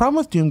the problem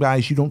with Doom Guy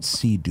is you don't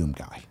see Doom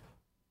Guy.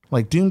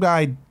 Like Doom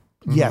Guy,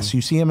 yes,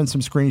 you see him in some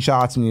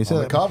screenshots and you see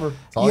on the cover.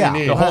 That's all Yeah. you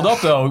need. no, hold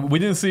up though. We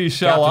didn't see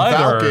Shell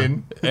Captain either,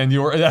 Falcon.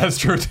 and that's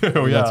true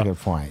too. Yeah, That's a good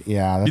point.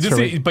 Yeah, you that's did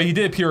true. see, but he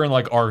did appear in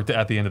like art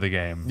at the end of the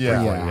game.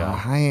 Yeah.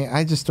 Yeah,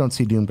 I just don't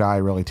see Doom Guy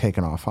really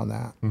taking off on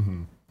that.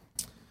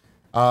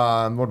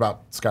 What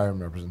about Skyrim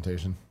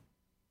representation?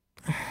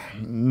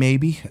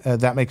 Maybe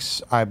that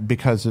makes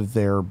because of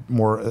their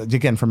more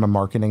again from a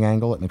marketing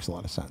angle, it makes a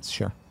lot of sense.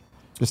 Sure,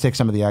 just take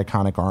some of the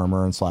iconic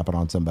armor and slap it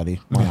on somebody.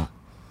 Why not?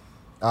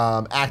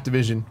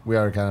 Activision, we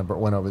already kind of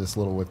went over this a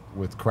little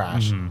with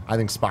Crash. I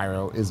think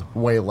Spyro is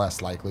way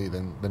less likely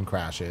than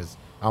Crash is.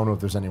 I don't know if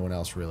there's anyone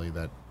else really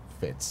that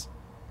fits.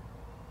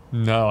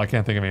 No, I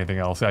can't think of anything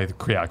else.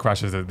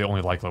 Crash is the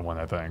only likely one,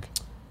 I think.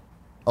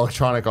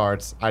 Electronic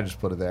Arts, I just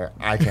put it there.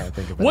 I can't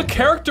think of it. What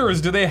characters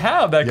do they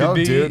have that could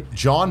be? Dude,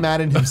 John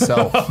Madden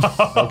himself.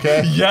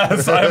 Okay.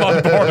 Yes, I'm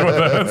on board with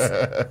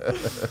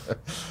this.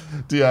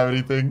 Do you have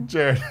anything,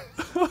 Jared?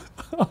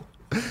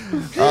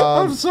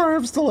 I'm sorry,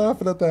 I'm still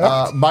laughing at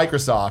that.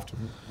 Microsoft,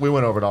 we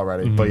went over it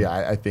already, but yeah,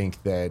 I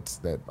think that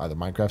either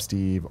Minecraft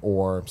Steve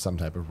or some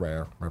type of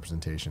Rare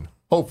representation.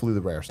 Hopefully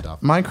the Rare stuff.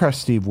 Minecraft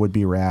Steve would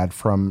be rad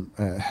from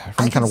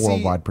kind of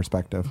worldwide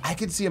perspective. I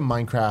could see a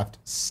Minecraft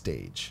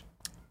stage.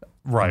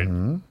 Right.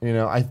 You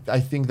know, I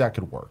think that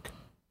could work.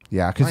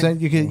 Yeah, because then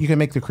you can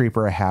make the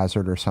creeper a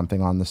hazard or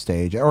something on the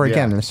stage, or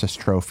again an assist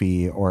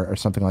trophy or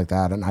something like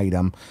that, an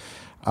item.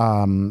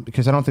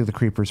 Because I don't think the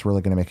creeper's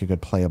really going to make a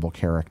good playable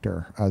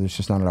character. There's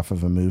just not enough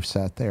of a move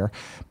set there.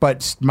 But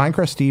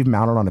Minecraft Steve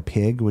mounted on a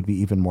pig would be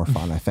even more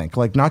fun, I think.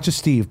 Like not just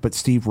Steve, but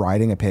Steve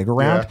riding a pig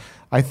around.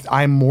 Yeah.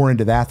 I'm more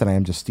into that than I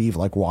am just Steve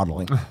like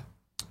waddling.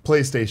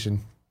 PlayStation,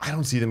 I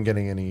don't see them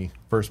getting any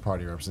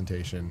first-party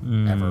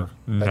representation ever.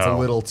 That's a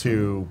little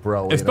too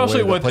bro.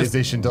 Especially with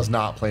PlayStation does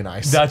not play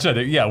nice. That's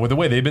it. Yeah, with the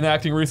way they've been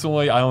acting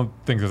recently, I don't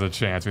think there's a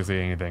chance we see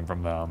anything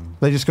from them.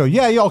 They just go,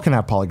 yeah, y'all can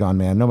have Polygon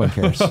Man. No one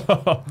cares.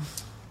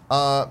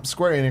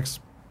 Square Enix,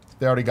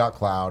 they already got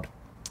Cloud.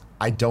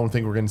 I don't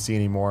think we're going to see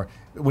any more.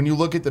 When you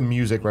look at the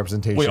music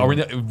representation, Wait,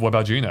 what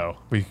about Gino?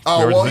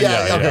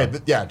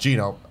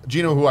 Gino.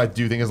 Gino, who I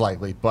do think is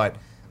likely, but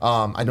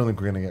I don't think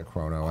we're going to get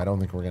Chrono. I don't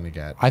think we're going to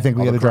get. I think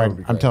we get a Chrono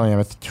Dragon. I'm telling you,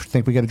 I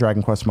think we get a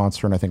Dragon Quest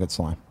monster, and I think it's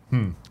Slime.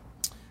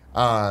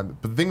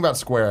 But the thing about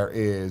Square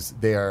is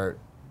they are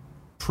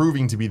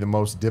proving to be the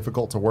most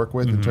difficult to work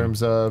with in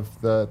terms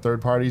of the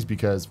third parties,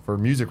 because for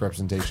music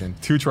representation,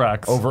 2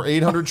 tracks. over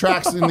 800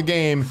 tracks in the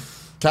game.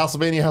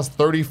 Castlevania has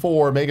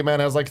 34, Mega Man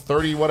has like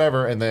 30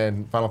 whatever, and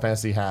then Final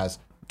Fantasy has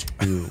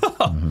 2.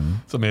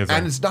 It's amazing.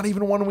 And it's not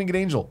even One Winged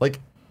Angel. Like,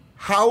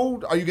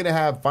 how are you going to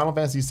have Final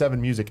Fantasy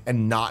 7 music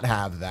and not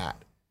have that?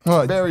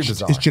 Well, very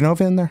bizarre. Is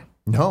Genova in there?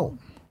 No,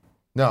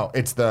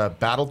 it's the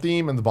battle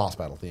theme and the boss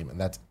battle theme, and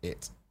that's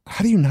it.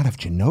 How do you not have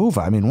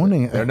Genova? I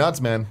mean, They're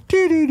nuts, man.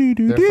 They're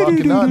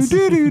fucking nuts.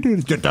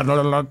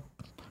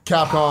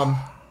 Capcom,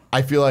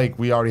 I feel like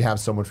we already have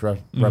so much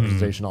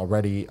representation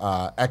already.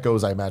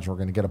 Echoes, I imagine we're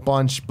going to get a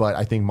bunch, but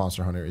I think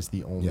Monster Hunter is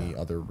the only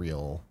other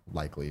real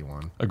likely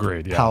one.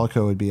 Agreed, yeah.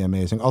 Calico would be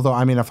amazing. Although,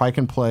 I mean, if I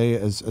can play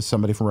as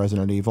somebody from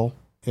Resident Evil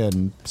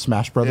in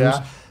Smash Brothers,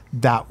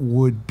 that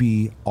would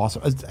be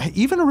awesome.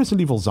 Even a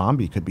Resident Evil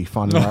zombie could be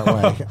fun in that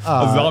way.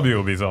 A zombie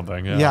would be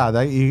something, yeah.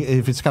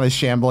 If it's kind of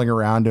shambling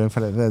around doing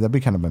that'd be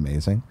kind of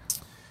amazing.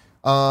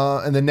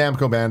 And then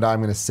Namco Bandai, I'm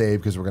going to save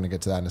because we're going to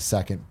get to that in a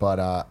second. But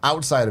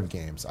outside of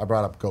games, I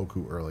brought up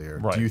Goku earlier.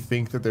 Right. Do you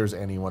think that there's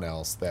anyone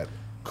else that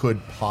could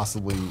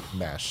possibly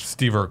mesh?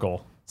 Steve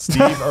Urkel.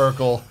 Steve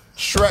Urkel.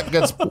 Shrek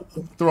gets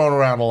thrown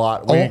around a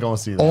lot. We ain't going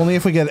to see that. Only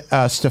if we get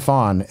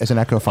Stefan as an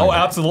Echo Fighter. Oh,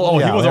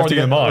 absolutely. Oh, he was we have already to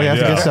get, in mind. We have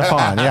to get Yeah.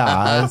 Stefan.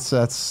 Yeah,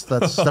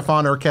 that's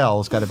Stefan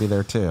Urkel's got to be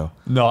there too.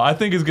 No, I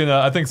think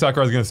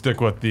Sakurai's gonna stick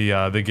with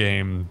the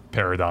game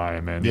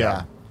paradigm and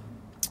Yeah.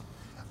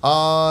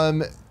 I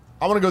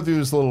want to go through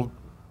this a little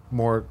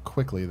more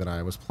quickly than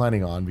I was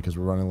planning on because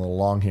we're running a little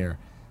long here.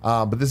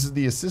 But this is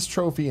the assist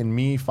trophy and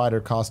Mii Fighter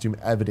costume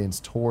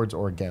evidence towards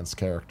or against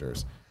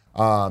characters.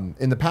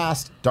 In the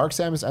past, Dark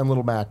Samus and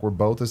Little Mac were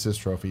both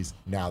assist trophies.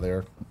 Now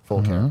they're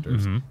full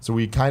characters. So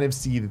we kind of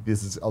see that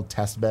this is a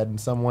test bed in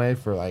some way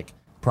for like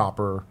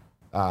proper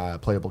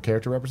playable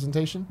character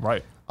representation.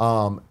 Right.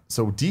 So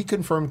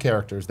deconfirmed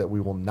characters that we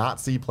will not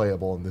see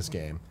playable in this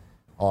game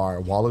are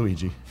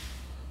Waluigi.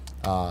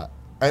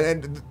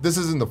 And this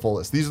isn't the full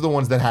list. These are the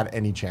ones that had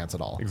any chance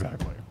at all.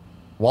 Exactly.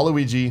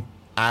 Waluigi,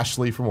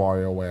 Ashley from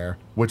WarioWare,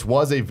 which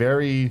was a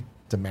very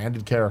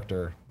demanded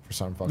character for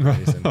some fucking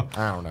reason.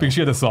 I don't know. Because she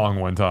had a song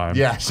one time.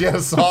 Yeah, she had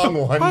a song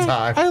one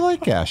time. I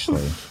like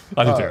Ashley.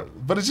 I do too.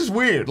 But it's just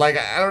weird. Like,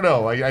 I don't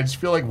know. I just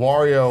feel like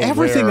Wario.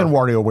 Everything in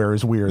WarioWare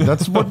is weird.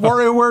 That's what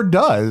WarioWare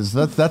does.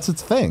 That's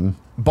its thing.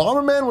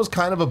 Bomberman was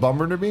kind of a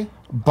bummer to me.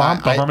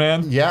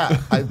 Bomberman? Yeah,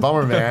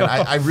 Bomberman.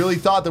 I really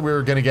thought that we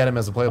were going to get him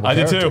as a playable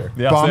character. I did too.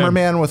 Yeah,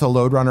 Bomberman with a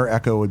Lode Runner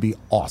Echo would be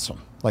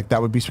awesome. Like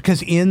that would be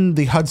because in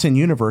the Hudson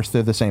universe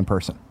they're the same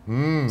person.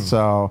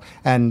 So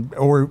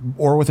or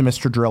with a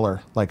Mr.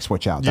 Driller like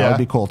switch out. That would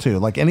be cool too.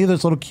 Like any of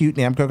those little cute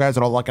Namco guys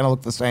that all kind of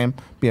look the same,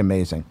 be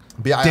amazing.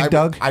 But yeah, Dig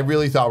Dug. I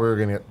really thought we were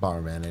going to get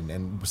Bomberman,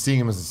 and seeing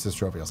him as a assist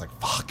trophy, I was like,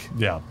 fuck.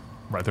 Yeah,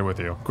 right there with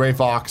you. Gray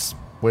Fox,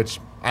 which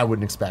I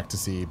wouldn't expect to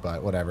see,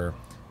 but whatever.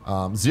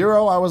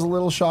 Zero, I was a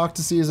little shocked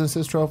to see as an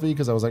assist trophy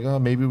because I was like, oh,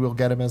 maybe we'll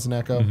get him as an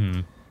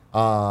Echo.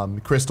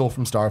 Crystal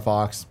from Star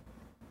Fox.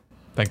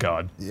 Thank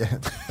God. Yeah,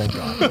 thank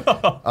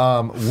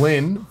God.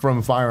 Lynn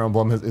from Fire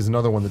Emblem is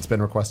another one that's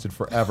been requested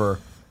forever,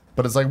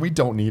 but it's like we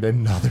don't need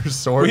another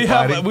sword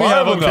fighting Fire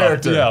Emblem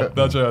character. Yeah,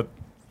 that's it.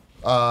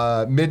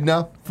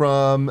 Midna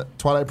from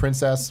Twilight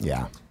Princess.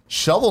 Yeah.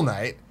 Shovel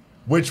Knight,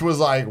 which was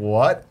like,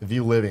 what? The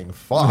living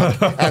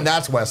fuck. And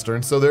that's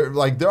Western. So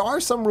there are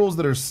some rules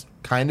that are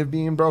kind of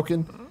being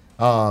broken.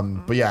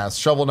 But yeah,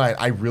 Shovel Knight,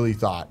 I really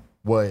thought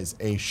was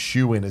a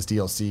shoe-in as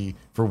DLC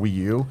for Wii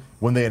U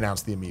when they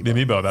announced the Amiibo. The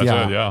Amiibo, that's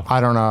it, yeah. I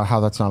don't know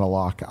how that's not a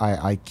lock.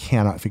 I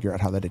cannot figure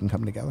out how that didn't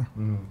come together.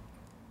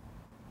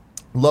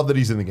 Love that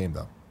he's in the game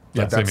though.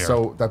 Yeah, Like,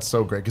 same that's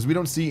so great because we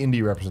don't see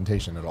indie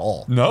representation at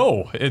all.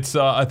 No, it's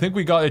I think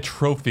we got a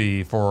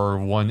trophy for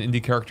one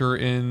indie character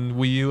in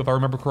Wii U, if I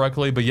remember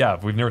correctly. But yeah,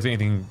 we've never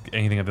seen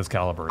anything of this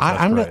caliber. So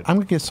I'm that's great.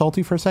 gonna get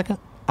salty for a second.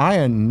 I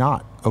am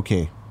not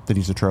okay that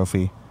he's a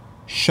trophy.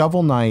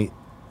 Shovel Knight,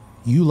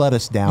 you let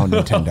us down,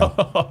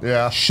 Nintendo.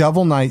 Yeah.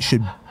 Shovel Knight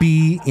should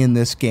be in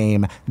this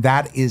game.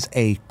 That is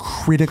a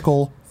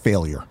critical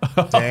failure.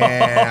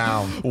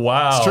 Damn.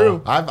 Wow. It's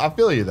true. I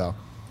feel you though.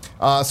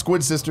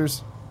 Squid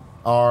Sisters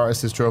are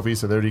assist trophies,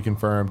 so they're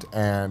deconfirmed,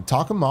 and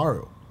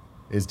Takamaru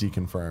is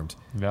deconfirmed.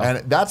 Yeah.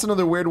 And that's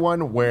another weird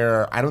one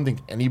where I don't think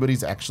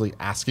anybody's actually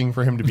asking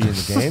for him to be in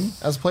the game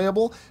as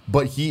playable,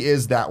 but he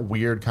is that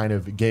weird kind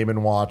of Game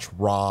 & Watch,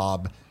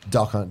 Rob,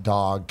 Duck Hunt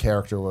Dog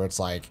character where it's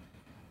like,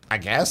 I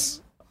guess.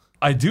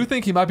 I do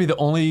think he might be the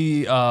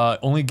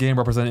only game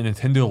represented in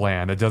Nintendo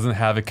Land that doesn't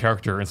have a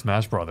character in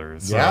Smash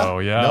Brothers. So,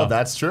 yeah. No,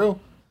 that's true.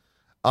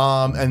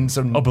 And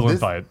so Balloon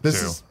Fight, too.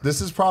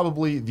 This is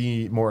probably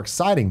the more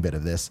exciting bit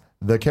of this.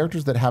 The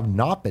characters that have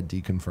not been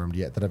deconfirmed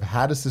yet, that have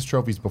had assist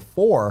trophies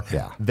before,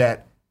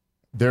 that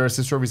their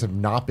assist trophies have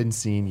not been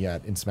seen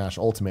yet in Smash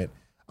Ultimate.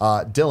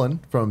 Dylan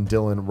from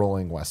Dylan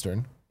Rolling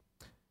Western.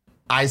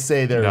 I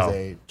say there is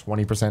a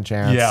 20%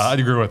 chance. Yeah, I'd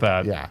agree with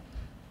that. Yeah.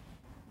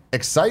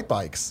 Excite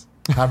Bikes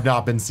have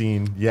not been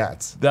seen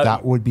yet.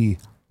 That would be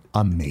It'd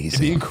amazing.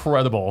 be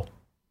incredible.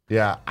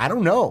 Yeah, I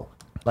don't know.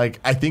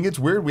 Like, I think it's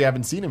weird we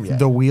haven't seen him yet.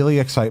 The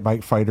wheelie Excite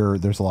Bike Fighter,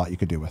 there's a lot you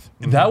could do with.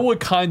 That would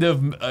kind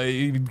of,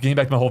 getting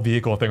back to my whole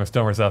vehicle thing with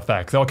Stoner's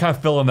FX, that would kind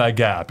of fill in that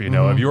gap, you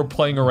know? If you were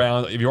playing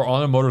around, if you're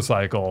on a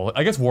motorcycle,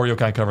 I guess Wario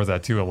kind of covers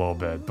that too a little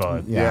bit,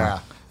 but... Yeah.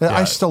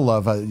 I still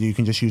love you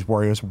can just use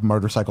Wario's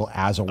motorcycle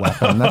as a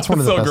weapon. That's one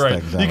of the so best great.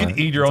 things. You ever. can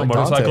eat your own like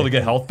motorcycle Dante. to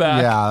get health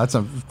back. Yeah,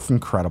 that's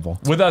incredible.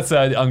 With that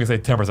said, I'm going to say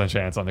 10%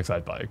 chance on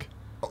Excite Bike.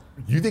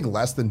 You think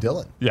less than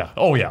Dylan? Yeah.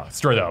 Oh, yeah.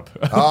 Straight up.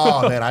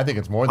 Oh, man, I think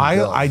it's more than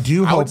Dylan. I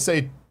do I hope- would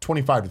say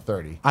 25 to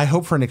 30. I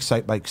hope for an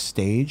Excite Bike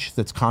stage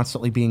that's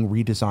constantly being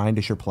redesigned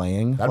as you're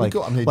playing. That'd be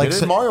cool. I mean, they did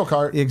it in Mario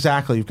Kart.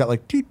 Exactly. You've got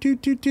like toot,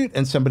 toot, toot, toot,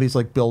 and somebody's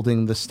like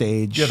building the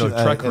stage. Yeah, the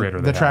track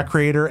creator The they track have.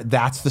 creator,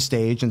 that's the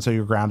stage, and so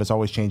your ground is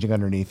always changing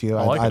underneath you.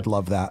 like I'd it.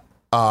 love that.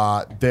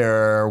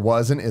 There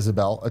was an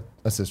Isabelle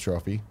assist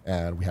trophy,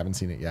 and we haven't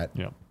seen it yet.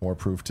 Yeah. More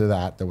proof to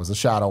that. There was a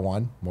Shadow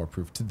one. More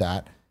proof to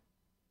that.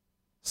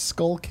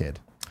 Skull Kid.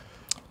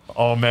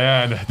 Oh,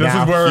 man. This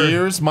Now, is where...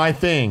 here's my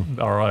thing.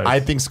 All right.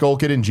 I think Skull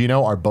Kid and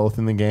Gino are both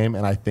in the game,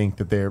 and I think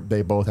that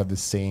they both have the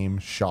same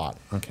shot.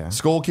 Okay.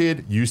 Skull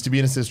Kid used to be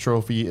an assist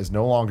trophy, is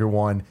no longer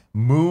one.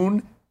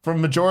 Moon from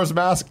Majora's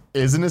Mask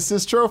is an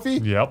assist trophy.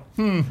 Yep.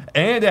 And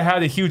it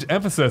had a huge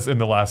emphasis in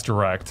the last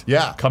direct.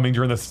 Yeah. Coming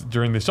during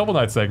the Shovel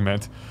Knight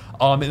segment.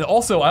 And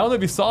also, I don't know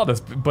if you saw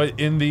this, but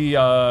in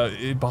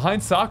the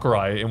behind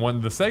Sakurai in one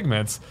of the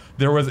segments,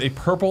 there was a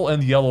purple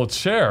and yellow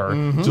chair,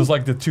 just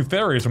like the two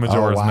fairies from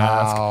Majora's wow.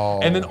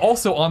 Mask. And then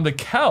also on the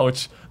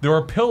couch, there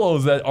are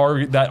pillows that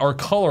are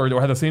colored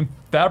or have the same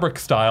fabric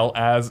style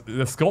as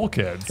the Skull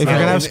Kids. If you're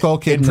gonna have Skull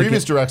Kid in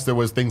previous directs, there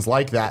was things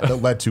like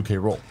that led to K.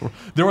 Rool.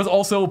 There was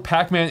also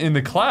Pac-Man in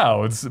the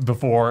clouds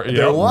before.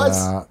 There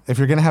was. if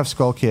you're gonna have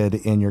Skull Kid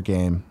in your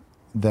game,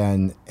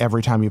 then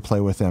every time you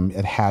play with him,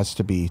 it has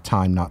to be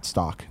time, not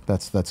stock.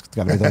 That's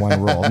got to be the one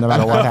rule. No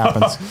matter what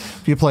happens,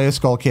 if you play a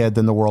Skull Kid,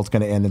 then the world's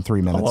going to end in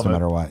 3 minutes, no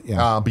matter what.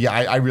 Yeah, but yeah,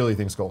 I really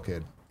think Skull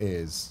Kid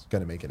is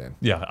going to make it in.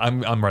 Yeah,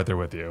 I'm right there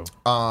with you.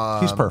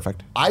 he's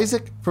perfect.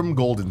 Isaac from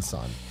Golden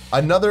Sun,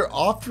 another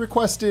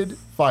oft-requested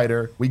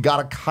fighter. We got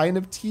a kind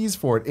of tease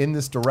for it in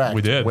this direct.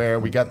 We did. Where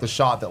we got the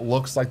shot that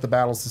looks like the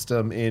battle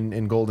system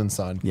in Golden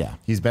Sun. Yeah.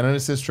 He's been an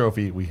assist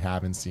trophy. We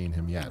haven't seen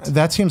him yet.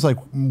 That seems like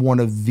one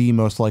of the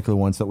most likely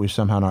ones that we've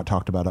somehow not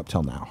talked about up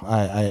till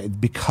now.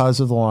 Because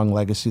of the long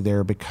legacy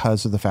there,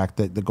 because of the fact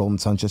that the Golden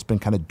Sun's just been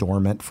kind of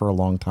dormant for a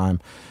long time.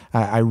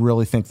 I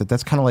really think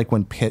that's kind of like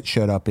when Pit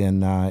showed up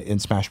in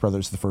Smash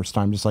Brothers the first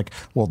time. Just like,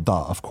 well,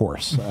 duh, of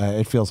course.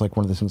 It feels like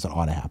one of those things that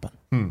ought to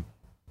happen.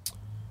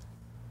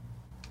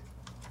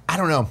 I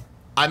don't know.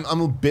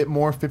 I'm a bit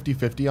more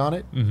 50-50 on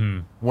it.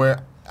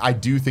 Where I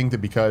do think that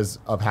because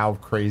of how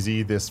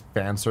crazy this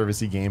fan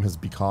servicey game has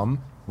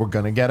become, we're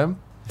going to get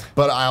him.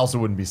 But I also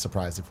wouldn't be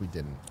surprised if we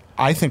didn't.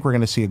 I think we're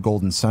going to see a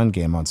Golden Sun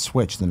game on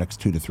Switch the next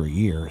 2 to 3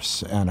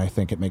 years, and I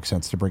think it makes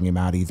sense to bring him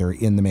out either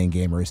in the main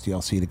game or as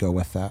DLC to go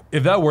with that.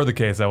 If that were the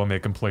case, that would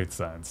make complete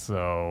sense.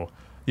 So,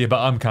 yeah, but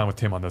I'm kind of with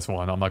Tim on this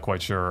one. I'm not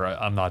quite sure.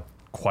 I'm not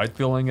quite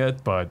feeling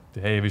it, but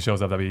hey, if he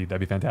shows up, that'd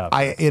be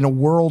fantastic. In a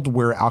world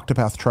where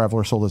Octopath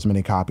Traveler sold as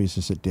many copies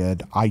as it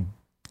did, I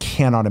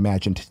cannot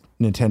imagine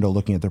Nintendo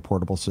looking at their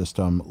portable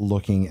system,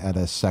 looking at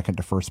a second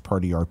to first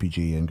party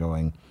RPG and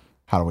going,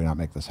 how do we not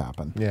make this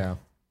happen? Yeah.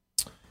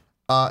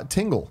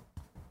 Tingle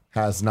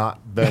has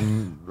not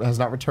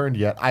returned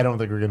yet. I don't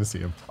think we're going to see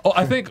him. Oh,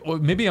 I think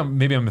maybe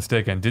I'm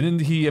mistaken. Didn't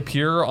he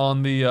appear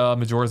on the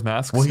Majora's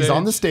Mask? Well, stage? he's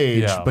on the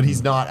stage, Yeah. but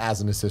he's not as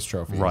an assist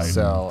trophy. Right.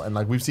 So, and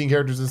like we've seen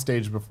characters on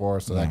stage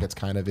before, so that gets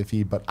kind of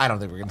iffy. But I don't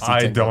think we're going to see. I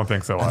Tingle don't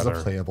think so as either.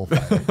 a playable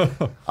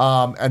fighter.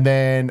 And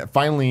then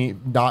finally,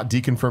 not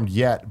deconfirmed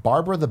yet,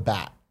 Barbara the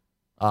Bat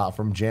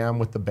from Jam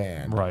with the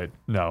Band. Right.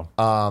 No.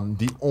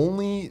 The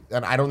only,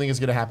 and I don't think it's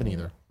going to happen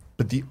either,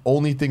 but the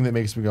only thing that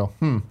makes me go,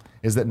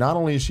 is that not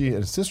only is she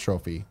an assist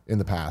trophy in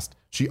the past,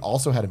 she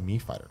also had a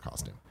Mii Fighter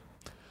costume.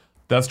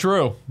 That's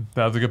true.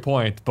 That's a good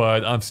point.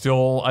 But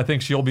I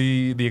think she'll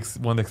be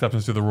one of the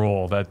exceptions to the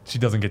rule that she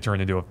doesn't get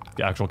turned into an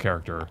actual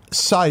character.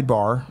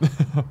 Sidebar.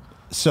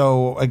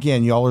 So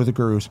again, y'all are the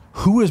gurus.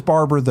 Who is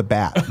Barbara the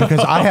Bat?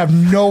 Because I have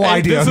no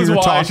idea who you're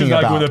talking she's not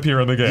about. going to appear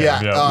in the game.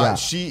 Yeah,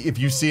 she. If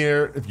you see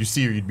her,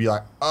 you'd be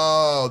like,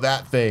 oh,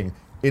 that thing.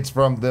 It's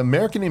from the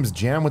American name is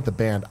Jam with the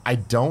Band. I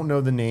don't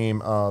know the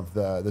name of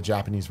the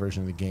Japanese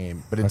version of the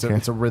game, but it's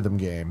a rhythm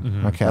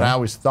game. Okay. That I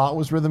always thought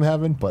was Rhythm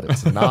Heaven, but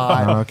it's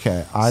not.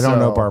 Okay, I don't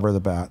know Barbara the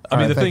Bat. I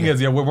mean, the thing you.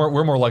 is,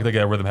 we're more likely to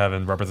get Rhythm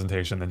Heaven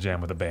representation than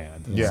Jam with the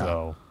Band. Yeah.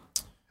 So.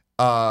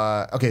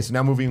 Okay, so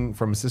now moving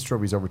from assist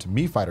trophies over to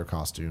Mii Fighter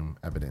costume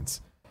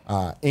evidence.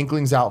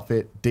 Inkling's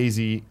outfit,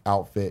 Daisy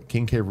outfit,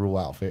 King K. Rool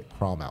outfit,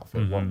 Chrom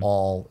outfit were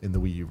all in the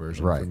Wii U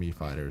version for Mii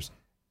Fighters.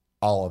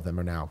 All of them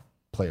are now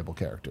playable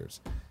characters.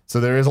 So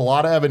there is a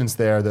lot of evidence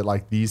there that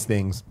like these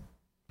things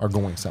are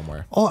going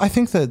somewhere. Well, I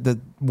think that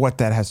what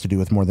that has to do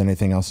with more than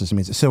anything else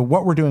is so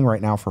what we're doing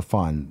right now for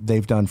fun,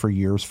 they've done for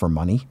years for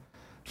money.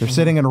 They're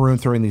sitting in a room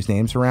throwing these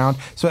names around.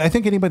 So I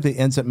think anybody that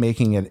ends up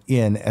making it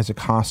in as a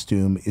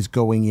costume is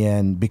going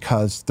in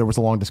because there was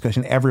a long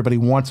discussion. Everybody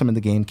wants them in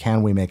the game.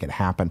 Can we make it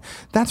happen?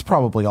 That's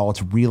probably all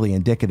it's really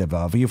indicative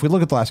of. If we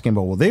look at the last game,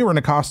 well, they were in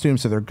a costume,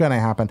 so they're going to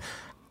happen.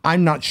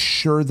 I'm not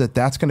sure that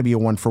that's going to be a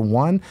one for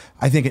one.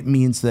 I think it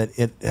means that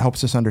it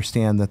helps us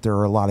understand that there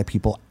are a lot of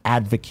people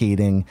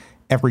advocating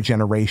every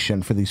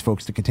generation for these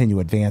folks to continue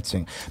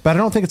advancing. But I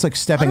don't think it's like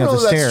stepping up the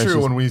stairs. That's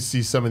true when we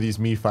see some of these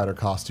Mii Fighter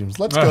costumes.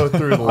 Let's go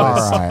through the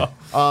list.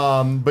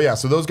 All right. But yeah,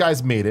 so those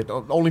guys made it.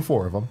 Only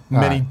 4 of them.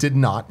 Many did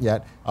not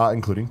yet,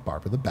 including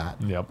Barbara the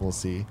Bat. Yep. We'll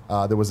see.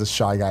 There was a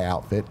Shy Guy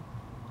outfit.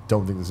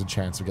 Don't think there's a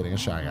chance of getting a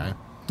Shy Guy.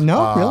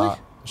 No, really?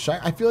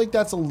 I feel like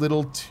that's a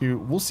little too...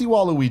 We'll see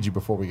Waluigi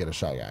before we get a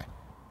Shy Guy.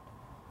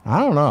 I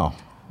don't know.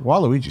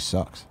 Waluigi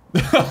sucks.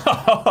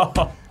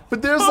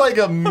 But there's like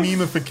a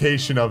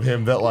memification of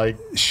him that like...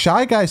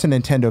 Shy Guy's a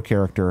Nintendo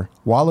character.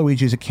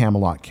 Waluigi's a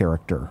Camelot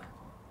character.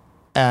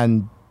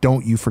 And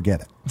don't you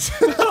forget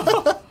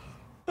it.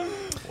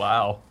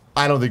 Wow.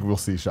 I don't think we'll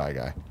see Shy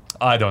Guy.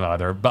 I don't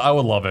either, but I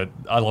would love it.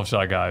 I love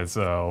Shy Guys,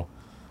 so...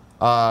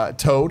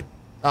 Toad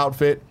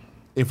outfit.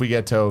 If we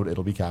get Toad,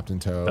 it'll be Captain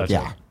Toad. That's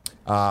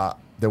Yeah.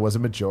 There was a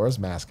Majora's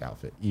Mask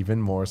outfit. Even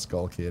more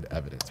Skull Kid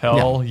evidence.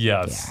 Hell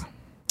yes.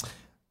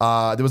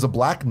 Yeah. There was a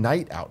Black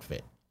Knight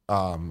outfit.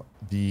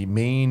 The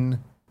main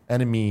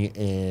enemy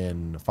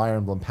in Fire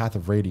Emblem Path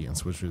of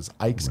Radiance, which was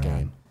Ike's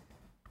game.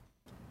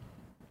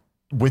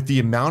 With the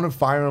amount of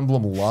Fire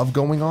Emblem love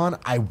going on,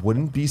 I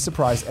wouldn't be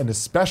surprised. And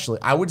especially,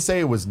 I would say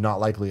it was not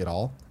likely at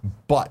all.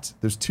 But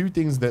there's two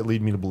things that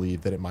lead me to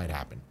believe that it might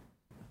happen.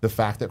 The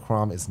fact that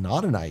Chrom is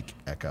not an Ike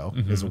Echo,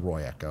 is a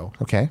Roy Echo.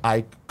 Okay.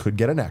 Ike could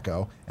get an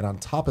Echo. And on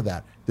top of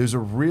that, there's a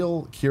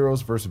real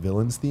heroes versus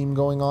villains theme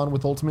going on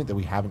with Ultimate that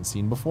we haven't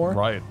seen before.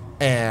 Right.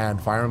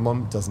 And Fire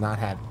Emblem does not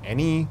have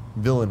any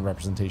villain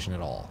representation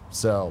at all.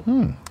 So...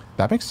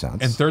 That makes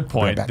sense. And third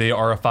point, they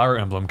are a Fire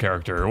Emblem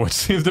character, which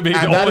seems to be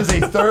and that is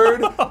a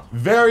third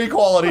very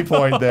quality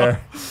point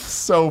there.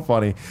 So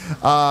funny.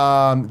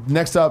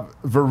 Next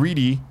up,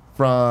 Viridi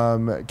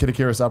from Kid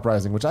Icarus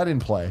Uprising, which I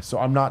didn't play, so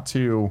I'm not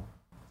too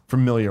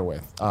familiar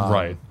with.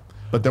 Right.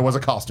 But there was a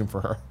costume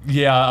for her.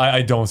 Yeah,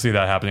 I don't see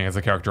that happening as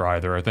a character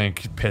either. I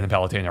think Pin and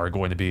Palutena are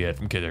going to be it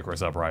from Kid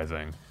Icarus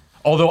Uprising.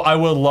 Although I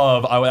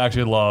would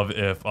actually love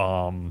if...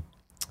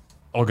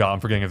 oh god, I'm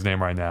forgetting his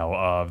name right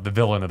now. The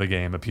villain of the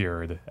game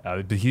appeared.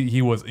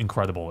 He was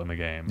incredible in the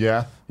game.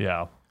 Yeah?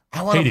 Yeah.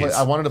 I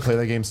wanted to play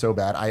that game so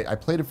bad. I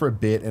played it for a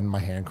bit and my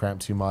hand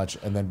cramped too much.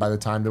 And then by the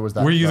time there was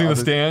that... Were you using the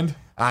stand?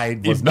 I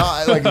was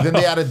not. Then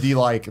they added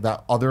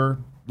that other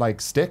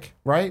stick,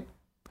 right?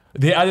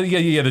 They added,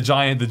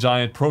 the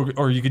giant pro,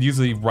 or you could use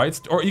the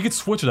or you could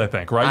switch it, I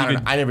think, right?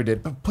 I never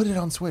did, but put it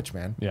on Switch,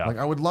 man. Yeah.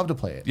 I would love to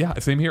play it. Yeah,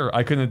 same here.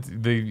 I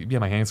couldn't,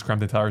 my hands cramped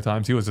the entire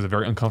time too. It was just a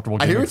very uncomfortable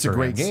game. I hear it's a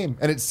great game,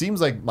 and it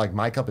seems like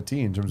my cup of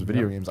tea in terms of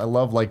video games. I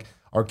love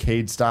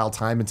arcade style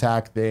time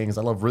attack things.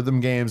 I love rhythm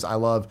games. I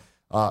love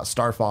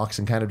Star Fox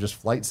and kind of just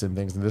flight sim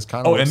things. And this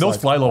kind of and those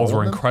flight levels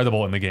were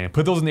incredible in the game.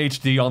 Put those in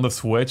HD on the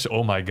Switch.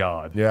 Oh my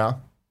god. Yeah.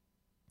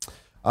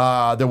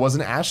 There was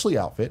an Ashley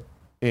outfit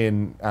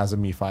as a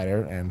Mii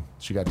fighter, and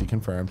she got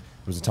deconfirmed.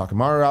 There was a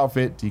Takamaru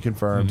outfit,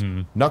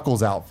 deconfirmed.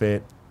 Knuckles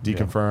outfit,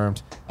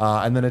 deconfirmed.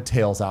 And then a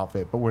Tails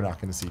outfit, but we're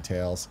not going to see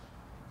Tails.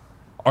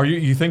 Are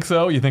you think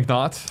so? You think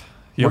not?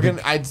 We're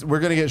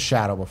gonna get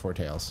Shadow before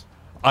Tails.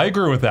 I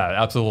agree with that,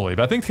 absolutely.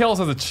 But I think Tails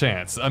has a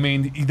chance. I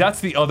mean,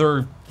 that's the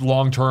other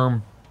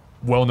long-term,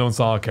 well-known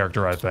Sonic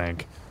character, I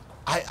think.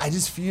 I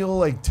just feel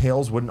like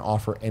Tails wouldn't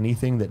offer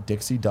anything that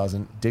Dixie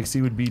doesn't.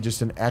 Dixie would be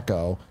just an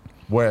Echo.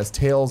 Whereas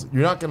Tails,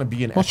 you're not going to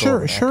be an Echo.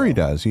 Well, sure he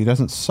does. He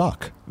doesn't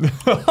suck.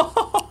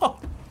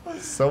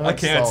 So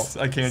much salt.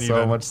 I can't so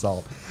even. Much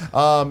salt.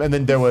 And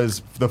then there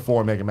was the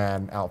 4 Mega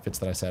Man outfits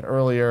that I said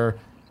earlier.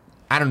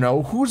 I don't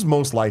know. Who's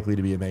most likely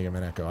to be a Mega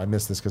Man Echo? I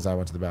missed this because I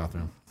went to the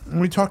bathroom.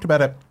 We talked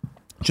about it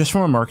just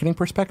from a marketing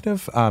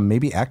perspective.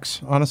 Maybe X,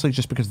 honestly,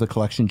 just because the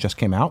collection just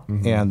came out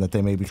and that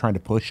they may be trying to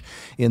push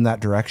in that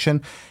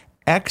direction.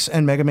 X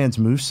and Mega Man's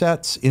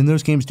movesets in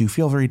those games do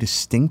feel very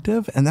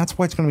distinctive, and that's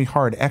why it's going to be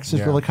hard. X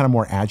is really kind of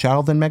more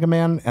agile than Mega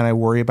Man, and I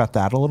worry about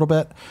that a little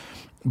bit.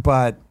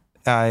 But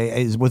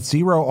with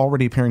Zero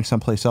already appearing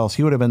someplace else,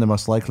 he would have been the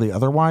most likely.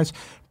 Otherwise,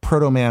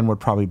 Proto Man would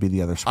probably be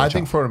the other switch. I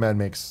think Proto Man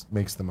makes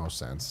the most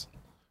sense.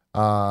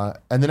 And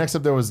the next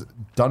up there was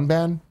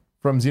Dunban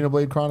from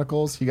Xenoblade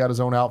Chronicles. He got his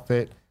own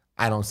outfit.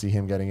 I don't see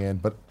him getting in,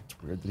 but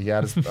it's weird that he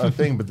had his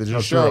thing. But it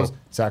just shows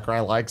Sakurai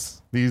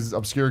likes these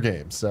obscure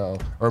games,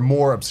 or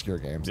more obscure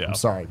games. Yeah. I'm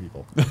sorry,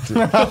 people. There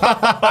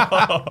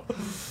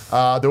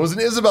was an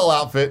Isabelle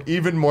outfit,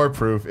 even more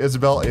proof.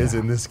 Isabelle is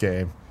in this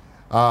game.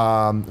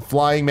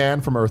 Flying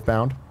Man from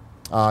Earthbound.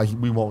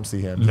 We won't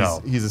see him.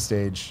 He's a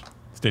stage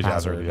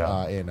hazard.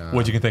 Yeah.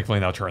 Which you can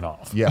thankfully now turn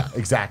off. Yeah,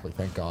 exactly.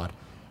 Thank God.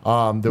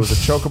 There was a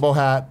Chocobo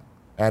hat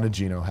and a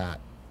Geno hat.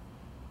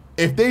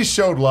 If they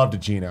showed love to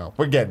Geno,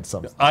 we're getting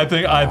something. I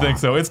think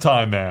so. It's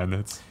time,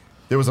 man.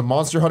 There was a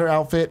Monster Hunter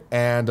outfit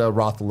and a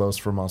Rathalos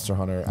for Monster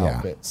Hunter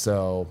outfit.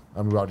 So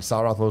we already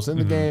saw Rathalos in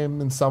the game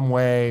in some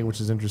way,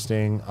 which is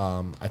interesting.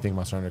 I think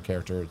Monster Hunter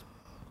character is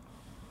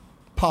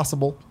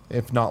possible,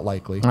 if not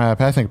likely.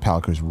 I think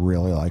Palico's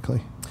really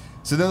likely.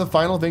 So then the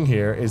final thing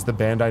here is the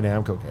Bandai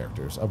Namco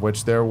characters, of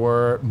which there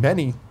were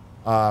many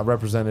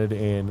represented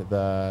in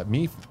the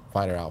Mii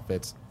Fighter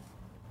outfits.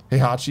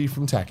 Heihachi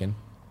from Tekken,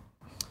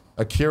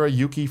 Akira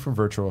Yuki from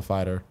Virtua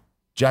Fighter,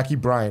 Jackie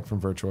Bryant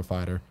from Virtua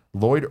Fighter,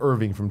 Lloyd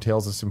Irving from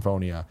Tales of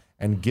Symphonia,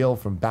 and Gil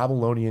from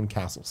Babylonian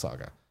Castle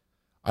Saga.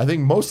 I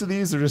think most of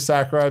these are just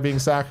Sakurai being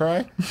Sakurai.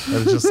 And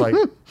it's just like,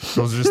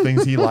 those are just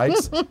things he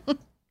likes.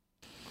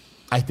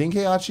 I think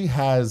Heihachi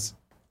has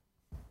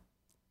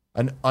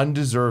an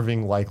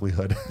undeserving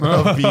likelihood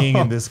of being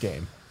in this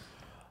game.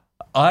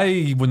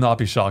 I would not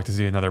be shocked to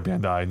see another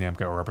Bandai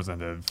Namco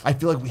representative. I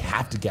feel like we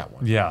have to get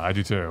one. Yeah, I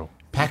do too.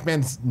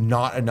 Pac-Man's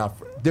not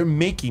enough. They're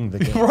making the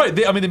game. Right.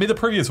 They made the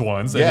previous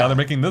ones, and now they're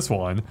making this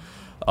one.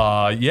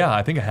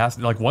 I think it has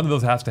to, one of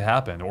those has to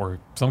happen, or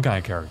some kind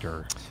of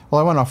character.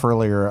 Well, I went off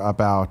earlier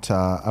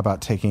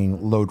about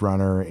taking Lode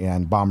Runner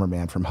and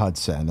Bomberman from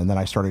Hudson, and then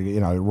I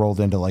started, I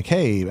rolled into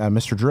hey,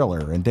 Mr.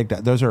 Driller and Dig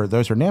Dug. Those are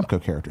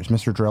Namco characters.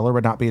 Mr. Driller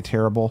would not be a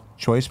terrible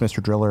choice.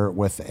 Mr. Driller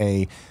with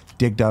a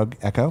Dig Dug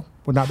Echo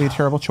would not be a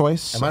terrible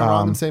choice. Am I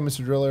wrong in saying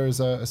Mr. Driller is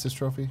a assist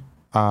trophy?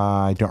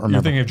 I don't remember.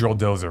 You're thinking of Drill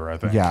Dozer, I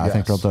think. Yeah, I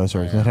think Drill Yes.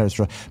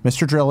 Dozer.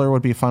 Mr. Driller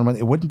would be a fun one.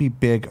 It wouldn't be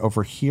big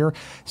over here.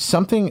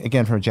 Something,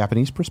 again, from a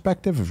Japanese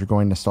perspective, if you're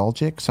going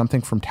nostalgic,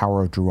 something from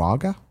Tower of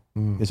Druaga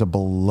is a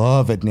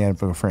beloved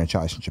Namco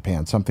franchise in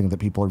Japan, something that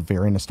people are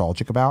very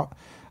nostalgic about.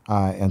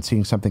 And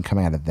seeing something come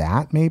out of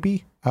that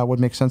maybe would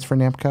make sense for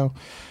Namco.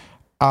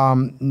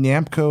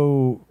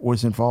 Namco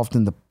was involved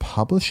in the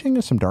publishing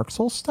of some Dark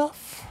Souls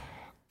stuff.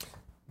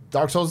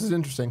 Dark Souls is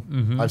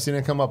interesting. I've seen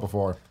it come up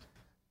before.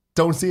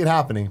 Don't see it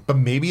happening, but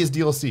maybe as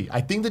DLC. I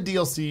think the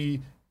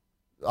DLC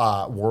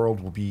world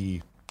will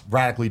be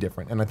radically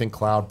different, and I think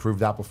Cloud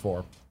proved that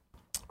before.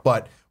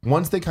 But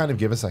once they kind of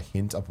give us a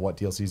hint of what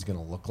DLC is going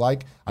to look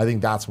like, I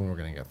think that's when we're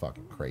going to get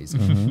fucking crazy.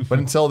 But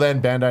until then,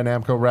 Bandai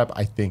Namco rep,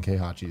 I think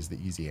Heihachi is the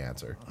easy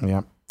answer.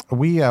 Yeah.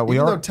 We Even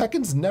are. though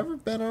Tekken's never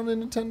been on a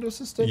Nintendo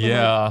system.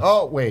 Yeah.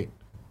 Oh, wait.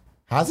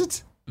 Has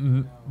it?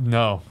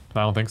 No,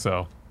 I don't think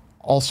so.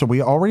 Also,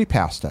 we already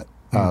passed it.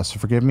 So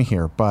forgive me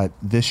here, but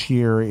this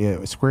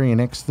year, Square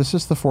Enix, this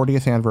is the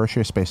 40th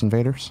anniversary of Space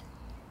Invaders.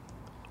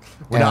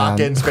 We're not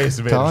getting Space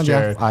Invaders,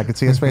 Jared. I could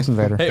see a Space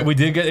Invader. Hey, we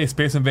did get a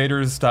Space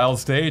Invaders style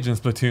stage in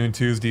Splatoon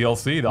 2's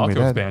DLC, the Octo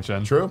did.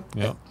 expansion. True.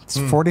 Yeah. It's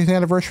 40th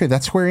anniversary.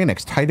 That's Square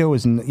Enix. Taito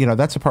is,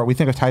 that's the part we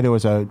think of Taito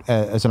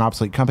as an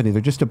obsolete company. They're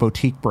just a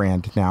boutique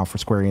brand now for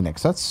Square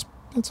Enix. That's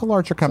a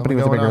larger company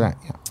with a Something bigger going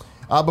that.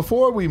 Yeah.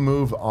 Before we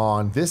move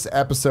on, this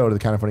episode of the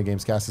Kind of Funny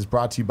Gamescast is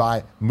brought to you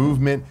by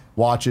Movement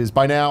Watches.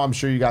 By now, I'm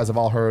sure you guys have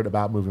all heard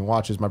about Movement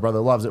Watches. My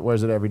brother loves it,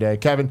 wears it every day.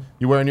 Kevin,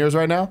 you wearing yours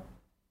right now?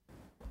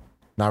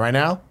 Not right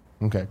now?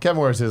 Okay.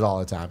 Kevin wears his all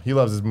the time. He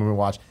loves his Movement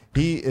Watch.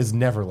 He is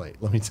never late,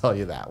 let me tell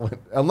you that.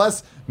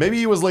 Unless, maybe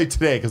he was late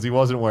today because he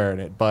wasn't wearing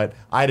it, but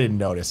I didn't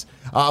notice.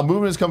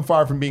 Movement has come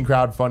far from being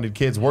crowd-funded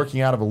kids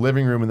working out of a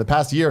living room. In the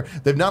past year,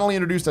 they've not only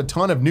introduced a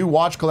ton of new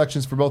watch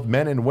collections for both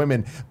men and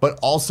women, but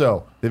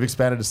also they've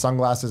expanded to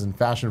sunglasses and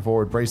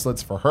fashion-forward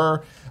bracelets for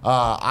her.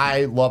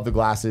 I love the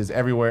glasses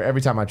everywhere,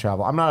 every time I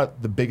travel. I'm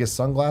not the biggest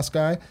sunglass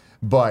guy,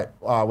 but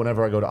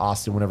whenever I go to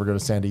Austin, whenever I go to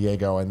San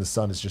Diego, and the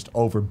sun is just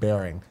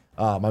overbearing,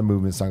 my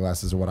Movement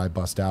sunglasses are what I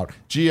bust out.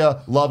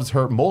 Gia loves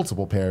her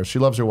multiple pairs. She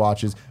loves her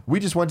watches. We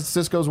just went to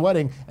Cisco's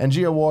wedding, and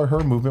Gia wore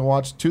her Movement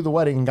watch to the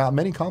wedding and got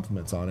many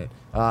compliments on it,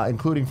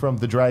 including from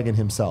the dragon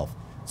himself.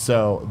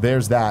 So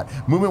there's that.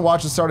 Movement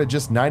watches start at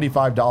just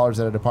 $95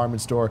 at a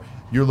department store.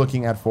 You're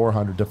looking at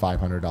 $400 to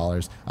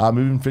 $500.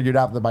 Movement figured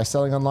out that by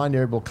selling online,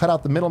 they're able to cut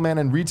out the middleman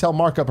and retail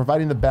markup,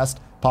 providing the best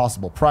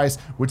possible price.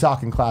 We're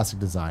talking classic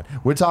design.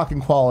 We're talking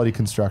quality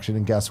construction.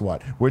 And guess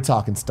what? We're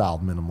talking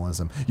styled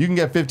minimalism. You can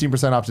get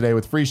 15% off today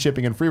with free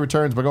shipping and free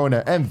returns by going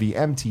to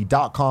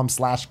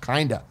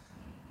mvmt.com/kinda.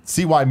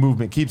 See why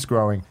Movement keeps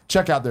growing.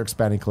 Check out their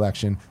expanding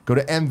collection. Go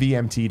to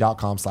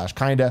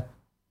mvmt.com/kinda.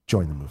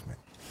 Join the movement.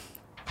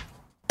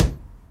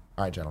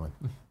 All right, gentlemen.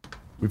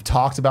 We've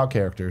talked about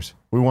characters.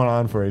 We went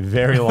on for a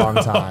very long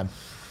time.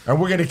 And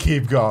we're going to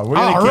keep going. We're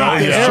going to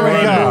keep this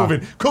train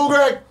moving. Cool,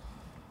 Greg.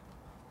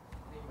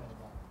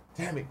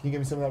 Damn it. Can you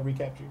give me some of that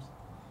recap juice?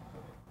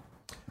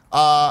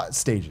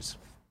 Stages.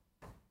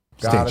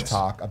 Gotta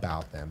talk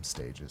about them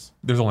stages.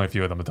 There's only a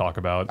few of them to talk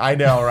about. I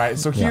know, right?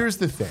 So here's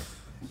the thing.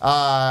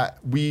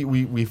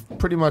 We've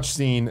pretty much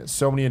seen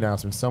so many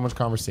announcements, so much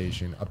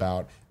conversation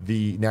about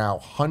the now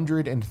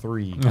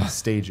 103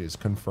 stages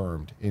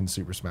confirmed in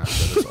Super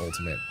Smash Bros.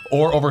 Ultimate.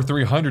 Or over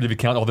 300 if you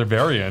count all their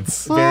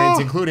variants. Variants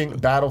including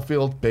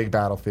Battlefield, Big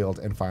Battlefield,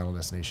 and Final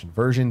Destination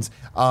versions.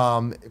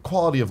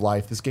 Quality of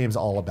life, this game's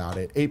all about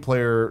it.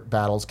 8-player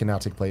battles can now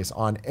take place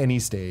on any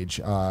stage.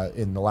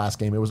 In the last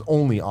game, it was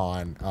only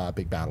on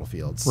Big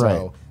Battlefield. So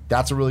Right.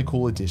 that's a really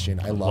cool addition.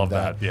 I love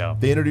that. Yeah.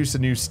 They introduced a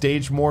new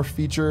stage morph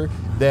feature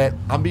that,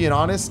 I'm being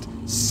honest,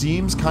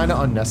 seems kind of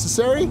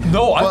unnecessary.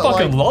 No, I but,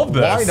 fucking love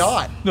this. Why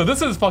not? No,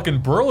 this is fucking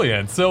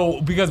brilliant. So,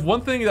 because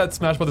one thing that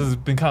Smash Bros. Has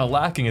been kind of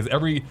lacking is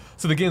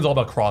so the game's all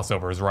about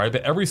crossovers, right?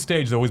 But every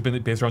stage has always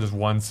been based around just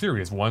one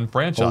series, one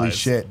franchise. Holy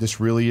shit, this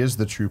really is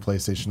the true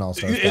PlayStation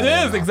All-Stars. It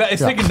is, exactly.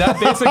 It's taking that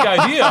basic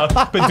idea,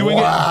 but doing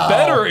it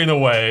better in a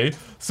way.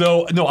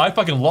 So, no, I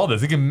fucking love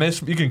this.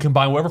 You can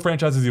combine whatever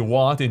franchises you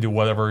want into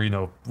whatever,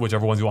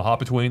 whichever ones you want to hop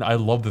between. I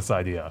love this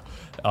idea.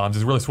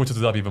 Just really switches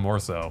it up even more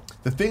so.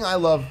 The thing I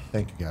love,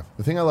 thank you, Kev.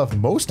 The thing I love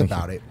most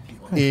about it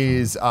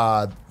is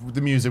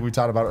the music we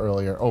talked about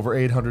earlier. Over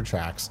 800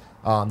 tracks.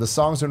 The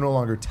songs are no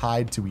longer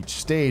tied to each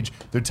stage;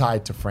 they're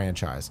tied to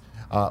franchise.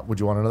 Would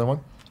you want another one?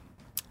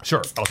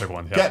 Sure, I'll take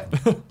one. Yeah.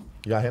 Kev,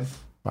 you got him.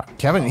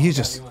 Kevin, he's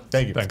just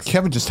Thank you. Thanks.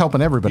 Kevin just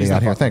helping everybody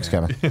out here. Thanks,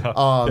 Kevin.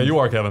 Yeah, you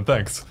are, Kevin.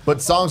 Thanks.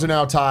 But songs are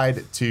now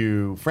tied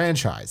to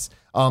franchise.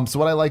 So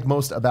what I like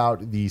most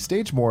about the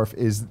stage morph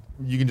is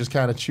you can just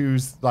kind of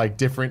choose like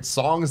different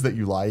songs that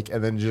you like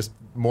and then just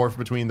morph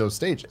between those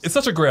stages. It's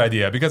such a great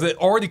idea because it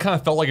already kind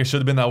of felt like it should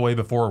have been that way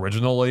before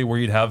originally, where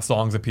you'd have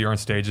songs appear on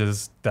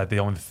stages that they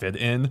don't fit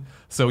in.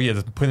 So yeah,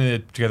 just putting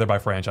it together by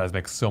franchise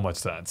makes so much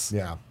sense.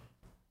 Yeah.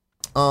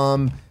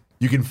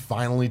 You can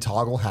finally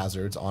toggle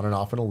hazards on and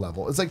off in a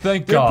level. It's like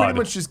Thank they're God. pretty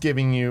much just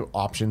giving you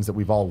options that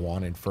we've all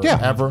wanted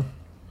forever.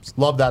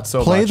 Love that so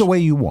much. Play the way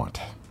you want.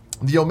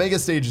 the Omega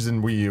stages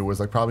in Wii U was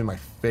like probably my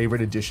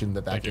favorite addition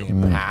that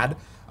game had,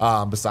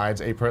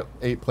 besides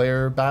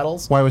eight-player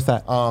battles. Why was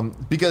that?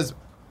 Because,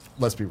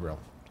 let's be real,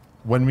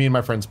 when me and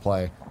my friends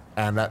play,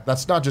 and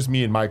that's not just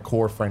me and my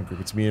core friend group,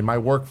 it's me and my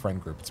work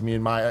friend group, it's me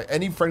and my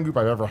any friend group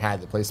I've ever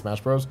had that plays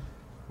Smash Bros.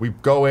 We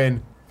go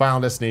in,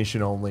 Final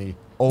Destination only,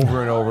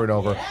 over and over and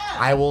over.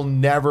 I will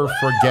never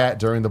forget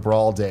during the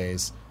Brawl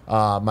days,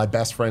 my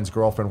best friend's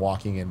girlfriend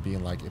walking in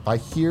being like, if I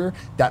hear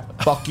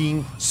that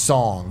fucking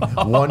song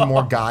one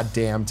more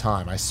goddamn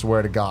time, I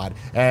swear to God.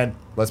 And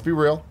let's be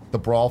real, the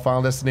Brawl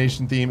Final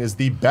Destination theme is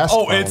the best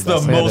Oh, Final it's the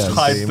Destination most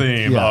hype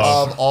theme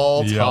of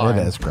all time.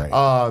 It is great.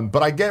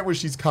 But I get where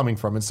she's coming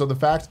from. And so the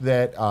fact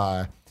that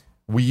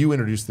Wii U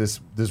introduced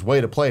this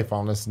way to play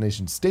Final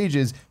Destination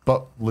stages,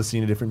 but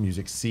listening to different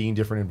music, seeing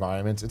different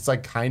environments, it's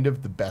like kind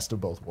of the best of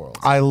both worlds.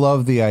 I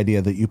love the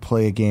idea that you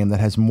play a game that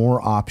has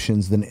more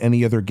options than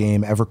any other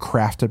game ever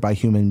crafted by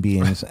human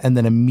beings, and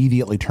then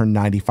immediately turn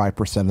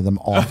 95% of them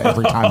off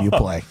every time you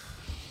play.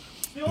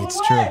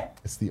 It's true.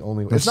 It's the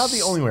only way. It's not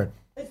the only way.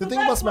 The thing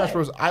about Smash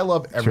Bros, I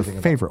love everything.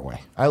 Your favorite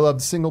way. I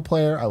love single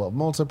player. I love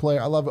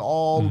multiplayer. I love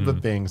all the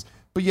things.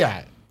 But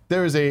yeah,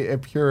 there is a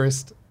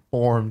purist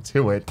form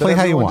to it. Play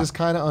how you want. Just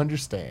kind of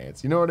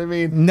understands. You know what I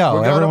mean? No,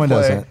 We're gonna everyone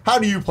play. doesn't. How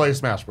do you play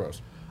Smash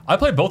Bros? I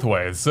played both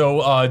ways.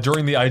 So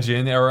during the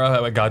IGN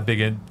era, I got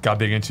big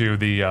into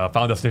the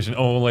Final Destination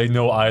only,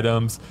 no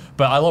items.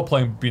 But I love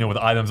playing, with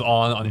items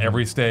on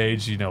every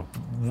stage.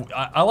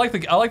 I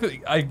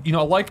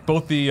like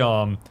both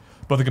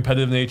the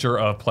competitive nature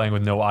of playing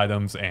with no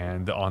items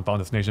and on Final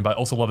Destination, but I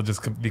also love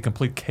the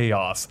complete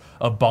chaos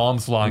of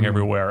bombs flying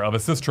everywhere, of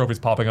assist trophies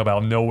popping up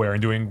out of nowhere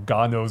and doing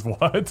God knows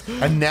what.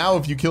 And now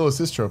if you kill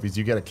assist trophies,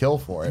 you get a kill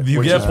for it.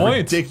 You get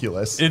points.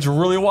 Ridiculous. It's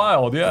really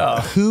wild,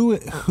 yeah.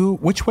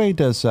 Which way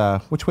does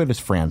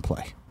Fran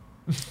play?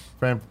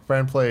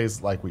 Fran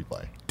plays like we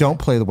play. Don't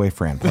play the way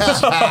Fran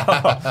plays.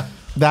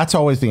 That's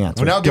always the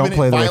answer. We're now Don't giving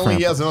play it, the way finally Fran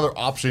he has plays. another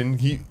option.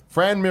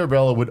 Fran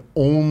Mirabella would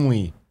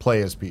only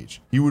play as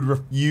Peach. He would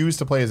refuse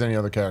to play as any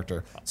other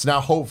character. So now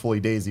hopefully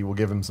Daisy will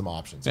give him some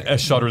options. A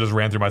shudder just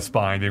ran through my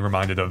spine being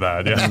reminded of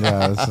that. Yeah.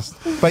 Yeah,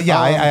 but yeah,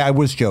 I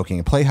was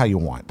joking. Play how you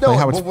want. Play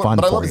how it's fun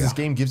but I for love you. this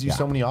game gives you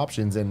so many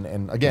options.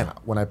 And again,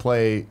 when I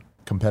play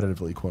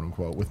competitively, quote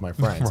unquote, with my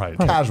friends, Right.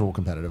 casual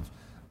competitive,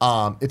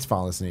 it's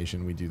Final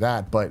Destination. We do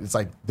that, but it's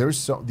like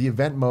there's the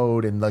event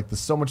mode and like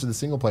so much of the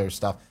single player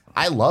stuff.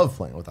 I love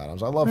playing with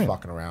items. I love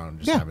fucking around and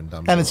just having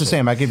dumb. And it's the shit.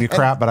 same. I give you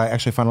crap, but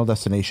actually Final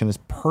Destination is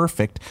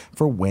perfect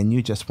for when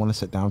you just want to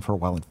sit down for a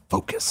while and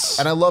focus.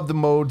 And I love the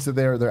modes that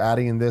they're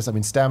adding in this. I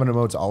mean, stamina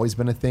mode's always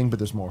been a thing, but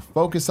there's more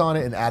focus on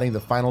it. And adding the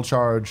Final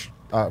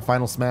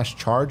Smash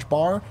charge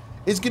bar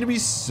is going to be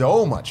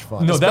so much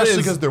fun, especially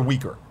because they're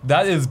weaker.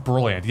 That is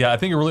brilliant. Yeah, I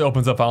think it really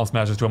opens up Final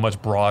Smashes to a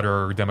much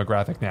broader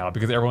demographic now,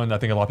 because I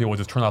think a lot of people would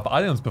just turn off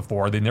items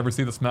before. They never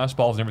see the Smash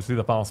Balls, never see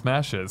the Final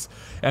Smashes.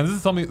 And this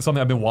is something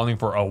I've been wanting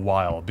for a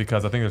while,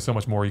 because I think there's so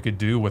much more you could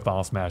do with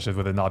Final Smashes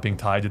with it not being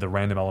tied to the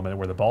random element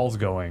where the ball's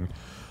going.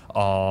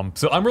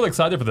 So I'm really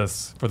excited for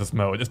this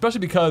mode, especially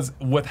because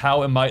with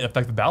how it might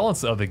affect the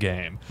balance of the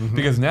game.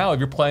 Because now if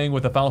you're playing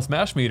with a Final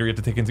Smash meter, you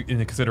have to take into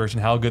consideration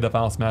how good the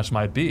Final Smash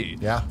might be.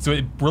 Yeah. So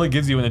it really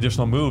gives you an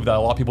additional move that a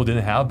lot of people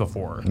didn't have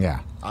before. Yeah.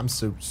 I'm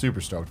super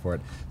stoked for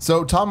it.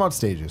 So, talking about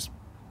stages,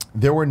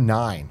 there were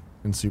 9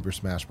 in Super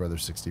Smash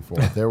Bros. 64.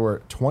 There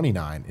were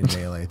 29 in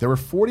Melee. There were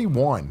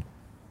 41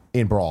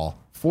 in Brawl,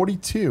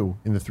 42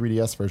 in the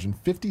 3DS version,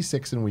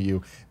 56 in Wii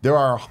U. There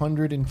are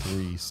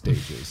 103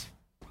 stages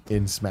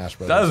in Smash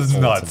Bros. That is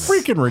nuts.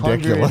 Freaking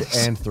ridiculous.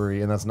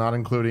 103, and that's not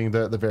including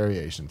the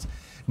variations.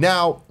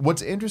 Now,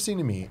 what's interesting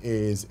to me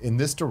is in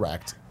this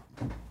Direct,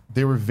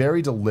 they were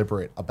very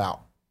deliberate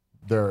about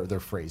their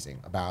phrasing,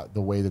 about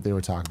the way that they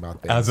were talking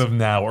about things. As of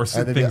now, or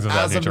And things of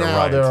that as nature, of now,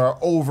 right? there are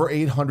over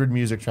 800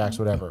 music tracks,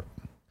 whatever.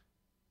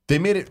 They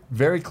made it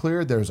very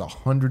clear there's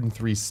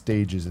 103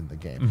 stages in the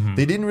game.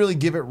 They didn't really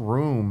give it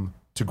room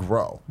to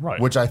grow,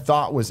 Right. which I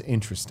thought was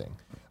interesting,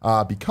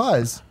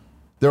 because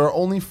there are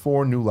only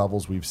 4 new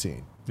levels we've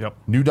seen. Yep.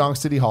 New Donk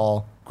City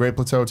Hall, Great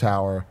Plateau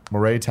Tower,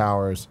 Moray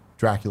Towers,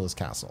 Dracula's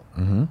Castle.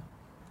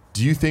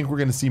 Do you think we're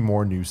going to see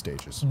more new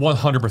stages?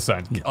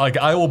 100%. Like,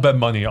 I will bet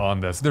money on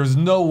this. There's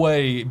no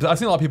way. I've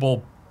seen a lot of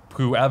people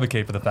who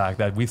advocate for the fact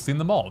that we've seen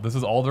them all. This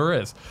is all there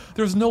is.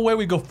 There's no way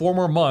we go 4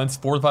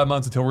 to 5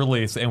 months until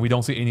release and we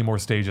don't see any more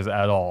stages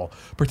at all.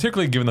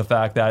 Particularly given the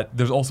fact that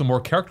there's also more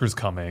characters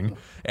coming,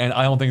 and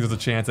I don't think there's a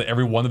chance that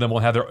every one of them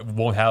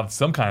won't have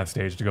some kind of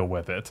stage to go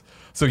with it.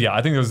 So yeah,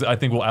 I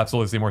think we'll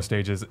absolutely see more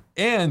stages.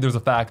 And there's a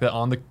fact that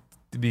on the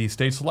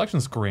stage selection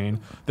screen,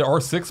 there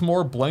are 6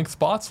 more blank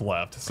spots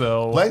left.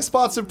 So Blank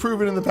spots have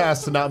proven in the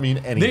past to not mean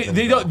anything.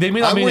 they may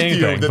not I'm mean with anything,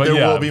 you that but there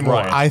yeah, will be more.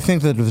 right. I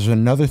think that if there's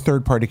another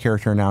third-party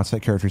character announced, that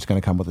character is going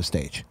to come with a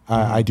stage.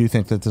 I do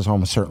think that this is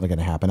almost certainly going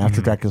to happen.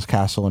 After Dracula's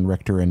Castle and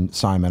Richter and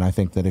Simon, I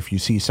think that if you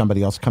see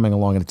somebody else coming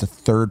along and it's a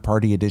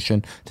third-party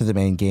addition to the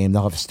main game,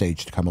 they'll have a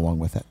stage to come along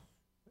with it.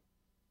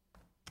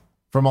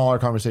 From all our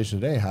conversation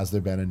today, has there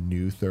been a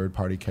new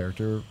third-party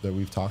character that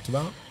we've talked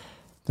about?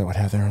 that would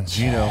have their own.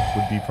 Gino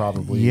would be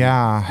probably.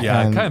 Yeah. Yeah,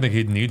 I and- kind of think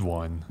he'd need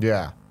one.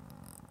 Yeah.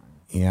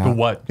 Yeah. But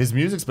what? His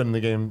music's been in the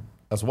game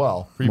as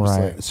well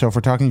previously. Right. So if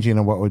we're talking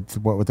Gino, what would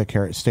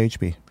the stage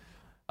be?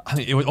 I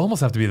mean, it would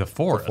almost have to be the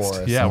forest.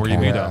 forest, Yeah, where you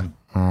okay. meet Yeah. him.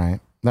 All right.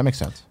 That makes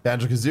sense.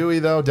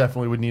 Banjo-Kazooie, though,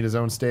 definitely would need his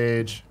own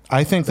stage.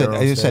 I think that, Their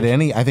own as you said,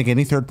 stage. I think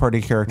any third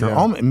party character,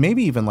 Yeah.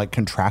 maybe even like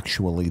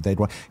contractually, they'd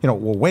want, well,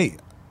 wait,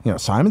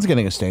 Simon's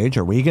getting a stage.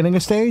 Are we getting a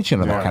stage?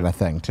 That Yeah. kind of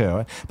thing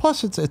too.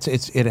 Plus,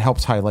 it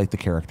helps highlight the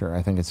character.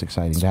 I think it's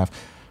exciting to have.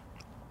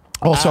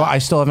 Also, I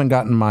still haven't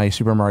gotten my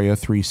Super Mario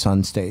 3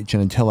 Sun stage,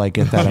 and until I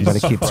get that, I'm going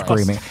to keep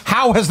screaming.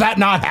 How has that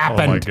not Oh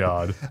happened? my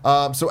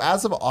god. So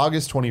as of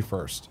August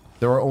 21st,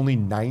 there are only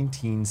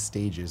 19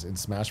 stages in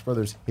Smash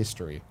Brothers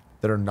history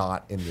that are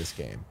not in this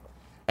game.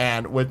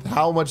 And with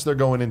how much they're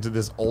going into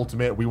this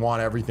ultimate, we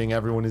want everything,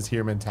 everyone is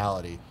here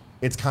mentality,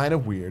 it's kind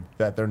of weird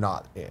that they're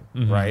not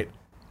in, right?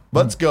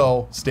 Let's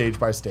go stage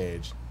by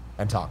stage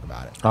and talk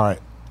about it. All right.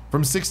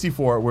 From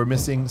 64, we're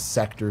missing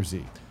Sector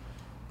Z.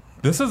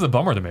 This is a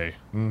bummer to me.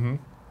 Mm-hmm.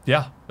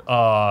 Yeah.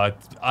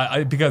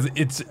 Because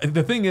it's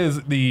the thing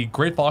is the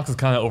Great Fox is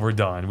kind of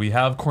overdone. We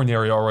have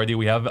Corneria already.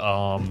 We have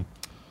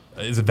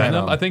is it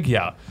Venom? I think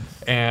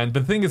but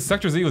the thing is,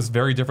 Sector Z was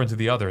very different to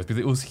the others because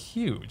it was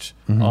huge,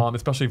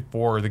 especially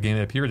for the game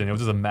it appeared in. It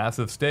was just a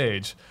massive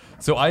stage.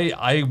 So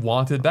I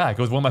want it back.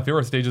 It was one of my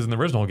favorite stages in the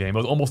original game. It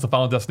was almost the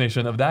final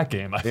destination of that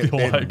game. I feel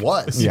like It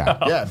was. Yeah.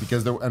 Yeah,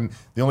 because and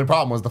the only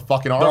problem was the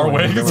fucking R our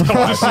wing. wings.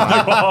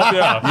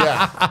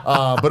 Yeah.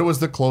 But it was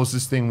the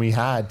closest thing we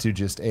had to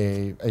just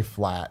a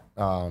flat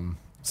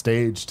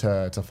stage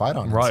to fight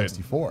on in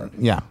 64.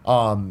 Yeah.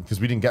 Because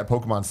we didn't get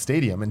Pokemon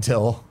Stadium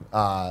until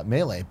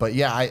Melee. But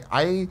yeah,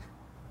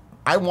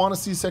 I want to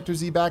see Sector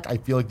Z back. I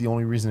feel like the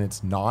only reason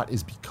it's not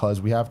is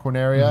because we have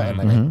Corneria, and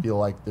I feel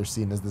like they're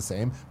seen as the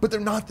same, but they're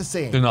not the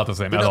same. They're not the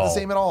same They're at not all. the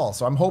same at all.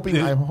 So I'm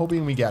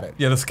hoping we get it.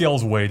 Yeah, the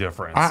scale's way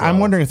different. I'm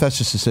so. wondering if that's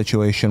just a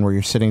situation where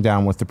you're sitting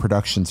down with the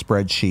production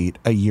spreadsheet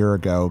a year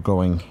ago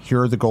going,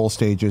 here are the goal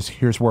stages,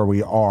 here's where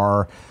we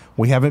are.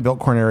 We haven't built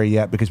Corneria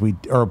yet because we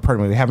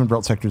haven't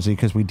built Sector Z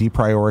because we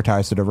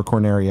deprioritized it over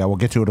Corneria. We'll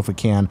get to it if we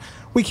can.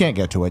 We can't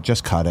get to it.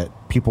 Just cut it.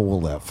 People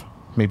will live.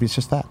 Maybe it's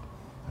just that.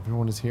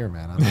 Everyone is here,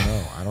 man.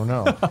 I don't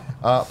know.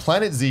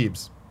 Planet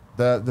Zebes,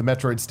 the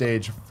Metroid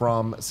stage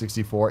from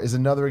 64, is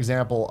another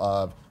example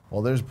of,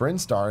 well, there's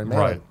Brinstar and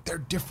Melee. Right. They're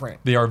different.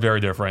 They are very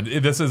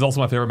different. This is also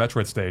my favorite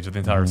Metroid stage of the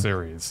entire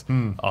series.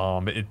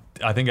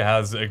 I think it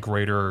has a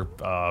greater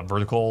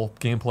vertical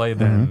gameplay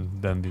than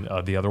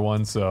the other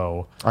one.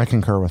 So I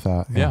concur with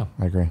that. Yeah.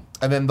 I agree.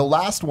 And then the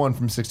last one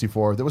from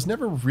 64, that was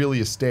never really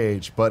a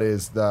stage, but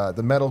is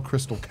the Metal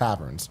Crystal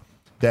Caverns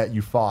that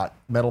you fought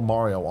Metal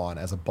Mario on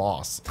as a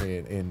boss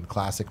in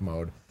classic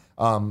mode.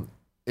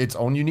 Its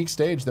own unique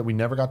stage that we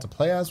never got to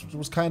play as, which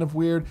was kind of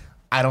weird.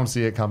 I don't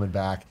see it coming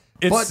back.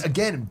 But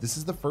again, this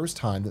is the first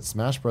time that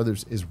Smash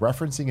Brothers is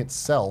referencing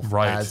itself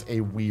as a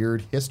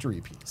weird history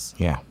piece.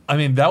 Yeah. I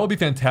mean, that would be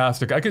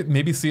fantastic. I could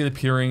maybe see it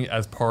appearing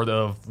as part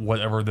of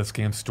whatever this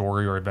game's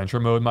story or adventure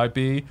mode might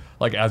be,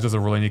 like as just a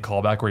really neat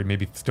callback where you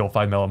maybe still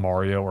find Metal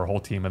Mario or a whole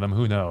team of them.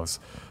 Who knows?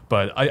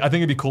 But I think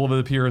it'd be cool if it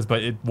appears,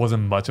 but it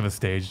wasn't much of a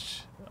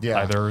stage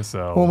either.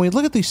 So When we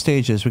look at these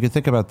stages, we could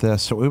think about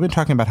this. So we've been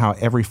talking about how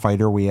every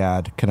fighter we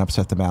add can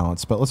upset the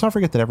balance, but let's not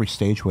forget that every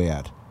stage we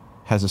add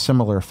has a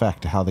similar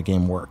effect to how the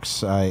game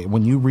works.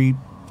 When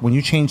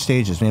you change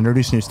stages, when you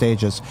introduce new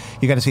stages,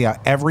 you got to see how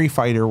every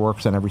fighter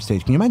works on every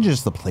stage. Can you imagine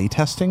just the play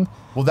testing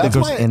that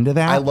goes into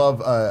that? I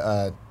love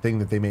a thing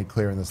that they made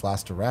clear in this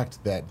last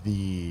direct, that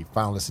the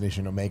Final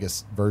Destination Omega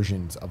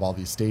versions of all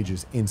these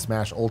stages in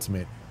Smash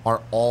Ultimate are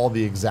all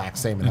the exact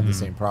same and have the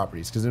same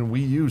properties. Because in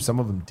Wii U, some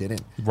of them didn't.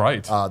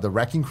 Right. The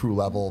Wrecking Crew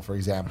level, for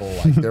example,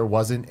 like there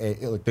wasn't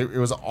it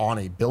was on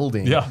a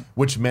building,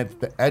 which meant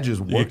the edges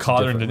worked get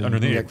caught differently.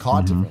 underneath. You get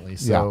caught differently.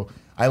 So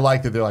I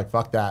like that they're like,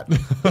 fuck that.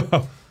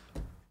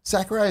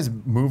 Sakurai's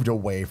moved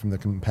away from the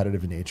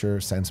competitive nature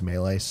since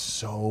Melee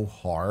so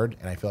hard,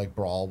 and I feel like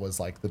Brawl was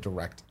like the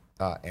direct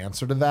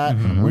answer to that,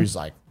 where he's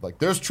like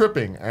there's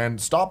tripping and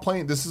stop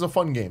playing. This is a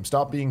fun game.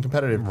 Stop being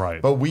competitive.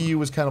 Right. But Wii U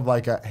was kind of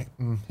like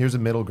here's a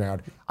middle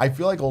ground. I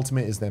feel like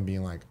Ultimate is them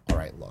being like, all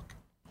right, look,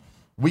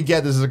 we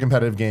get this is a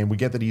competitive game. We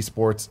get that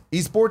esports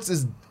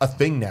is a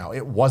thing now.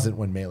 It wasn't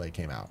when Melee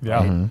came out. Yeah.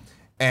 Right?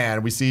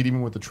 And we see it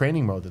even with the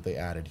training mode that they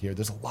added here.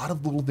 There's a lot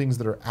of little things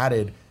that are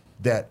added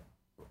that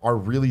are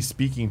really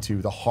speaking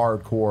to the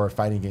hardcore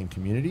fighting game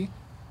community.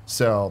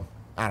 So,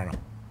 I don't know.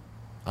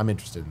 I'm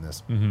interested in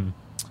this.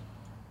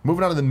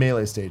 Moving on to the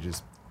Melee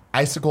stages.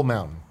 Icicle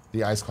Mountain,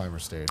 the Ice Climber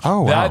stage.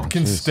 Oh, wow. that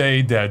can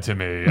stay dead to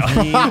me.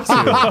 Me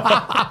too.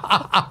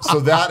 So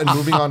that and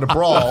moving on to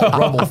Brawl,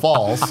 Rumble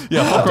Falls.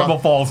 Yeah, fuck Rumble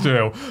Falls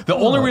too. The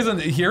only reason,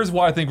 here's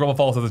why I think Rumble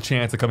Falls has a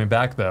chance of coming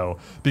back though,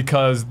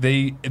 because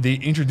they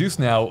introduced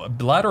now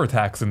ladder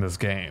attacks in this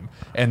game,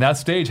 and that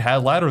stage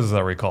had ladders as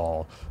I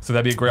recall, so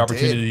that'd be a great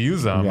opportunity to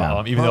use them.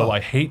 Yeah. Even though I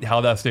hate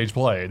how that stage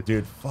played.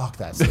 Dude, fuck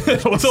that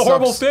stage. It's a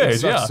horrible stage, It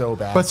sucks yeah. so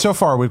bad. But so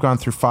far, we've gone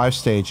through 5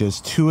 stages.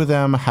 2 of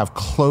them have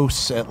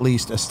close, at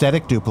least,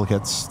 aesthetic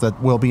duplicates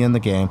that will be in the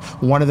game.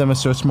 One of them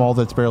is so small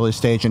that it's barely a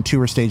stage, and 2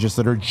 are stages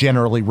that are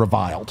generally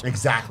reviled.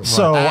 Exactly.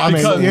 So, I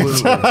mean,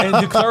 and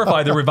to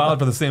clarify, they're reviled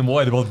for the same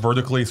way. They're both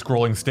vertically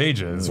scrolling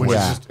stages. Which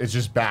Yeah. is it's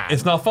just bad.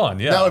 It's not fun,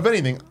 yeah. Now, if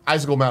anything,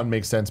 Icicle Mountain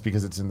makes sense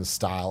because it's in the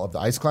style of the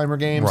Ice Climber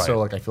game. Right. So,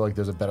 like, I feel like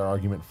there's a better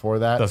argument for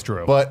that. That's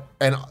true.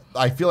 And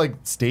I feel like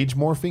stage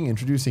morphing,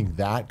 introducing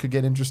that could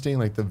get interesting.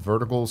 Like the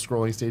vertical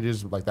scrolling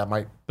stages, like that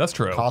might That's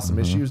true. cause some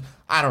issues.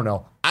 I don't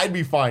know. I'd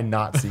be fine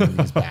not seeing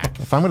these back.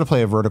 if I'm going to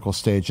play a vertical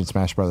stage in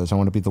Smash Brothers, I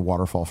want to be the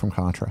waterfall from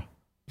Contra.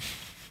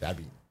 That'd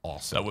be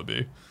awesome. That would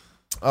be.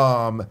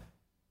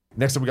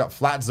 Next up, we got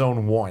Flat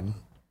Zone 1.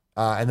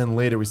 And then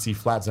later we see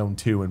Flat Zone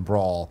 2 and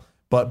Brawl.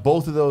 But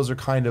both of those are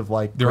kind of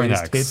like They're in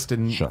greatest X. hits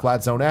in Sure.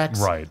 Flat Zone X.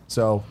 Right.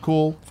 So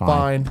cool,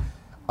 fine.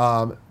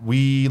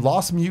 We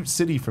lost Mute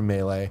City from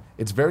Melee.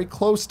 It's very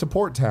close to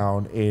Port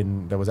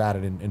Town that was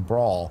added in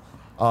Brawl.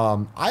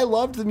 I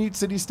loved the Mute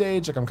City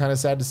stage. Like I'm kind of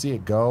sad to see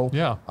it go.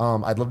 Yeah.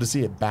 I'd love to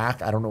see it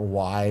back. I don't know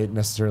why it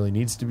necessarily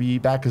needs to be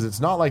back because it's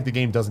not like the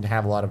game doesn't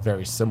have a lot of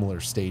very similar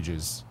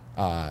stages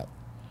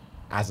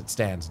as it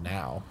stands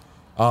now.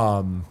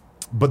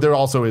 But there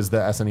also is the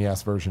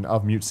SNES version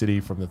of Mute City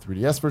from the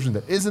 3DS version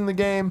that is in the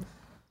game.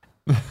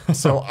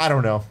 So I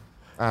don't know.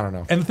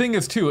 And the thing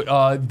is, too,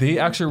 they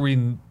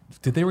actually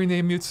did they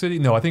rename Mute City?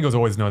 No, I think it was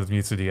always known as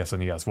Mute City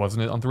SNES,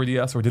 wasn't it, on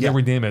 3DS? Or did they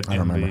rename it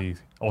in the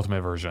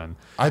Ultimate version?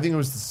 I think it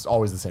was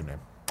always the same name.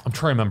 I'm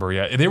trying to remember,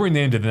 yeah. If they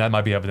renamed it, then that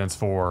might be evidence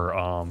for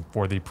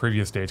the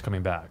previous stage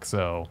coming back,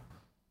 so...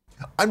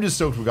 I'm just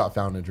stoked we got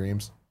Fountain of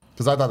Dreams.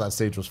 Because I thought that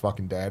stage was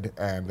fucking dead.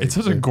 And It's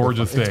such a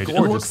gorgeous stage. It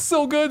looks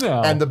so good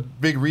now. And the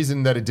big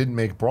reason that it didn't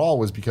make Brawl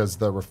was because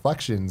the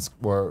reflections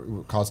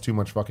caused too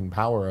much fucking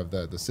power of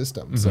the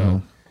system.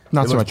 So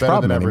Not it so looks much better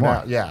problem than ever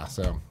anymore. now. Yeah,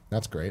 so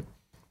that's great.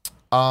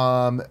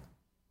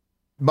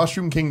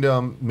 Mushroom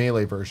Kingdom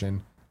Melee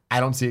version. I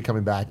don't see it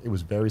coming back. It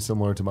was very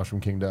similar to Mushroom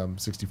Kingdom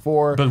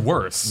 64. But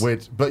worse. But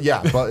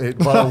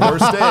a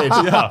worse stage.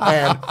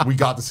 And we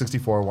got the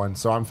 64 one,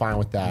 so I'm fine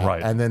with that.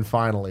 Right. And then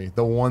finally,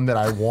 the one that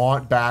I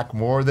want back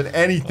more than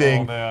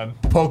anything, Oh, man.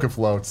 Poke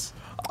Floats.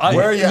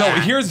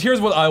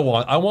 Here's what I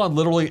want. I want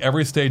literally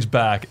every stage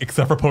back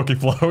except for Poke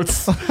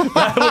Floats.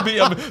 That would be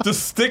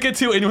just stick it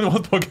to anyone who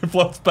wants Poke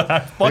Floats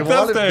back. Fuck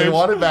that stage. They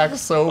want it back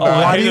so I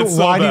bad. Why do hate you it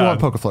so why do you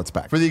bad. want Pokefloats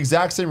back? For the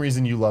exact same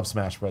reason you love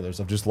Smash Brothers,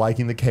 of just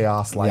liking the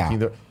chaos, liking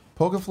the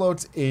Poke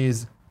Floats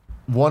is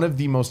one of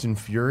the most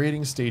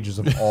infuriating stages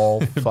of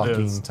all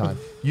fucking time.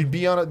 You'd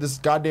be on this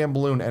goddamn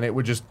balloon and it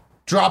would just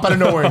drop out of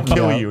nowhere and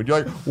kill you. And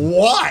you're like,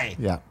 why?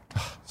 Yeah.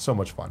 So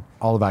much fun.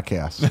 All about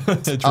chaos.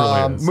 It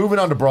truly is. Moving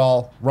on to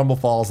Brawl, Rumble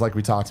Falls, like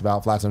we talked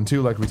about, Flat Zone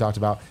 2, like we talked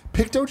about,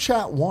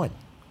 PictoChat 1.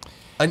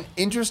 An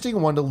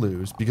interesting one to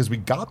lose because we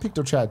got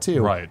PictoChat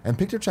 2, Right. and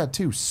PictoChat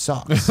 2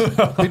 sucks.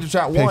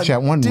 PictoChat 1,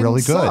 PictoChat 1 didn't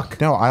really good.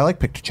 suck. No, I like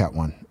PictoChat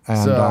 1.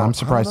 And So, I'm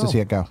surprised I don't to see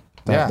know. it go.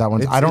 Yeah, That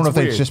one. it's- I don't know it's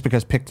if weird. it's just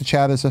because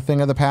PictoChat is a thing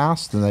of the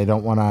past and they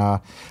don't want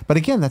to. But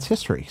again, that's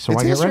history. So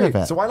It's why get rid of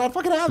history, it? so why not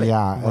fucking have it?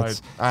 Yeah, Right.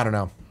 it's I don't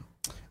know.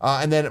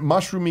 And then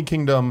Mushroomy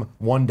Kingdom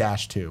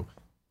 1-2.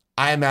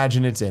 I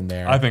imagine it's in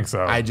there. I think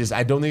so. I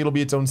don't think it'll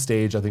be its own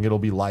stage. I think it'll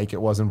be like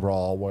it was in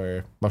Brawl,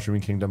 where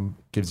Mushroomy Kingdom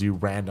gives you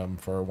random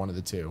for one of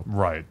the two.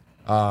 Right.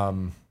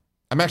 I'm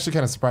actually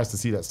kind of surprised to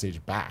see that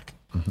stage back.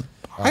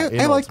 I in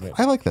like Ultimate.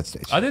 I like that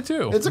stage. I did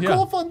too. It's a Yeah.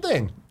 cool, fun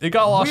thing. It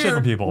got a lot of shit Weird-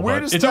 from people, weird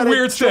but it's a aesthetic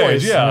weird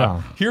stage. choice.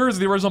 Yeah. Here's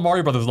the original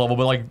Mario Brothers level,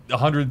 but like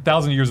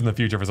 100,000 years in the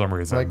future for some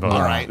reason. Like, but,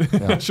 all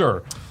right.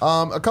 Sure.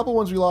 A couple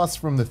ones we lost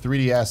from the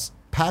 3DS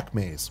Pac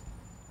Maze.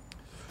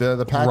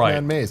 The Pac-Man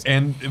Right. maze.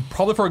 And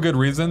probably for a good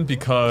reason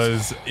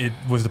because it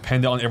was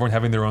dependent on everyone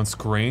having their own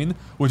screen,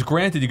 which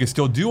granted you could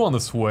still do on the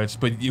Switch,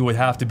 but you would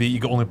have to be,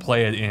 you could only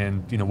play it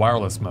in,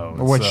 wireless mode.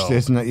 Which so.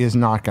 is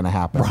not going to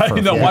happen. Right, for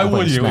no, people why to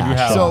would play you if you Smash.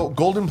 have- So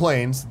Golden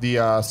Plains, the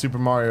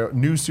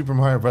new Super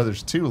Mario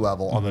Brothers 2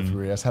 level on the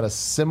 3DS had a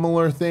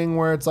similar thing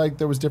where it's like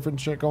there was different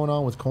shit going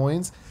on with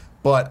coins,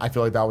 but I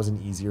feel like that was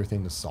an easier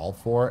thing to solve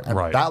for, and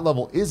Right. that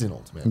level is in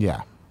Ultimate.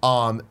 Yeah.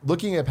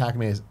 Looking at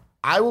Pac-Maze,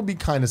 I will be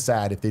kind of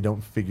sad if they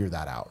don't figure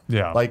that out.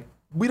 Yeah. Like,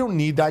 we don't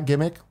need that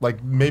gimmick.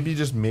 Like, maybe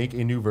just make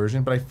a new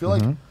version, but I feel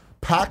like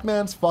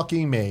Pac-Man's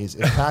fucking maze,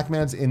 if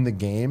Pac-Man's in the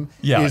game,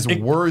 Yeah, is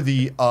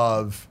worthy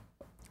of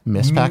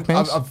Miss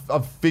Pac-Man.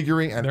 of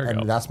figuring, and, There you and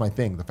go. that's my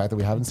thing. The fact that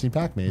we haven't seen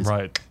Pac-Maze.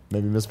 Right.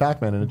 Maybe Miss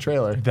Pac-Man in a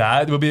trailer.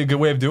 That would be a good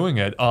way of doing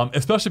it,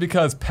 especially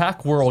because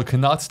Pac World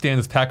cannot stand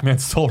as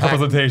Pac-Man's sole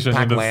representation.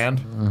 in this-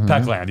 Pac-Land.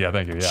 Pac-Land, yeah,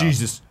 thank you. Yeah.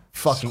 Jesus.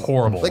 Fucking It's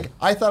horrible. Like,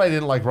 I thought I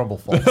didn't like Rumble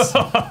Falls.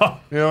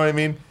 You know what I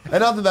mean? And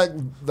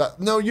not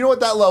no, you know what?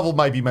 That level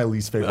might be my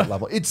least favorite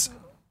level. It's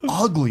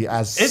ugly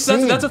as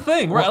sin. That's a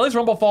thing, right? At least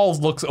Rumble Falls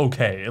looks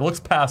okay. It looks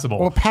passable.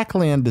 Well,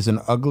 Pac-Land is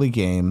an ugly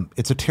game.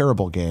 It's a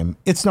terrible game.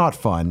 It's not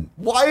fun.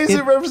 Why is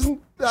it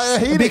represent? I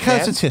hate it, Because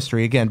man. it's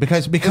history again.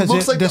 Because It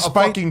looks like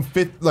despite a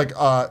fucking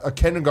a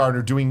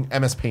kindergartner doing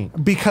MS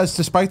Paint. because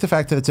despite the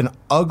fact that it's an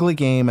ugly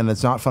game and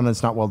it's not fun and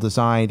it's not well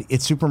designed,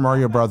 it's Super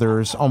Mario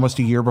Brothers almost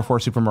a year before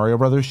Super Mario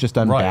Brothers, just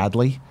done Right.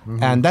 badly,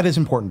 and that is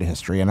important to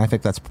history. And I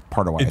think that's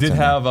part of why it it's did in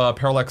there. have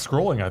parallax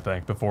scrolling, I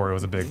think, before it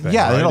was a big thing.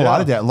 Yeah, right?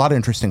 they had a lot of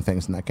interesting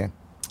things in that game.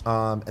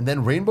 And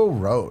then Rainbow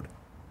Road,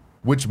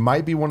 which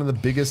might be one of the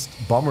biggest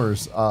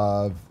bummers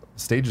of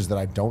stages that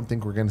I don't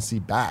think we're going to see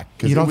back.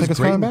 You don't think it's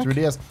coming back?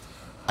 3DS.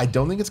 I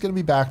don't think it's going to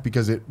be back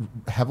because it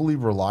heavily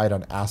relied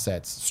on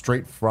assets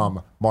straight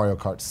from Mario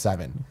Kart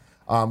 7.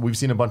 We've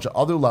seen a bunch of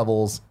other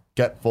levels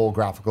get full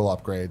graphical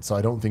upgrades, so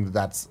I don't think that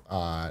that's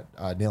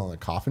nail in the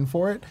coffin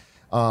for it.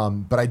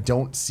 But I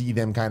don't see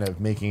them kind of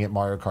making it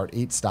Mario Kart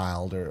 8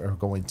 styled or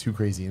going too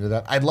crazy into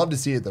that. I'd love to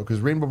see it though,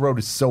 because Rainbow Road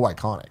is so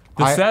iconic.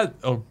 Go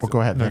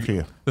ahead. After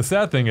you. The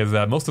sad thing is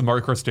that most of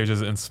Mario Kart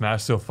stages in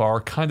Smash so far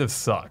kind of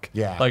suck.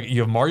 Yeah. Like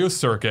you have Mario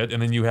Circuit,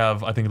 and then you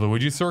have I think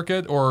Luigi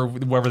Circuit or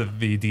whatever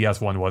the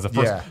DS one was.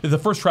 The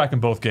first track in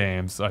both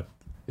games.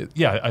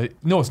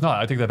 No, it's not.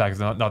 I take that back. It's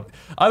not.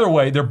 Either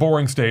way, they're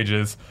boring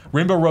stages.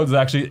 Rainbow Road is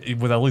actually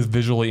was at least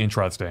visually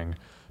interesting.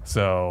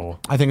 So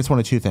I think it's one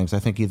of two things. I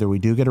think either we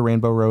do get a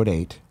Rainbow Road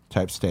 8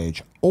 type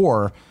stage,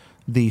 or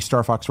the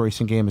Star Fox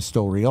Racing game is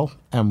still real,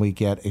 and we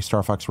get a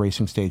Star Fox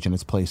Racing stage in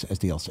its place as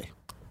DLC.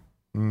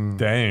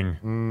 Dang.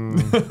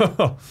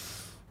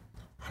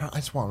 I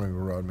just want Rainbow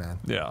Road, man.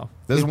 Yeah.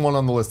 There's one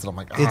on the list that I'm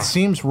like, It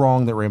seems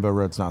wrong that Rainbow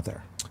Road's not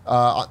there.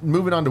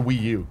 Moving on to Wii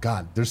U.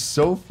 God, there's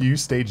so few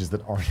stages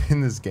that aren't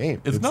in this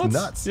game. It's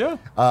nuts. Yeah.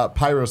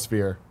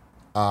 Pyrosphere.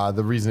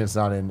 The reason it's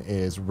not in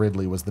is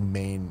Ridley was the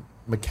main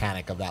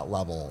mechanic of that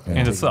level.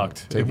 And it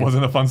sucked. It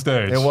wasn't a fun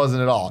stage. It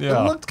wasn't at all.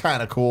 Yeah. It looked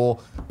kind of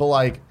cool, but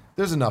like,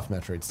 there's enough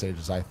Metroid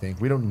stages, I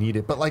think. We don't need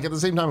it. But like, at the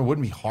same time, it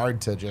wouldn't be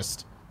hard to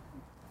just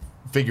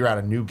figure out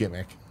a new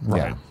gimmick.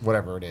 Right.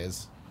 Whatever it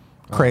is.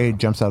 Kraid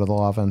jumps out of the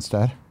lava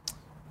instead.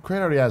 Kraid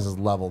already has his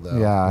level, though.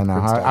 Yeah, I know.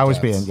 Grimstone I was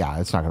Jets. being,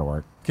 it's not going to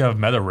work. You have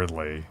Meta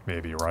Ridley,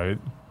 maybe, right?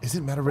 Is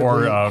it Meta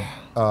Ridley? Or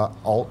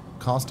alt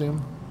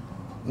costume?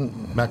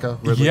 Mecha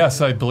Ridley?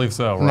 yes, I believe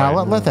so. Right?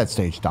 Now, let that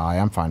stage die.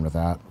 I'm fine with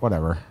that.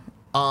 Whatever.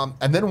 And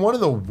then one of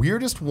the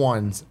weirdest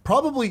ones,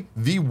 probably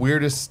the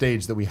weirdest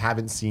stage that we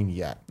haven't seen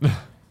yet,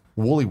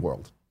 Woolly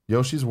World.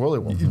 Yoshi's Woolly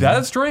World. That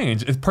is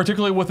strange. It's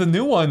particularly with the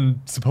new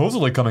one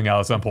supposedly coming out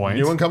at some point.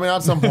 New one coming out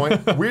at some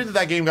point. Weird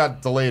that game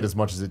got delayed as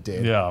much as it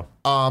did. Yeah.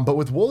 But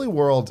with Woolly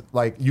World,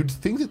 like, you'd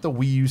think that the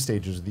Wii U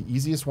stages are the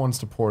easiest ones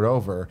to port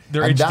over.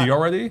 They're And HD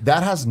already?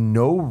 That has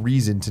no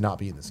reason to not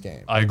be in this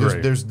game. I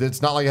agree.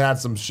 It's not like it had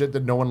some shit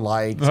that no one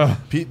liked.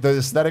 The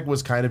aesthetic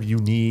was kind of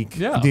unique.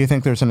 Yeah. Do you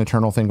think there's an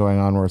eternal thing going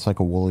on where it's like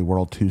a Woolly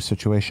World 2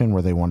 situation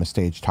where they want a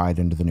stage tied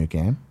into the new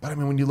game? But I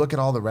mean, when you look at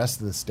all the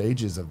rest of the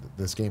stages of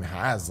this game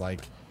has, like,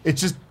 it's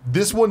just,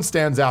 this one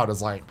stands out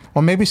as like,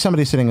 Well, maybe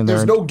somebody's sitting in there.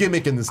 there's no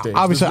gimmick in the stage.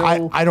 Obviously, There's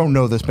no- I don't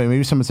know this, but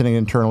maybe someone's sitting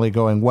internally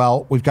going,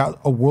 well, we've got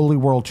a Woolly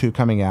World 2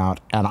 coming out,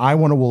 and I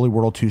want a Woolly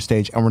World 2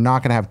 stage, and we're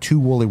not going to have two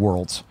Woolly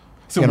Worlds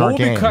So in what our would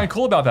game. be kind of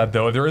cool about that,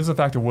 though, if there is in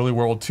fact a Woolly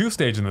World 2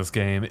 stage in this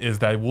game, is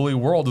that Woolly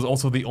World is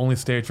also the only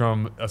stage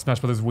from Smash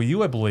Bros. Wii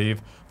U, I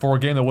believe, for a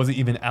game that wasn't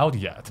even out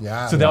yet.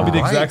 Yeah, so that would be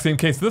the right. exact same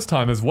case this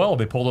time as well.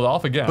 They pulled it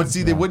off again. But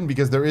see, they wouldn't,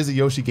 because there is a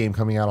Yoshi game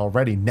coming out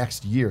already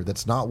next year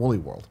that's not Woolly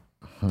World.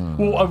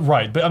 Well,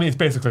 right, but I mean, it's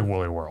basically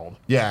Woolly World.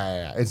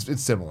 Yeah.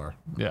 It's similar.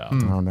 Yeah. I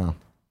don't know.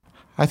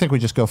 I think we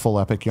just go full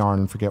Epic Yarn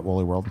and forget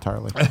Woolly World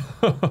entirely.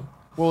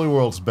 Woolly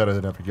World's better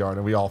than Epic Yarn,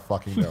 and we all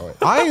fucking know it.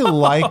 I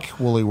like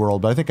Woolly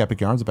World, but I think Epic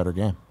Yarn's a better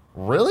game.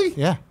 Really?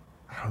 Yeah,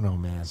 I don't know,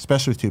 man.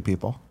 especially with two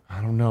people. I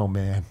don't know,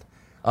 man.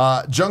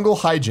 Jungle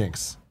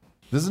Hijinks.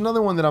 This is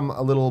another one that I'm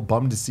a little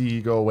bummed to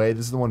see go away.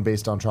 This is the one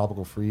based on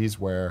Tropical Freeze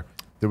where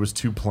there was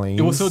two planes.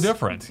 It was so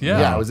different. Yeah.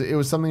 Yeah, it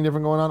was something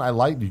different going on. I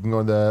liked, you can go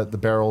in the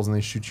barrels and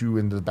they shoot you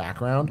into the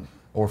background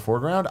or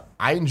foreground.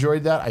 I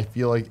enjoyed that. I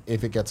feel like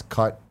if it gets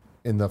cut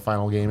in the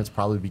final game, it's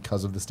probably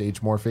because of the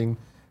stage morphing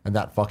and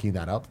that fucking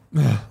that up.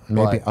 Maybe.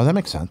 But Oh, that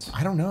makes sense.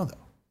 I don't know, though.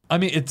 I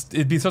mean,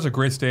 it'd be such a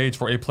great stage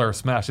for 8-player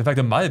Smash. In fact,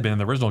 it might have been in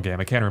the original game.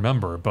 I can't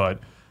remember, but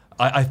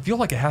I feel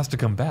like it has to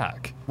come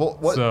back. Well,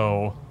 what?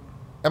 So,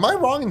 Am I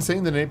wrong in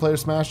saying that in 8-player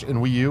Smash in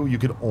Wii U, you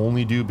could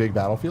only do Big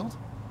Battlefield?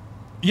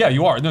 yeah,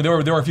 you are. No, there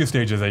were a few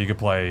stages that you could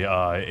play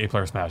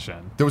 8-player Smash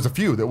in. There was a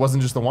few. There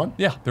wasn't just the one?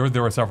 Yeah, there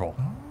were several.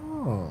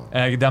 Oh.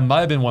 And that might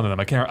have been one of them.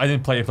 I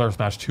didn't play 8-player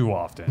Smash too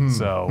often.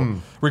 So,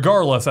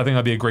 regardless, I think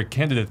that'd be a great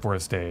candidate for a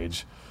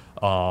stage.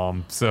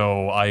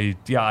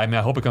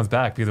 I hope it comes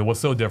back because it was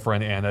so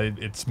different and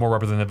it's more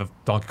representative of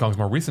Donkey Kong's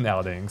more recent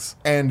outings.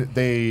 And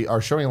they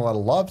are showing a lot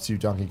of love to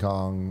Donkey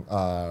Kong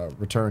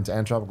Returns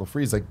and Tropical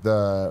Freeze. Like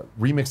the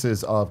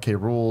remixes of K.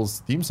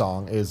 Rool's theme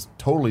song is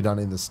totally done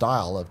in the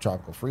style of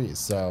Tropical Freeze.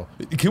 So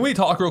Can we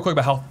talk real quick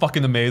about how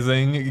fucking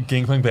amazing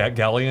Gangplank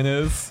Galleon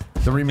is?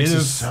 the remix It is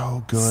is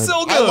so good.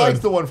 so I good.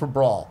 like the one for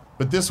Brawl,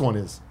 but this one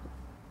is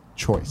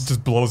choice.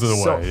 Just blows it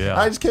away. So, Yeah.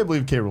 I just can't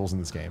believe K. Rool's in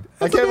this game.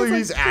 I It's can't believe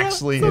amazing. he's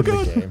actually Yeah, so in the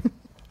good. game.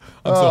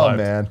 I'm so Oh, hyped.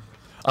 man.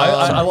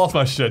 I lost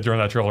my shit during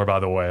that trailer, by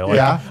the way. Like,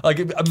 Yeah?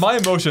 Like, my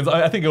emotions,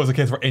 I think it was a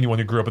case for anyone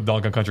who grew up in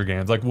Donkey Kong Country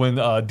games. Like, when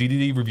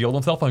DDD revealed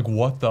himself, I'm like,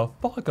 what the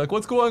fuck? Like,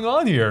 what's going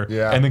on here?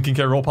 Yeah. And then King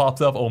K. Rool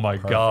pops up. Oh, my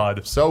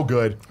God. So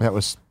good. That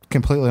was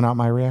completely not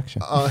my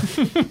reaction.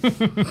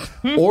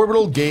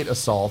 Orbital Gate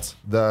Assault,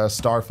 the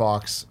Star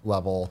Fox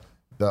level,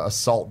 the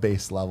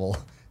assault-based level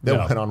that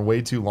Yeah. went on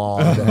way too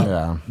long.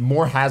 Yeah.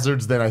 More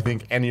hazards than I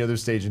think any other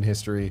stage in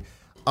history.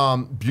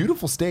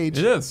 Beautiful stage.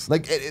 It is.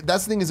 Like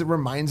that's the thing is it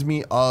reminds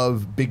me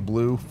of Big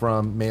Blue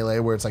from Melee,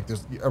 where it's like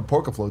there's or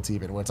Porca Floats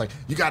even, where it's like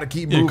you got to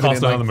keep moving and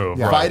constantly like, on the move.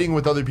 fighting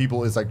with other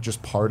people is like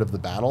just part of the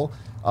battle.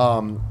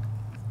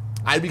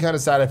 I'd be kind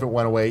of sad if it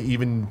went away,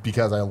 even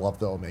because I love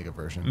the Omega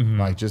version.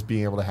 Like just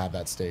being able to have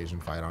that stage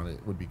and fight on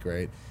it would be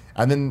great.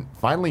 And then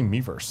finally,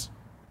 Miiverse.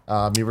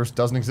 Miiverse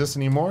doesn't exist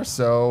anymore,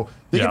 so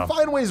they can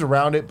find ways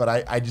around it, but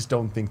I just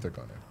don't think they're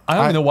going to. I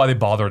don't even know why they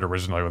bothered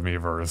originally with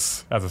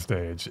Miiverse as a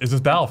stage. It's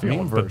just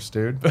Battlefield. Miiverse,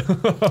 dude.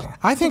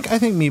 I think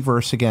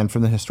Miiverse, again,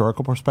 from the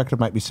historical perspective,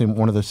 might be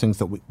one of those things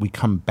that we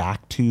come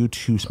back to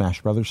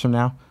Smash Brothers from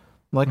now.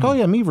 Like, oh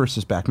yeah, Miiverse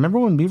is back. Remember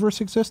when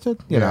Miiverse existed?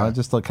 You know,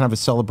 just like kind of a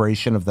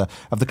celebration of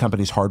the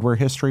company's hardware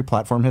history,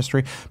 platform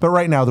history. But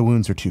right now, the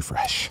wounds are too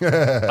fresh.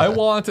 I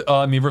want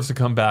Miiverse to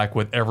come back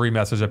with every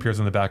message that appears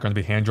in the background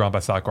to be hand drawn by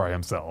Sakurai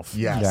himself.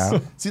 Yes. Yeah.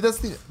 See, that's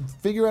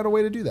figure out a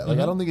way to do that. Like,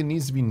 I don't think it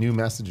needs to be new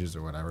messages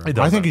or whatever. It I think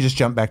doesn't. you just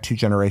jump back 2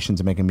 generations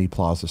and make a Mii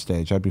Plaza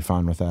stage. I'd be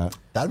fine with that.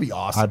 That'd be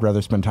awesome. I'd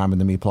rather spend time in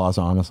the Mii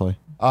Plaza, honestly.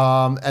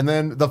 And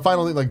then the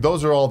final thing, like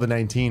those are all the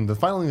 19. The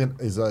final thing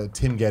is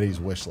Tim Getty's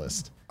wish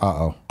list.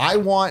 Uh-oh. I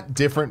want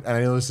different, and I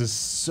know this is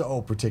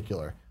so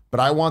particular, but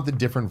I want the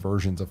different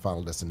versions of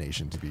Final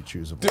Destination to be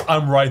choosable. Dude,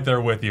 I'm right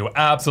there with you.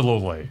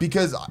 Absolutely.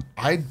 Because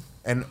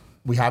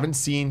we haven't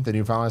seen the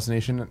new Final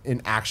Destination in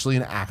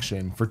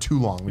action for too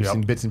long. We've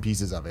seen bits and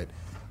pieces of it.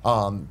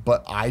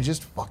 But I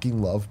just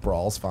fucking love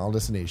Brawl's Final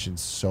Destination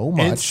so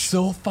much. It's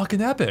so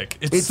fucking epic.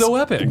 It's so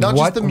epic. Not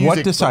just the music.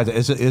 What decides it?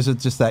 Is it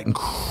just that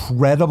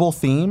incredible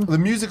theme? The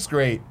music's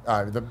great.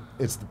 The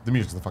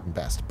music's the fucking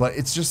best. But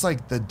it's just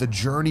like the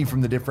journey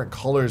from the different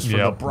colors, from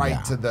the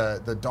bright to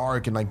the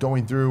dark, and like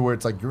going through where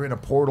it's like you're in a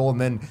portal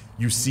and then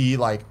you see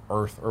like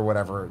Earth or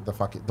whatever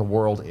the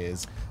world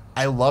is.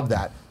 I love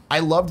that. I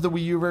loved the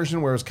Wii U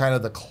version where it was kind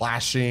of the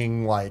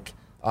clashing like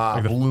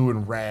blue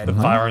and red, the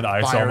fire and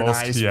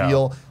ice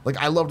feel. Like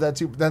I loved that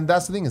too. Then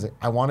that's the thing is like,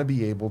 I want to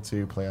be able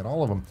to play on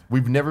all of them.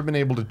 We've never been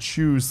able to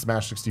choose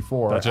Smash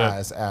 64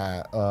 as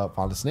a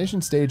Final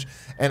Destination stage,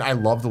 and I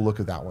love the look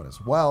of that one as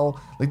well.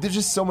 Like there's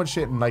just so much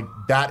shit, and like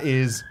that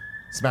is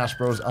Smash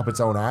Bros. Up its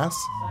own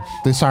ass.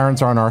 The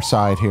sirens are on our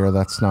side here.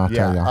 That's not.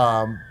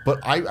 But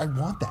I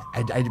want that.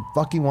 I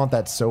fucking want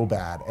that so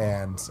bad,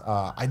 and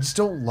I just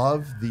don't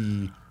love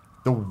the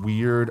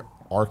weird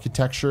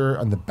architecture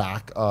on the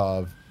back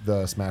of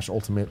the Smash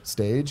Ultimate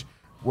stage.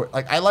 Where,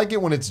 like I like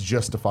it when it's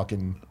just a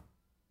fucking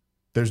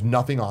there's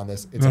nothing on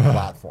this, it's a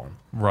platform.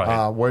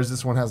 Right. Whereas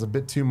this one has a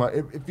bit too much,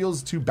 it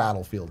feels too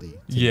Battlefield-y.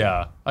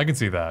 Yeah, I can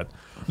see that.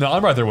 No,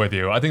 I'm right there with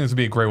you. I think this would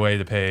be a great way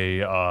to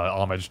pay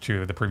homage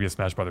to the previous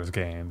Smash Brothers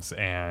games.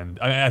 And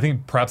I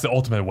think perhaps the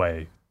ultimate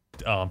way,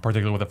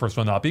 particularly with the first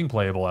one not being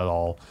playable at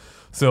all.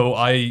 So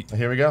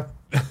Here we go.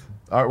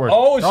 Artwork.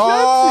 Oh, shit.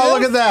 Oh, yes.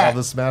 look at that. All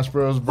the Smash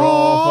Bros.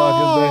 Brawl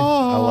fucking thing.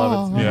 I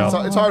love it.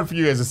 Yeah. It's hard for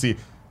you guys to see.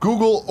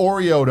 Google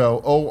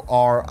Orioto,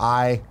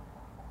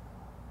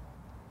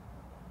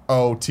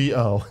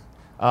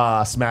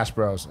 ORIOTO, Smash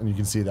Bros. And you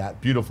can see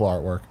that. Beautiful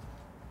artwork.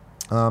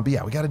 But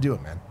yeah, we got to do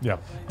it, man. Yeah.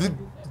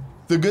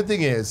 The good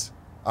thing is,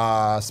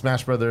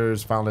 Smash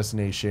Brothers Final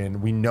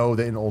Destination, we know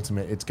that in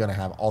Ultimate it's going to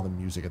have all the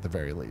music at the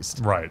very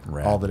least. Right.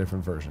 All the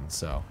different versions.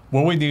 So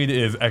What we need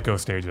is echo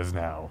stages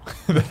now.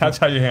 That's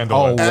how you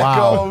handle it.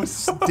 Wow. Echo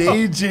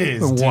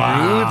stages, dude.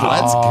 Wow.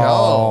 Let's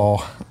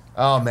go.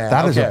 Oh, man.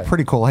 That is a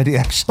pretty cool idea,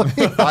 actually.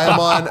 I am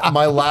on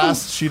my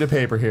last sheet of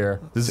paper here.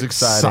 This is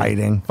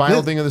exciting.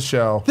 Final thing of the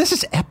show. This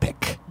is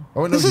epic.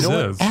 Oh, no, This you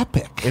know is what?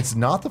 epic. It's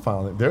not the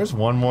final thing. There's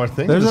one more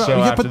thing to the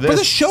show after but this.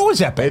 the show is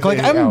epic. Like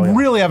I'm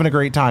really having a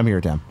great time here,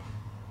 Tim.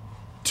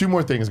 2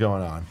 more things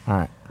going on.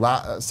 All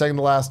right. Second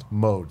to last,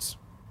 modes.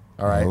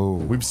 All right. Oh.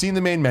 We've seen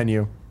the main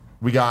menu.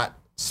 We got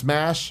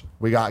Smash.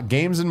 We got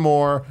Games and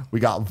More. We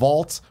got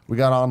Vault. We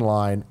got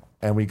Online.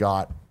 And we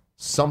got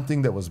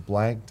something that was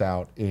blanked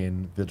out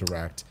in the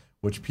Direct,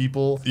 which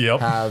people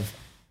have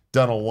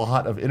done a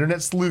lot of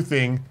internet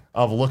sleuthing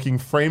of looking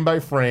frame by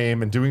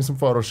frame and doing some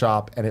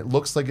Photoshop. And it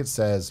looks like it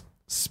says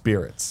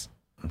Spirits,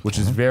 which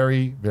is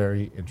very,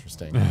 very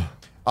interesting.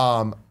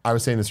 I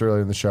was saying this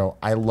earlier in the show.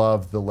 I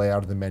love the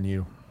layout of the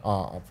menu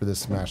for this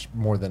Smash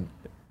more than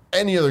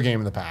any other game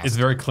in the past. It's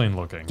very clean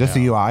looking. Just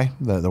the UI,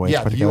 the way it's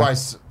put the together. UI,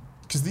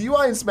 because the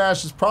UI in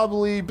Smash is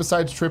probably,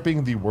 besides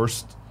tripping, the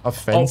worst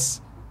offense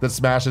that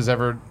Smash has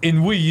ever. In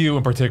Wii U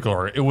in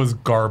particular, it was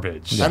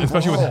garbage. And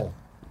Especially Brawl. with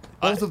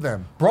both of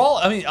them. Brawl.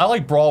 I mean, I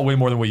like Brawl way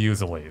more than Wii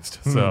U's at least.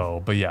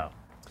 So, but yeah.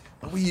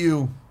 Wii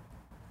U.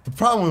 The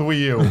problem with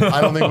Wii U,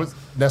 I don't think it was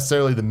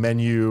necessarily the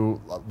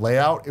menu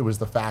layout. It was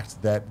the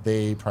fact that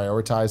they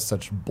prioritized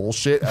such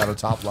bullshit at a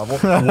top level.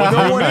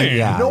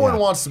 No one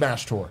wants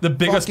Smash Tour. The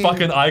biggest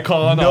fucking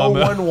icon. No on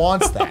one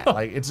wants that.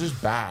 Like it's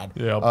just bad.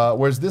 Yep.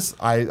 Whereas this,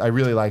 I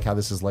really like how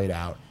this is laid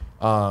out.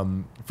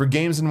 For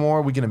Games and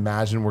More, we can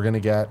imagine we're gonna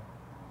get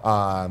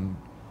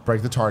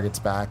Break the Targets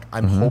back.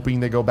 I'm hoping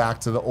they go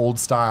back to the old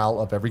style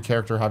of every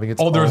character having its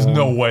own. There's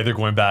no way they're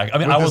going back. I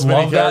mean, With I would this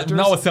many love that. characters?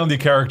 Not with 70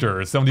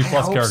 characters, 70 plus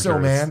I hope characters. so,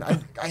 man.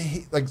 I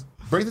hate, like,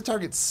 Break the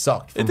Target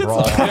sucked from It did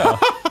Brawl. suck, yeah.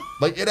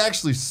 Like, it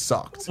actually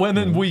sucked. When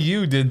then Wii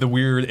U did the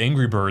weird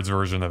Angry Birds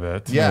version of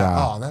it. Yeah.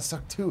 Oh, that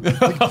sucked too.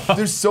 Like,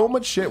 there's so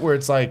much shit where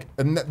it's like,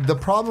 and the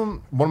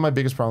problem, one of my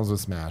biggest problems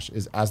with Smash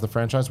is as the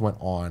franchise went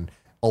on,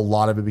 a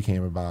lot of it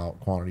became about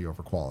quantity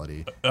over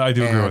quality. I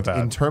do agree And with that.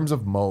 in terms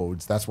of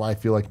modes, that's why I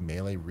feel like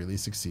Melee really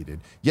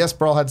succeeded. Yes,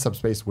 Brawl had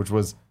Subspace, which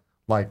was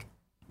like,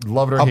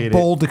 love it or hate it. A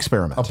bold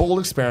experiment. A bold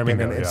experiment,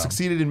 Bingo, and it yeah.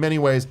 succeeded in many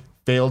ways,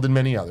 failed in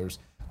many others.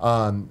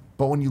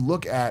 But when you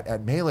look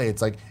at Melee,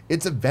 it's like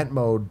its event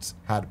modes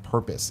had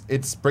purpose.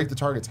 Its Break the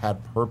Targets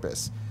had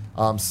purpose.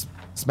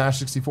 Smash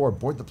 64,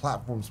 Board the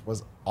Platforms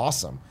was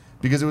awesome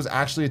because it was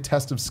actually a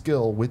test of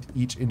skill with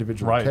each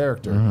individual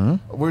character.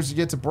 Whereas you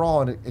get to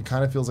Brawl and it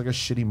kind of feels like a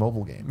shitty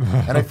mobile game.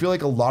 And I feel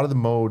like a lot of the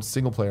modes,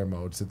 single player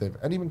modes that they've,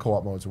 and even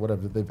co-op modes or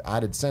whatever that they've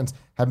added since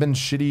have been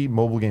shitty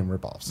mobile game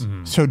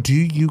ripoffs. So do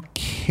you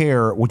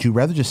care, would you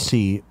rather just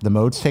see the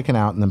modes taken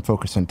out and then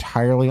focus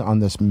entirely on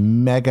this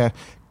mega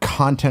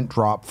content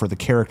drop for the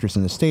characters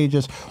and the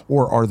stages,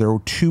 or are there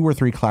 2 or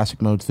 3 classic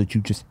modes that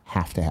you just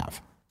have to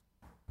have?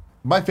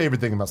 My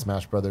favorite thing about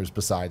Smash Brothers,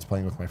 besides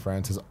playing with my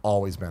friends, has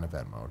always been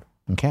event mode.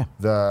 Okay.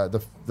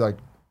 The like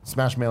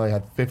Smash Melee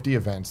had 50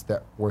 events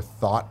that were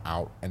thought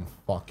out and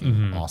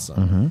fucking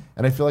awesome.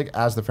 And I feel like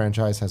as the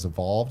franchise has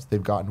evolved,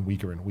 they've gotten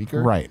weaker and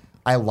weaker. Right.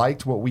 I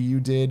liked what Wii U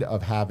did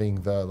of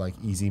having the like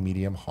easy,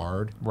 medium,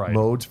 hard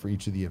modes for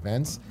each of the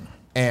events.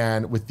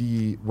 And with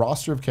the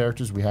roster of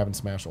characters we have in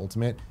Smash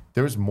Ultimate,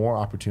 there's more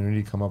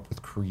opportunity to come up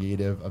with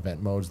creative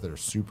event modes that are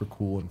super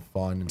cool and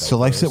fun. And So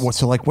like,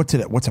 diverse.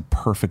 what's a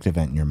perfect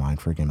event in your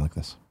mind for a game like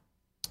this?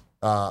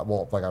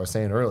 Well, like I was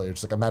saying earlier,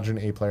 just like imagine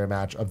an 8-player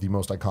match of the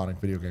most iconic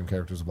video game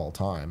characters of all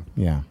time.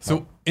 Yeah.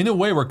 So in a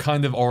way, we're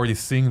kind of already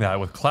seeing that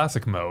with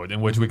classic mode,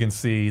 in which we can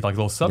see like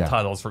little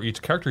subtitles for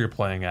each character you're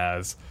playing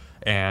as,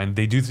 and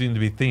they do seem to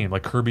be themed.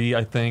 Like Kirby,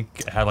 I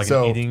think, had like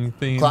an eating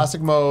theme.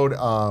 Classic mode,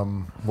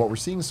 what we're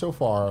seeing so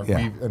far,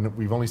 Yeah.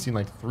 we've only seen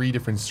like 3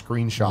 different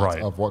screenshots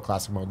of what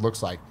classic mode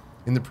looks like.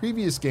 In the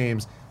previous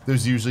games,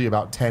 there's usually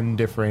about 10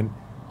 different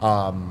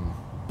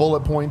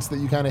bullet points that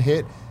you kind of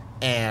hit.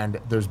 And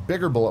there's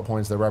bigger bullet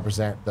points that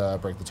represent the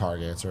break the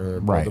targets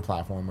or break the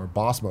platform or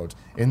boss modes.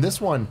 In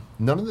this one,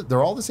 none of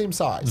they're all the same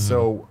size.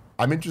 So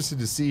I'm interested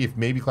to see if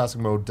maybe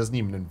classic mode doesn't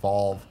even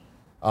involve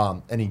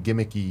any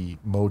gimmicky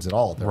modes at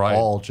all. They're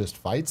all just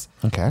fights.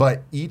 Okay.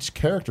 But each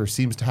character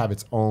seems to have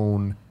its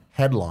own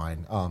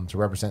headline to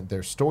represent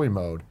their story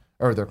mode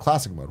or their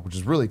classic mode, which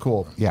is really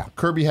cool. Yeah.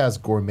 Kirby has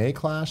Gourmet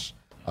Clash.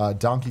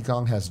 Donkey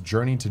Kong has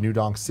Journey to New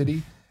Donk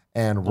City.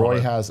 And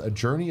Roy has A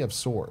Journey of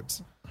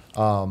Swords.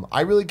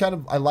 I really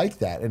I like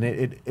that, and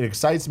it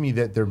excites me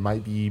that there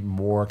might be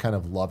more kind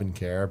of love and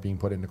care being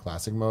put into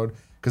classic mode,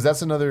 because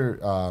that's another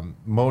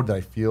mode that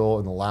I feel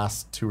in the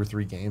last 2 or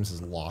 3 games has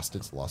lost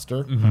its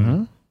luster.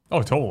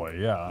 Oh,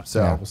 totally, yeah.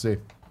 So we'll see.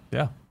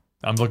 Yeah,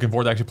 I'm looking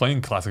forward to actually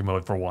playing classic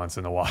mode for once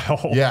in a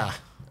while. Yeah,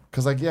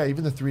 because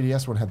even the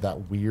 3DS one had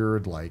that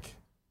weird like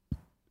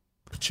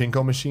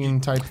pachinko machine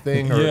type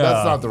thing, or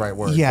that's not the right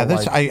word. Yeah,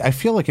 but I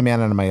feel like a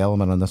man out of my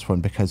element on this one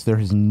because there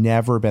has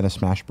never been a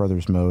Smash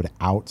Brothers mode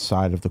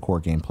outside of the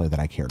core gameplay that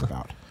I cared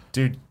about.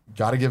 Dude,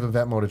 got to give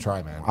event mode a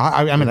try, man.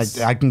 I mean,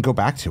 I can go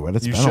back to it.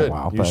 It's been a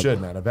while. You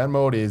should, man. Event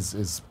mode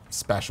is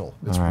special.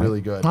 It's really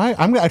good.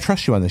 I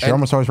trust you on this. You're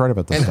almost always right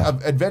about this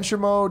stuff. Adventure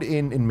mode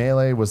in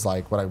Melee was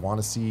like what I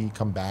want to see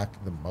come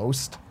back the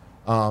most.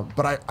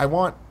 But I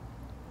want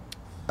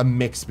a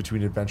mix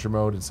between adventure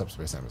mode and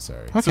Subspace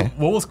Emissary. Okay. So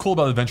what was cool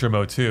about adventure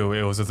mode too?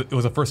 It was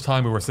the first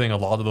time we were seeing a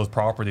lot of those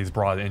properties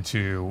brought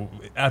into.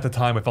 At the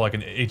time, it felt like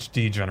an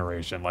HD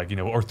generation,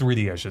 or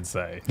 3D, I should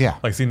say. Yeah.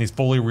 Like seeing these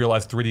fully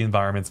realized 3D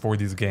environments for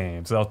these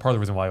games. So that was part of the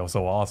reason why it was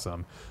so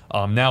awesome.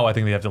 Now I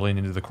think they have to lean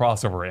into the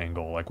crossover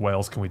angle. Like, what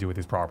else can we do with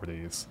these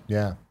properties?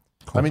 Yeah.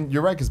 Cool. I mean,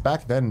 you're right, because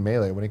back then,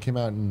 Melee, when it came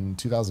out in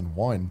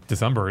 2001,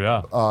 December,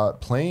 yeah.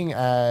 playing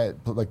at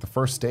like the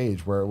first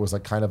stage where it was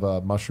like kind of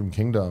a Mushroom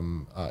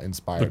Kingdom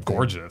inspired Looked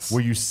gorgeous. thing,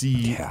 where you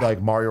see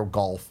like Mario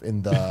Golf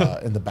in the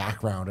in the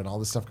background and all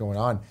this stuff going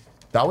on.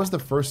 That was the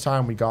first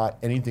time we got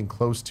anything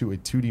close to a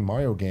 2D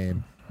Mario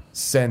game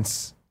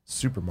since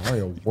Super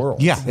Mario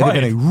World. Yeah, it had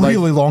been a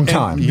really long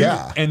time.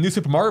 And New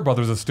Super Mario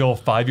Brothers is still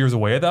 5 years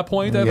away at that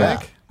point, I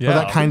think. For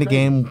that kind of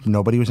game,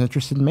 nobody was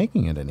interested in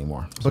making it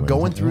anymore. But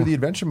going through the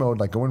adventure mode,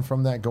 like going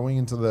from that, going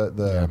into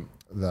the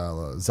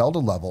Zelda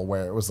level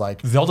where it was like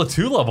Zelda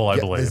 2 level, I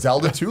the believe.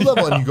 Zelda 2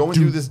 level, and you go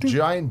into this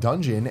giant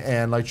dungeon,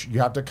 and like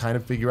you have to kind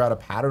of figure out a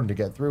pattern to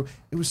get through.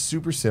 It was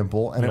super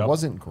simple, and it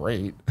wasn't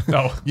great.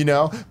 No.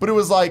 But it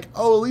was like,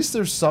 oh, at least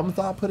there's some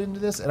thought put into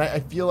this. And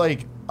I feel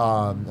like,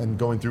 and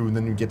going through, and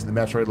then you get to the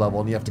Metroid level,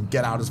 and you have to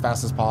get out as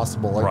fast as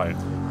possible. Like,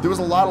 there was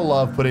a lot of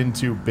love put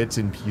into bits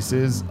and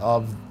pieces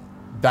of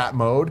that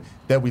mode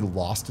that we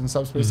lost in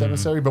Subspace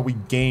Emissary, but we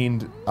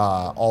gained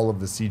all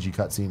of the CG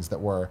cutscenes that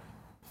were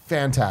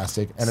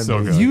fantastic and So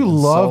amazing. good. You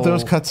love So-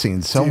 those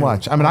cutscenes so Dude,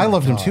 much. I mean, oh I my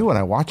loved them God. too when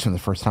I watched them the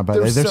first time, but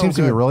They're there so seems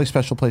to be a good. really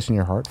special place in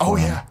your heart. Oh for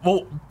them. yeah.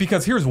 Well,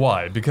 because here's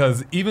why.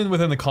 Because even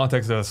within the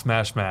context of a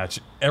Smash match,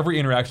 every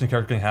interaction a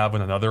character can have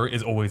with another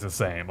is always the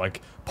same.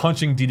 Like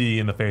punching DD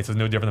in the face is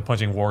no different than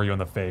punching Wario in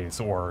the face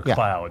or Yeah.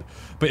 Cloud.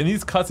 But in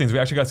these cutscenes, we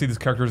actually got to see these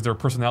characters, their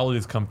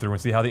personalities come through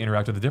and see how they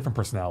interact with a different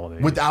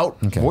personality. Without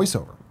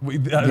voiceover.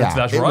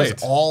 That's It right.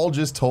 was all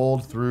just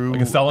told through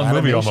Like a silent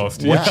movie animation.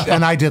 almost. Yeah. Which,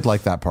 and I did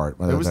like that part.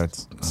 It was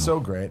That's- so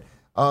great.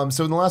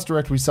 So in the last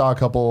direct, we saw a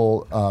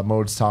couple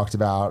modes talked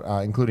about,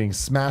 including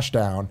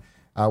Smashdown,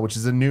 which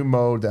is a new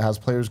mode that has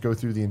players go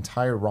through the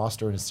entire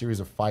roster in a series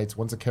of fights.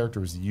 Once a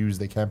character is used,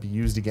 they can't be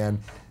used again.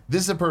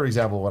 This is a perfect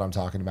example of what I'm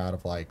talking about.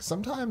 Of like,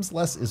 sometimes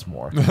less is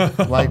more.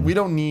 Like, we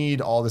don't need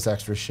all this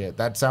extra shit.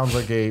 That sounds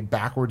like a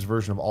backwards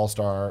version of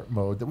All-Star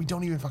mode that we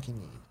don't even fucking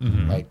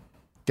need. Like,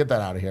 get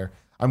that out of here.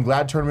 I'm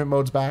glad tournament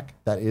mode's back.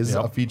 That is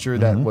a feature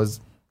that was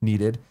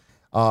needed.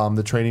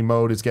 The training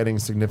mode is getting a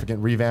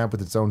significant revamp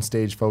with its own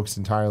stage focused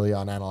entirely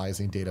on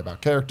analyzing data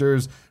about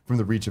characters from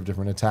the reach of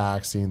different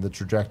attacks, seeing the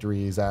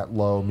trajectories at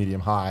low, medium,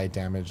 high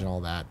damage and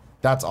all that.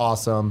 That's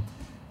awesome.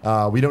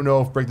 We don't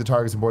know if Break the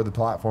Targets and Board the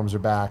Platforms are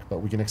back, but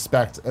we can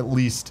expect at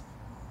least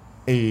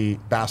a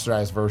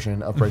bastardized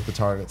version of Break the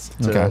Targets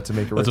to make a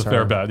return. That's a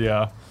fair bet,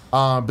 yeah.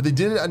 But they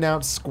did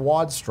announce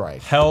Squad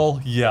Strike, Hell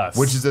yes.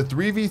 which is a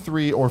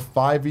 3v3 or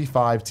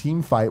 5v5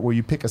 team fight where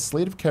you pick a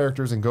slate of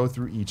characters and go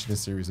through each in a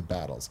series of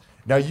battles.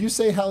 Now, you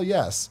say hell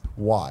yes.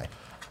 Why?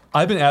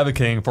 I've been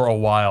advocating for a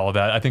while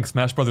that I think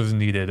Smash Brothers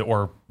needed,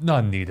 or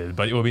not needed,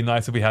 but it would be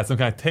nice if we had some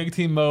kind of tag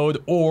team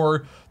mode,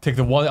 or take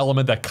the one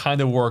element that kind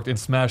of worked in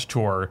Smash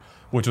Tour,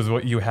 which was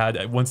what you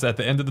had once at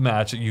the end of the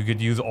match, you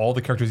could use all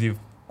the characters you've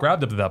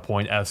grabbed up to that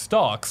point as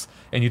stocks,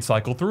 and you'd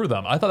cycle through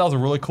them. I thought that was a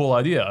really cool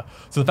idea.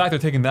 So the fact they're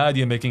taking that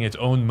idea and making its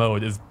own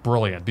mode is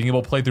brilliant. Being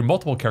able to play through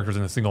multiple characters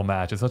in a single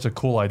match is such a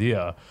cool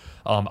idea.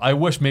 I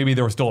wish maybe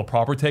there was still a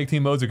proper tag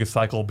team mode so you could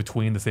cycle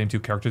between the same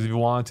two characters if you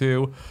wanted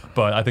to,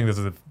 but I think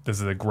this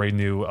is a great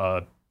new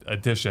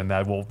addition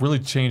that will really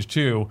change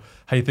too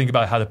how you think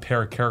about how to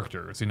pair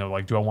characters. You know,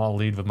 like, do I want to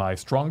lead with my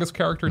strongest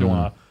character? Do I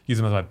want to use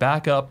them as my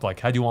backup? Like,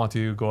 how do you want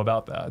to go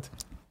about that?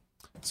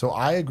 So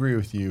I agree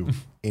with you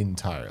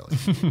entirely.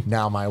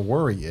 Now, my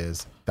worry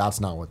is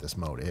that's not what this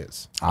mode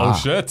is. Oh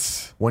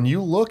shit! When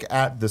you look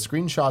at the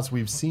screenshots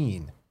we've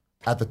seen,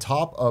 at the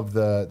top of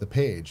the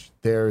page,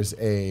 there's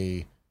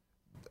a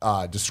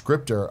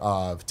descriptor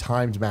of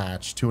timed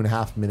match,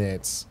 2.5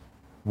 minutes,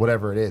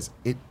 whatever it is.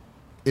 It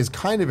is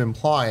kind of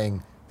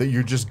implying that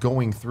you're just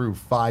going through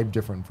 5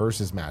 different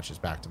versus matches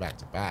back to back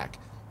to back,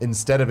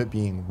 instead of it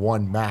being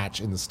one match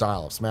in the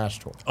style of Smash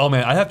Tour. Oh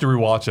man, I have to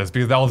rewatch this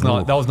because that was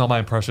not my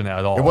impression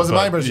at all. It wasn't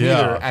my But, impression yeah.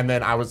 either. And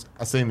then I was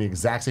saying the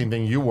exact same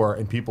thing you were,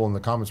 and people in the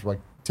comments were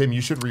like, Tim,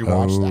 you should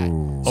rewatch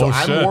that. So Oh,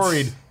 I'm shit.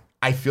 worried.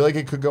 I feel like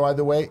it could go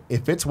either way.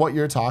 If it's what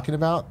you're talking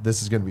about,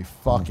 this is going to be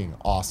fucking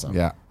awesome.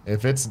 Yeah.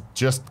 If it's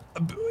just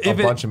If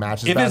a bunch of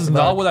matches, If it's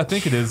not what I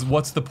think it is,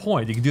 what's the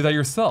point? You can do that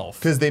yourself.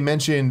 because they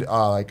mentioned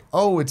like,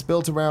 oh, it's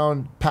built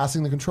around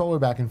passing the controller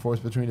back and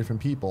forth between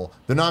different people.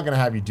 They're not going to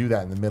have you do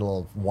that in the middle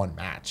of one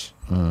match,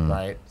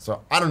 right?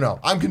 So I don't know.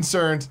 I'm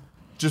concerned.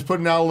 Just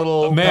putting out a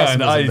little Man,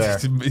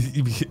 pessimism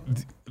there.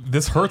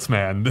 this hurts,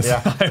 man.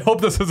 Yeah. I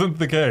hope this isn't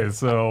the case.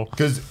 So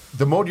Because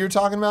the mode you're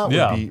talking about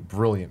Yeah. would be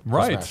brilliant for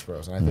Right. Smash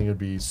Bros. And I think it'd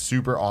be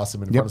super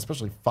awesome and fun,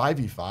 especially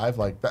 5v5.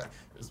 Like that,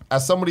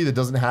 as somebody that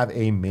doesn't have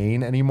a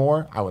main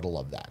anymore, I would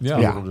love that. Yeah. To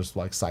be Yeah. able to just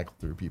like cycle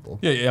through people.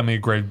 yeah, I mean, a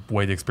great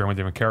way to experiment with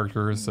different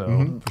characters. So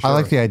for I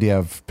like sure. the idea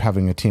of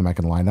having a team I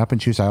can line up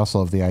and choose. I also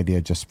love the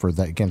idea just for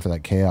that, again, for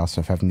that chaos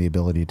of having the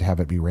ability to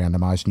have it be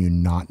randomized and you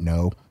not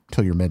know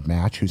till you're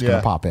mid-match who's going Yeah.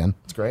 to pop in.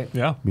 It's great.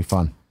 Yeah. Be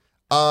fun.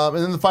 And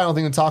then the final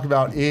thing to talk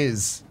about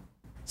is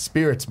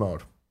Spirits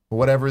mode,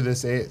 whatever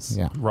this is.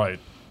 Yeah. Right.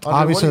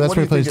 Andre, Obviously, what that's do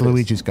where you he plays think it is?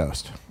 Luigi's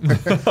Ghost.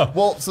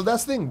 Well, so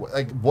that's the thing.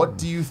 Like, what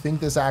do you think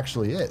this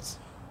actually is?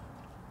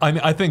 I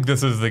mean, I think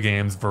this is the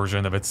game's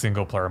version of its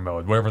single player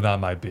mode, whatever that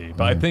might be.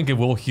 But I think it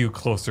will hew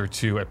closer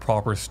to a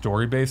proper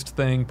story based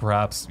thing,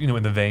 perhaps, you know,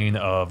 in the vein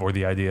of, or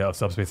the idea of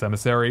Subspace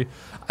Emissary.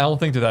 I don't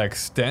think to that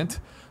extent,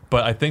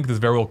 but I think this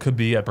very well could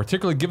be,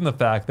 particularly given the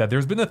fact that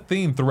there's been a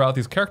theme throughout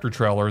these character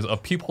trailers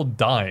of people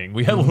dying.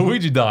 We had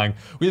Luigi dying.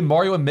 We had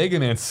Mario and Mega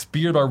Man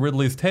speared by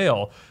Ridley's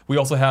tail. We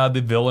also had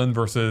the villain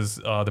versus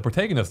the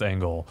protagonist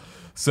angle.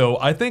 So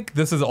I think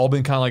this has all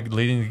been kind of like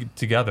leading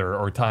together,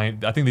 or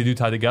tying. I think they do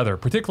tie together,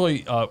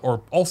 particularly,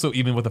 or also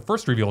even with the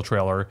first reveal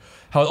trailer,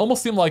 how it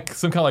almost seemed like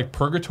some kind of like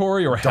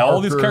purgatory or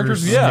hell. These Darker,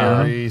 characters, yeah,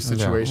 scary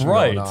situation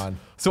right. going on.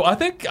 So I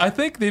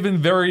think they've been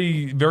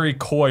very, very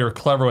coy or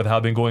clever with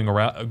how they've been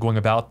going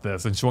about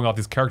this and showing off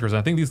these characters. And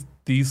I think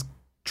these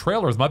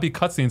trailers might be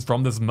cutscenes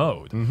from this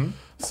mode.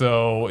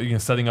 So, you know,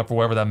 setting up for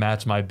whatever that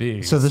match might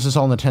be. So this is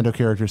all Nintendo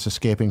characters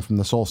escaping from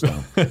the Soul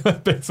Stone.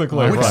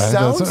 basically, Which right.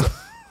 sounds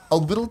a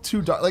little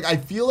too dark. Like, I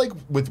feel like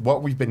with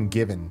what we've been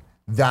given,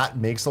 that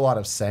makes a lot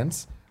of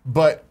sense.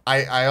 But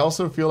I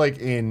also feel like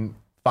in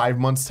 5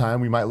 months'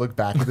 time, we might look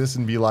back at this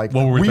and be like,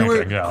 What were we were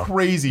thinking? Yeah.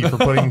 crazy for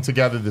putting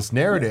together this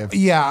narrative.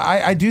 Yeah,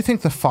 I do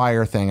think the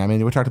fire thing. I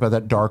mean, we talked about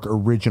that dark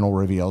original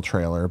reveal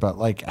trailer, but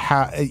like,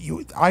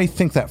 I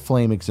think that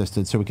flame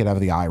existed so we could have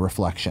the eye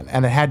reflection,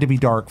 and it had to be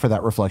dark for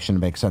that reflection to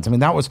make sense. I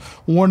mean, that was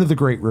one of the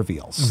great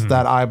reveals.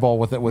 That eyeball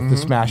with the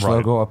Smash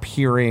logo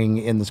appearing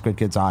in the Squid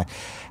Kid's eye.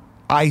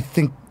 I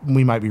think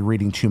we might be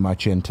reading too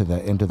much into the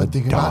But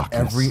think darkness. about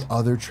every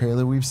other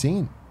trailer we've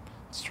seen.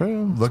 It's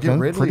true. Look at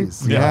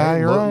Ridley's. Yeah,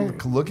 you're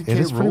right. Look at It K.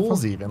 is pretty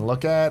Rules fun. even.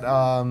 Look at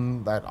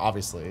that,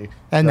 obviously.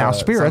 And now the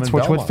Spirits, Simon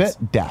which would Belmont's.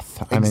 fit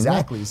Death.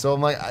 Exactly. So I'm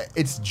like,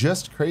 it's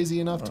just crazy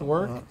enough to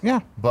work.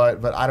 Yeah.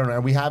 But I don't know.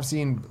 We have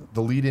seen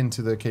the lead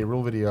into the K.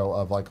 Rule video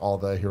of like all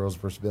the heroes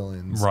versus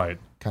villains. Right.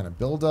 Kind of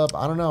build up.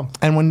 I don't know.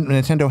 And when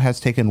Nintendo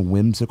has taken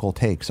whimsical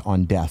takes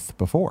on death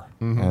before,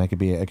 and it could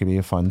be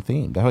a fun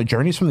theme. The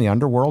Journeys from the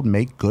Underworld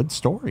make good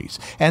stories,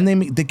 and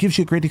that gives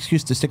you a great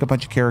excuse to stick a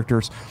bunch of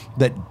characters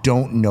that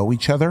don't know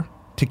each other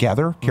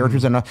together.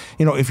 Characters that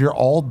if you're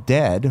all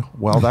dead,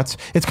 well, it's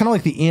kind of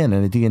like the inn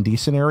in a D&D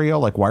scenario.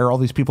 Like, why are all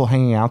these people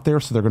hanging out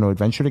there? So they're going to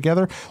adventure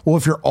together. Well,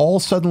 if you're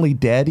all suddenly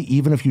dead,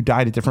 even if you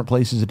died at different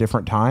places at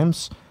different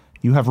times,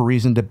 you have a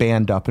reason to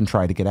band up and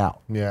try to get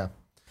out. Yeah.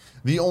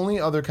 The only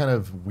other kind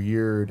of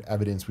weird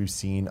evidence we've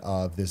seen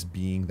of this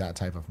being that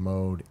type of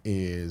mode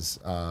is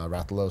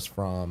Rathalos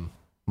from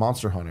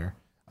Monster Hunter.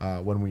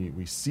 When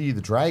we see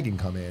the dragon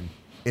come in,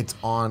 it's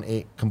on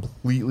a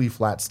completely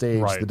flat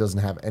stage that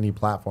doesn't have any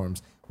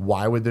platforms.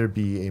 Why would there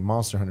be a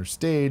Monster Hunter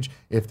stage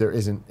if there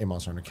isn't a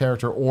Monster Hunter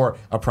character or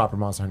a proper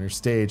Monster Hunter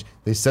stage?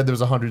 They said there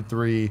was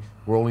 103.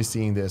 We're only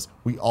seeing this.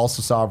 We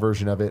also saw a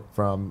version of it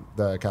from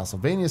the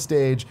Castlevania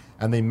stage,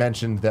 and they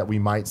mentioned that we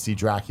might see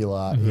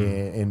Dracula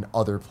in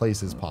other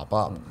places pop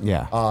up.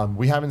 Yeah.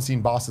 We haven't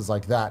seen bosses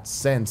like that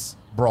since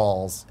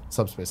Brawl's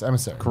Subspace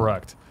Emissary.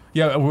 Correct.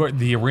 Yeah,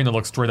 the arena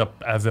looks straight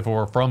up as if it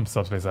were from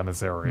Subspace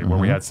Emissary, where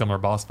we had similar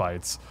boss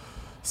fights.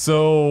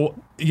 So,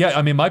 yeah,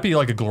 I mean, it might be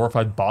like a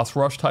glorified boss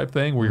rush type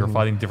thing where you're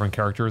fighting different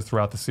characters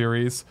throughout the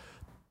series.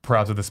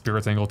 Perhaps with the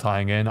spirits angle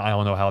tying in. I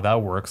don't know how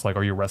that works. Like,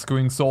 are you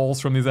rescuing souls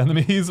from these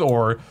enemies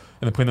and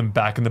then putting them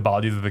back in the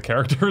bodies of the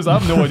characters? I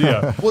have no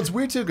idea. Well, it's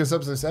weird too because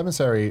Subspace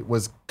Emissary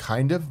was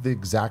kind of the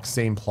exact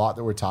same plot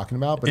that we're talking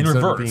about, but In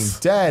instead reverse.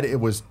 of being dead, it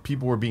was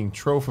people were being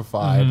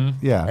trophified,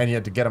 Yeah. and you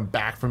had to get them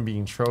back from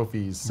being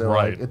trophies. So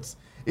Right. like,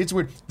 it's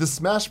weird. The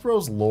Smash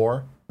Bros.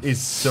 Lore is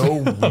so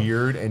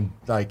weird and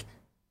like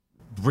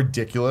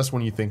ridiculous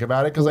when you think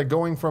about it, because like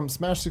going from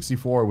Smash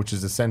 64, which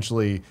is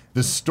essentially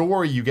the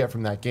story you get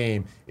from that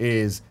game,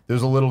 is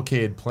there's a little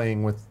kid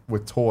playing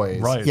with toys,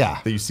 Right. Yeah.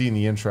 that you see in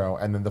the intro,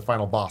 and then the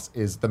final boss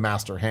is the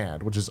Master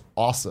Hand, which is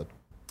awesome.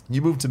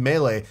 You move to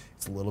Melee,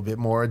 it's a little bit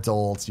more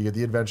adult, you get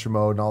the adventure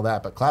mode and all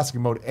that, but classic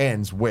mode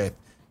ends with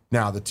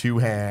now the two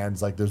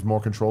hands, like there's more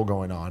control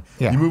going on.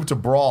 Yeah. You move to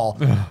Brawl,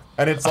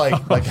 and it's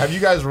like have you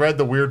guys read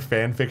the weird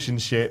fan fiction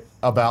shit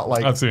about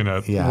like I've seen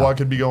it. Yeah. what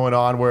could be going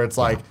on, where it's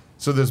like,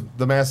 so there's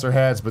the Master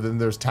Heads, but then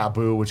there's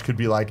Taboo, which could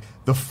be like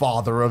the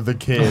father of the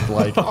kid,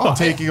 like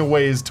taking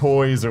away his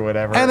toys or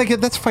whatever. And again,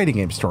 that's fighting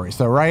game stories,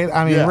 though, right?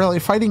 I mean, Yeah. really,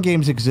 fighting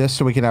games exist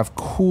so we can have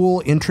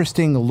cool,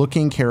 interesting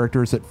looking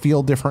characters that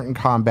feel different in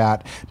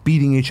combat,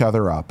 beating each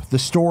other up. The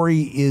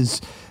story is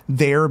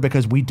there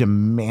because we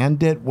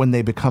demand it when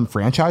they become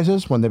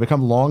franchises, when they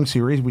become long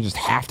series. We just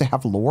have to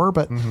have lore,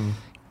 but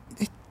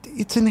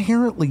it's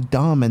inherently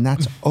dumb, and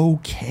that's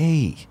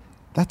okay.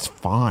 That's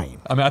fine.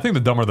 I mean, I think the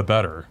dumber the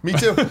better. Me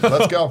too.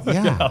 Let's go.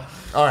 Yeah.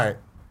 All right.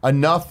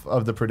 Enough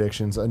of the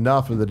predictions.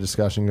 Enough of the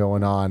discussion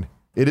going on.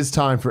 It is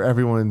time for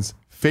everyone's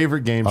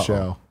favorite game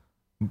show.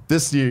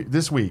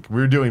 This week,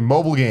 we're doing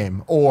mobile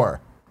game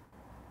or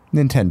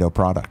Nintendo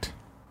product.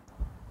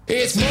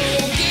 It's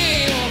mobile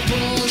game or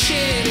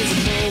bullshit. It's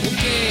a mobile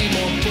game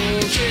or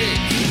bullshit.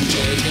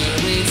 Joe's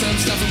gonna read some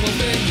stuff and we'll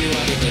pick you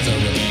up if it's a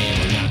real game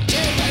or not.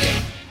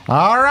 Everybody.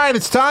 All right,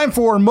 it's time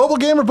for Mobile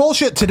Gamer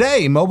Bullshit.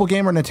 Today, Mobile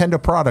Gamer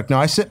Nintendo product. Now,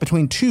 I sit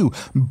between two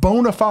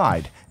bona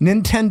fide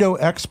Nintendo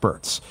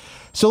experts.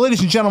 So,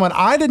 ladies and gentlemen,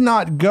 I did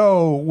not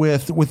go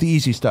with the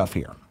easy stuff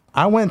here.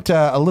 I went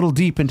a little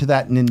deep into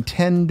that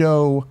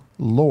Nintendo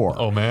lore.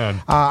 Oh,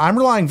 man. I'm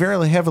relying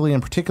very heavily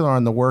in particular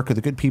on the work of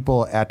the good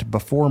people at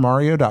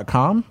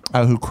BeforeMario.com,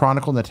 who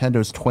chronicle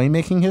Nintendo's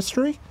toy-making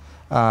history.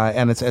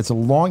 And it's a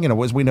long,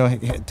 as we know,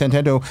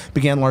 Nintendo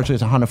began largely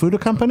as a Hanafuda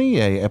company,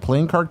 a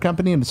playing card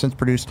company, and has since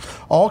produced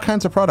all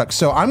kinds of products.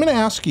 So I'm going to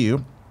ask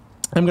you,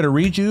 I'm going to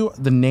read you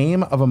the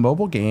name of a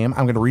mobile game.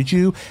 I'm going to read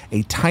you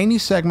a tiny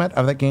segment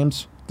of that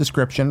game's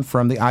description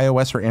from the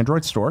iOS or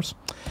Android stores.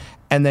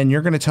 And then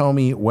you're going to tell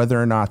me whether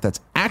or not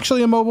that's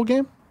actually a mobile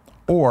game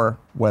or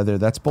whether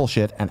that's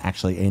bullshit and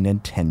actually a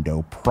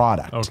Nintendo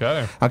product.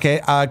 Okay.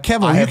 Okay,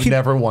 Kevin, I you have keep...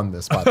 never won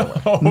this, by the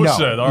way. Oh, No,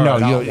 shit. All no,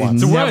 right. you-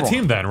 So we're on never. a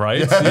team then, right?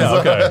 Yeah,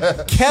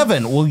 okay.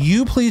 Kevin, will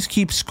you please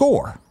keep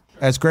score?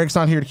 As Greg's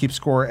not here to keep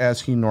score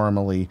as he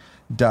normally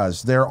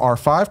does. There are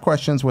 5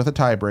 questions with a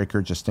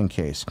tiebreaker just in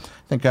case. I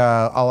think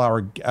I'll allow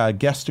our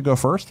guest to go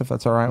first, if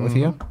that's all right with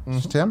you,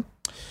 Tim.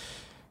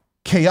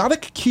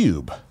 Chaotic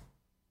cube,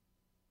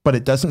 but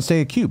it doesn't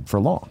stay a cube for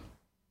long.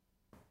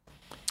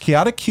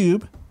 Chaotic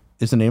Cube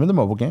is the name of the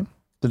mobile game.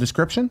 The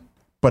description,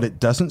 but it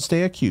doesn't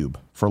stay a cube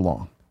for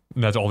long.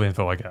 And that's all the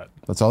info I get.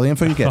 That's all the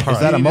info you get. Is right.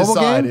 that a You mobile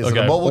decide, game is it a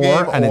Okay. mobile or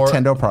game a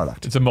Nintendo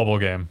product? It's a mobile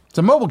game. It's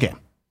a mobile game.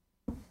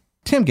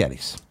 Tim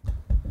Geddes.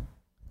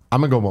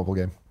 I'm gonna go mobile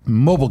game.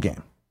 Mobile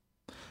game.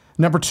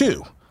 Number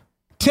 2,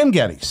 Tim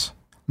Geddes.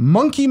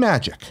 Monkey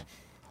Magic.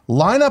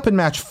 Line up and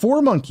match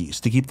 4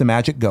 monkeys to keep the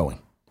magic going.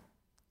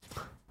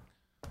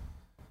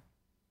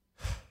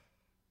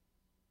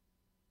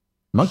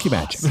 Monkey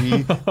Magic.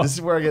 See, this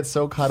is where I get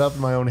so caught up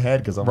in my own head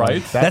because I'm Right?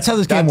 like, That's how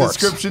this game that works.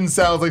 description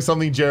sounds like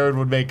something Jared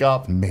would make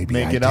up. Maybe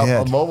making I up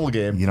did. a mobile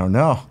game. You don't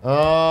know.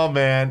 Oh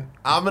man,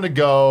 I'm gonna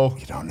go.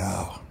 You don't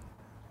know.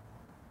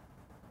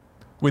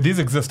 Wait, these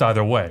exist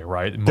either way,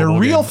 right? They're Mobile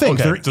real game.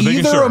 things. Okay, They're just making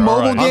either sure. a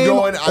mobile All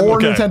right. game I'm or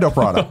okay. Nintendo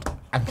product.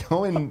 I'm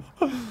going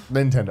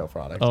Nintendo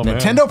product. Oh, man.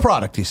 Nintendo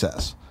product, he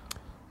says.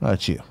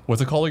 That's you.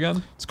 What's it called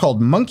again? It's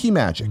called Monkey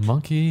Magic.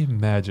 Monkey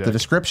Magic. The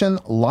description,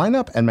 line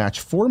up and match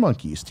 4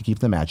 monkeys to keep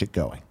the magic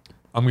going.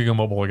 I'm going to go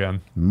mobile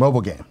again.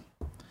 Mobile game.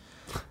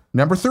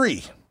 Number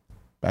 3.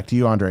 Back to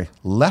you, Andre.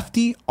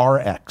 Lefty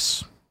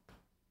RX.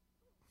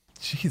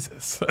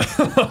 Jesus.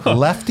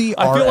 Lefty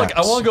I feel like RX.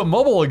 I want to go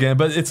mobile again,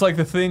 but it's like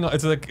the thing,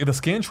 it's like the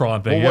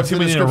Scantron thing. Well, You have too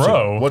many in a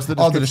row. What's the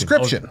Oh, description? the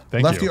description. Oh,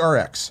 thank Lefty you.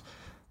 RX.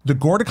 The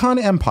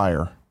Gordicon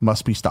Empire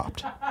must be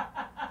stopped.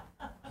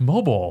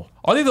 Mobile.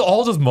 Are these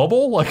all just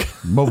mobile? Like,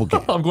 Mobile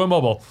game. I'm going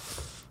mobile.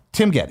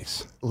 Tim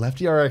Geddes.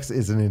 Lefty RX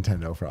is a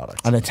Nintendo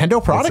product. A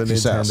Nintendo product, he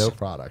It's a Nintendo says.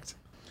 product.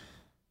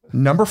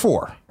 Number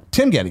 4.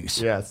 Tim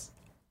Geddes. Yes.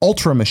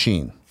 Ultra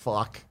Machine.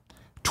 Fuck.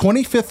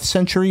 25th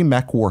century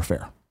mech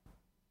warfare.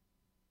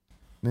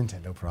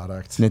 Nintendo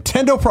product.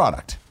 Nintendo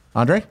product.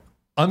 Andre?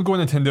 I'm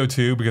going Nintendo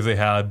 2 because they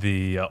had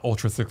the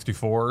Ultra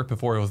 64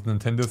 before it was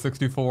Nintendo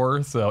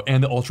 64, so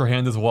and the Ultra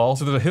Hand as well.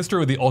 So there's a history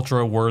with the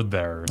Ultra word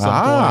there. So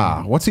I'm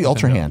going What's the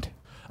Ultra Hand?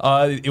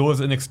 It was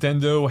an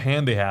extendo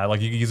hand they had. Like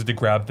you could use it to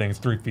grab things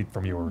 3 feet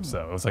from you or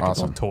so. It was like its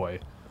Awesome. own toy.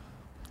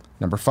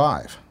 Number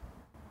 5.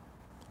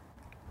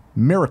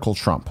 Miracle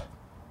Trump.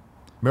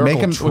 Miracle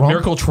Make him- Trump. With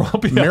Miracle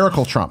Trump. Yeah.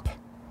 Miracle Trump.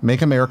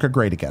 Make America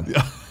great again.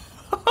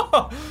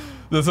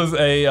 This is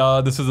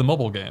a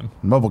mobile game.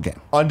 Mobile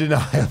game.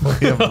 Undeniably.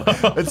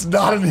 It's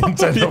not a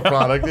Nintendo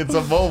product. It's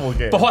a mobile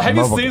game. But have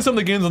you Mobile seen game. some of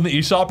the games on the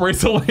eShop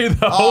recently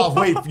though? Oh,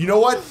 wait. You know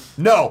what?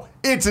 No.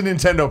 It's a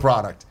Nintendo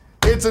product.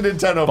 It's a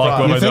Nintendo what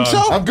product. I think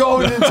done. so? I'm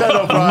going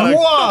Nintendo product.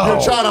 Whoa.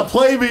 You're trying to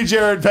play me,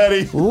 Jared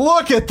Petty.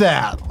 Look at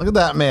that. Look at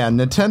that, man.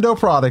 Nintendo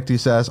product, he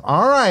says.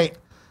 All right.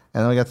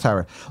 And then we got the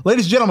timer.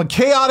 Ladies and gentlemen,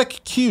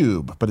 Chaotic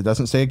Cube. But it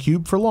doesn't stay a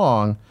cube for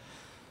long.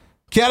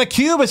 Chaotic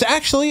Cube is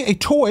actually a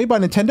toy by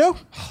Nintendo.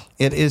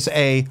 It is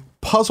a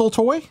puzzle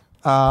toy.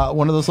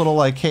 One of those little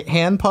like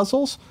hand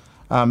puzzles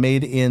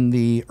made in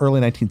the early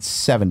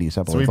 1970s,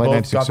 I believe. we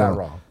late both got that 1960s.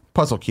 wrong.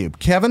 Puzzle Cube.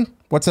 Kevin,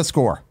 what's that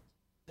score?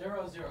 0-0.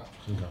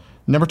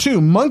 Number 2,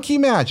 Monkey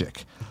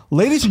Magic.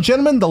 Ladies and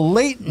gentlemen, the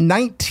late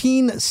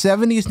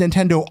 1970s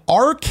Nintendo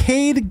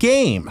arcade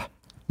game,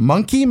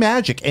 Monkey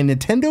Magic, a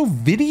Nintendo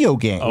video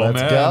game. Oh,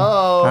 Let's man.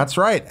 go. That's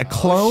right. A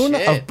clone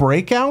shit. of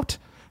Breakout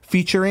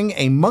featuring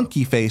a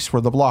monkey face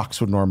where the blocks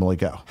would normally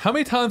go. How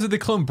many times did they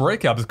clone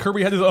Breakout? Because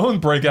Kirby had his own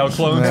Breakout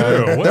clone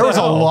too. What There the was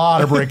a hell?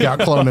 lot of Breakout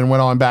cloning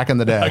went on back in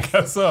the I day.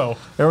 guess so.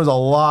 There was a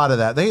lot of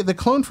that. They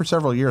cloned for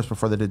several years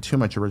before they did too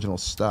much original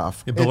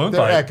stuff. Balloon They're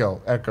Fight.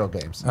 Echo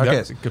games. Okay.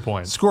 Yep, good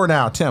point. Score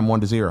now, Tim,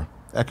 1-0.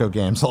 Echo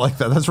Games. I like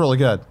that. That's really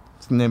good.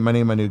 It's the name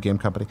of my new game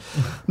company.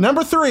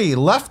 Number 3,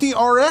 Lefty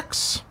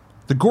RX.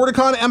 The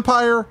Gordicon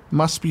Empire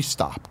must be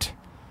stopped.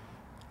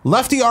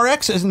 Lefty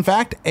RX is, in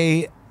fact,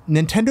 a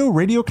Nintendo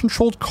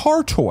radio-controlled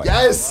car toy.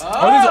 Yes.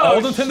 Are these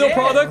all Nintendo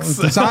products?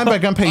 Designed by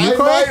Gunpei I Yokoi.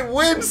 might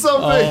win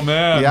something. Oh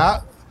man.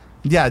 Yeah.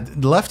 Yeah,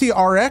 Lefty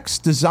RX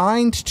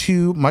designed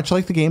to, much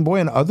like the Game Boy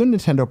and other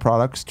Nintendo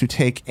products, to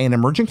take an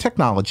emerging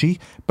technology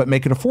but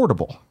make it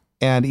affordable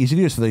and easy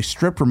to use. So they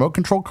stripped remote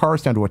controlled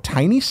cars down to a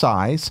tiny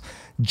size,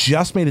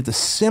 just made it the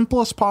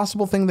simplest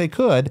possible thing they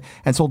could,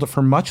 and sold it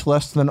for much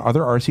less than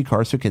other RC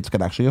cars so kids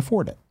could actually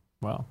afford it.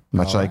 Wow.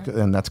 Much like,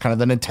 and that's kind of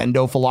the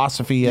Nintendo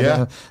philosophy. And,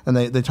 Yeah. and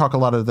they talk a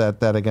lot of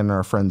that again,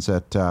 our friends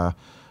at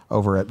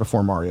over at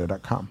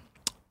beforemario.com.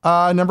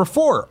 Number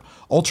 4,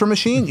 Ultra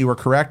Machine. You were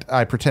correct.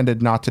 I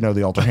pretended not to know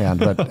the Ultra Hand,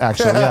 but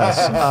actually,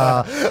 yes.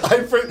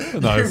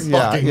 Nice.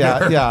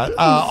 Yeah.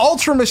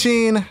 Ultra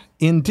Machine,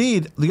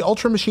 indeed. The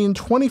Ultra Machine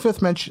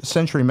 25th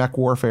century mech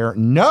warfare.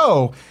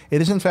 No,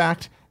 it is in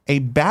fact a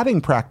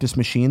batting practice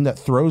machine that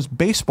throws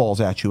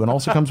baseballs at you and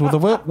also comes with a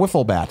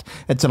wiffle bat.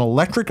 It's an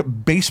electric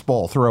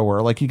baseball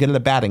thrower like you get at a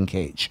batting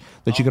cage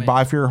that you could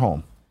buy for your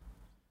home.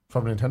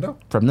 From Nintendo?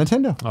 From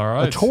Nintendo. All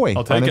right. A toy.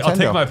 I'll by take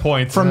Nintendo. my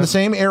point. From the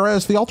same era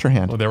as the Ultra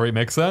Hand. Well, there it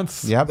makes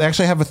sense. Yeah, they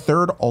actually have a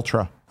third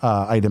Ultra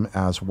item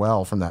as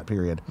well from that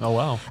period. Oh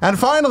wow. And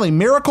finally,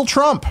 Miracle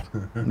Trump.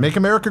 Make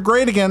America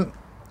great again.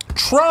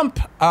 Trump,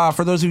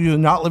 for those of you who have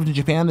not lived in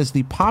Japan, is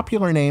the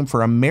popular name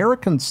for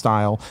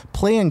American-style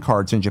playing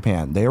cards in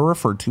Japan. They are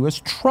referred to as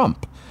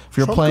Trump. If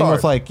you're Trump playing card.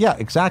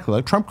 with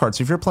like Trump cards.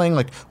 So if you're playing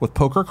like with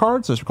poker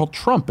cards, those are called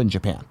Trump in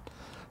Japan.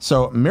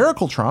 So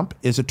Miracle Trump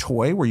is a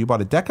toy where you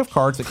bought a deck of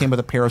cards that came with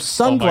a pair of Oh my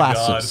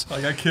sunglasses. God.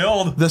 I got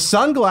killed. The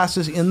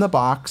sunglasses in the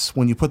box,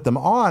 when you put them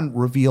on,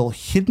 reveal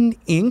hidden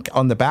ink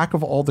on the back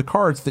of all the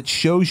cards that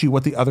shows you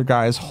what the other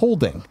guy is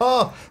holding.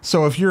 Oh.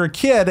 So if you're a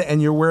kid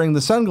and you're wearing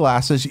the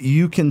sunglasses,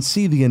 you can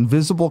see the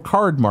invisible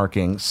card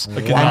markings and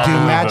do cannot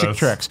believe magic this.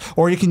 tricks.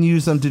 Or you can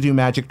use them to do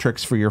magic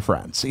tricks for your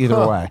friends.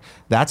 Either way.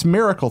 That's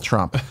Miracle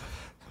Trump.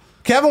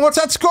 Kevin, what's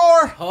that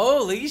score?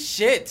 Holy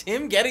shit!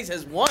 Tim Geddes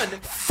has won.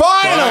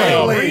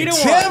 Finally!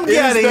 3-1. Tim It's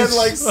Geddes been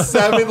like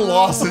 7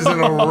 losses in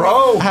a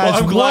row. has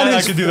I'm won glad I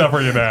his could do that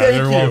for you, man. Thank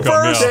You're you. welcome.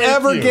 first Yeah. Thank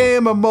ever you.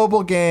 game, a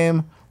mobile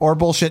game, or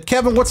bullshit.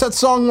 Kevin, what's that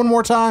song one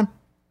more time?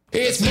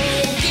 It's mobile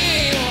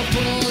game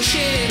or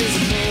bullshit. It's a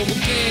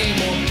mobile game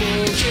or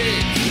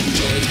bullshit.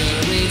 Joe's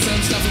gonna read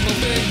some stuff and we'll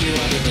figure you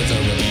out if it's a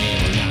real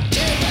game or not.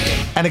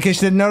 Everybody. And in case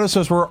you didn't notice,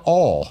 those were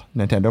all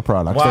Nintendo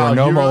products. Wow, there were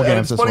no you mobile really- and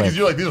games it's this funny week. because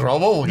you're like, these are all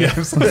mobile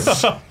games.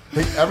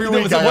 Like, every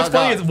week So I what's got-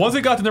 funny is once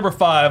it got to number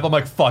 5, I'm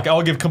like, fuck,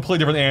 I'll give completely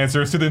different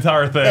answers to the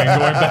entire thing. Going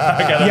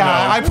back.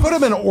 Yeah, I put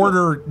them in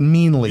order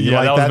meanly. Yeah,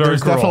 like that was very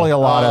There's cruel. definitely a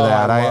lot Oh, of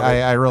that. I love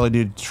it. I really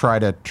do try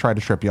to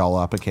trip y'all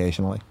up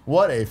occasionally.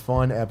 What a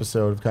fun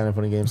episode of Kind of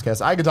Funny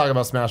Gamescast. I could talk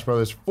about Smash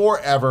Brothers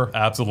forever.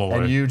 Absolutely.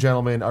 And you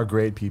gentlemen are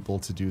great people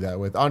to do that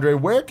with. Andre,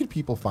 where can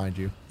people find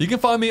you? You can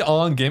find me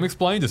on Game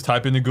Explain. Just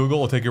type into Google.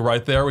 It'll take you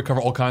right there. We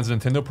cover all kinds of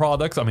Nintendo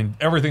products. I mean,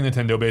 everything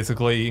Nintendo,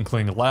 basically,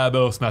 including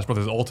Labo, Smash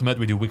Brothers Ultimate.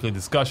 We do weekly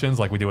discussions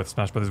like we do with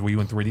Smash Brothers Wii U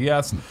and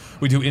 3DS.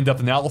 We do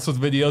in-depth analysis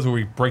videos where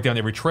we break down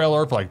every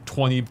trailer for like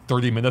 20,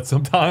 30 minutes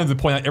sometimes and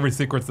point out every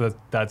secret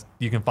that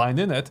you can find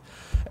in it.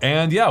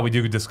 And yeah, we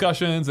do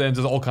discussions and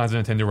just all kinds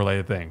of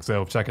Nintendo-related things.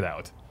 So check it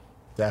out.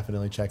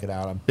 Definitely check it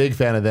out. I'm a big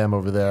fan of them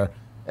over there.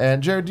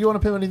 And Jared, do you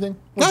want to pin anything?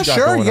 What No, you got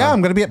sure. going Yeah, on?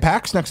 I'm going to be at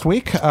PAX next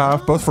week,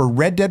 both for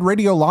Red Dead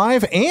Radio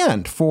Live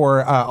and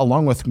for,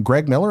 along with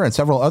Greg Miller and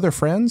several other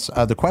friends,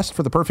 the Quest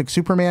for the Perfect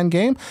Superman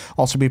game.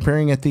 Also be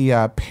appearing at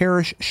the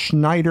Parrish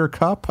Schneider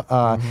Cup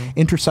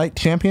Intersite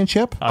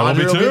Championship. I will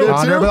Andre be will be too. there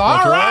Andre, too? all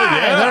That's right,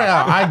 right, yeah. there you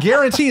go. I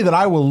guarantee that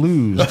I will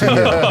lose to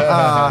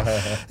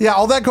you. Yeah,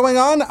 all that going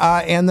on.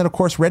 And then, of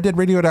course,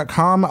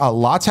 RedDeadRadio.com.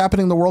 Lots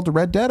happening in the world of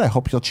Red Dead. I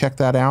hope you'll check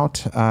that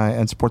out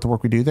and support the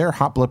work we do there.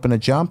 Hot Blip and a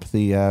Jump,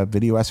 the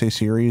video essay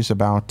series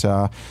about,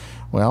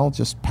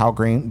 just how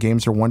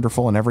games are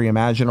wonderful in every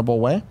imaginable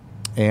way.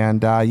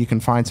 And you can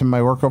find some of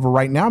my work over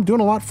right now. I'm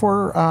doing a lot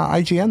for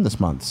IGN this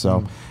month.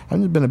 So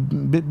I've been a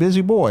bit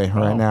busy boy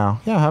right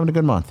now. Yeah, having a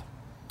good month.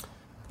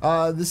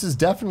 This is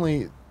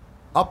definitely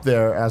up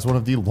there as one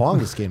of the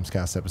longest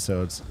Gamescast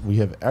episodes we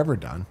have ever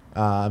done.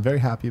 I'm very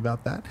happy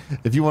about that.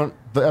 If you want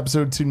the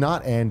episode to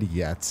not end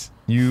yet,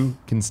 you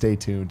can stay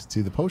tuned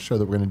to the post show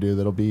that we're going to do.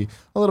 That'll be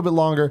a little bit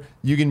longer.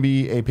 You can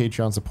be a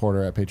Patreon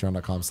supporter at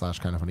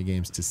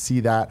patreon.com/kindoffunnygames to see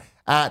that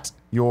at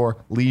your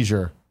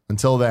leisure.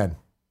 Until then,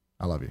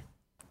 I love you.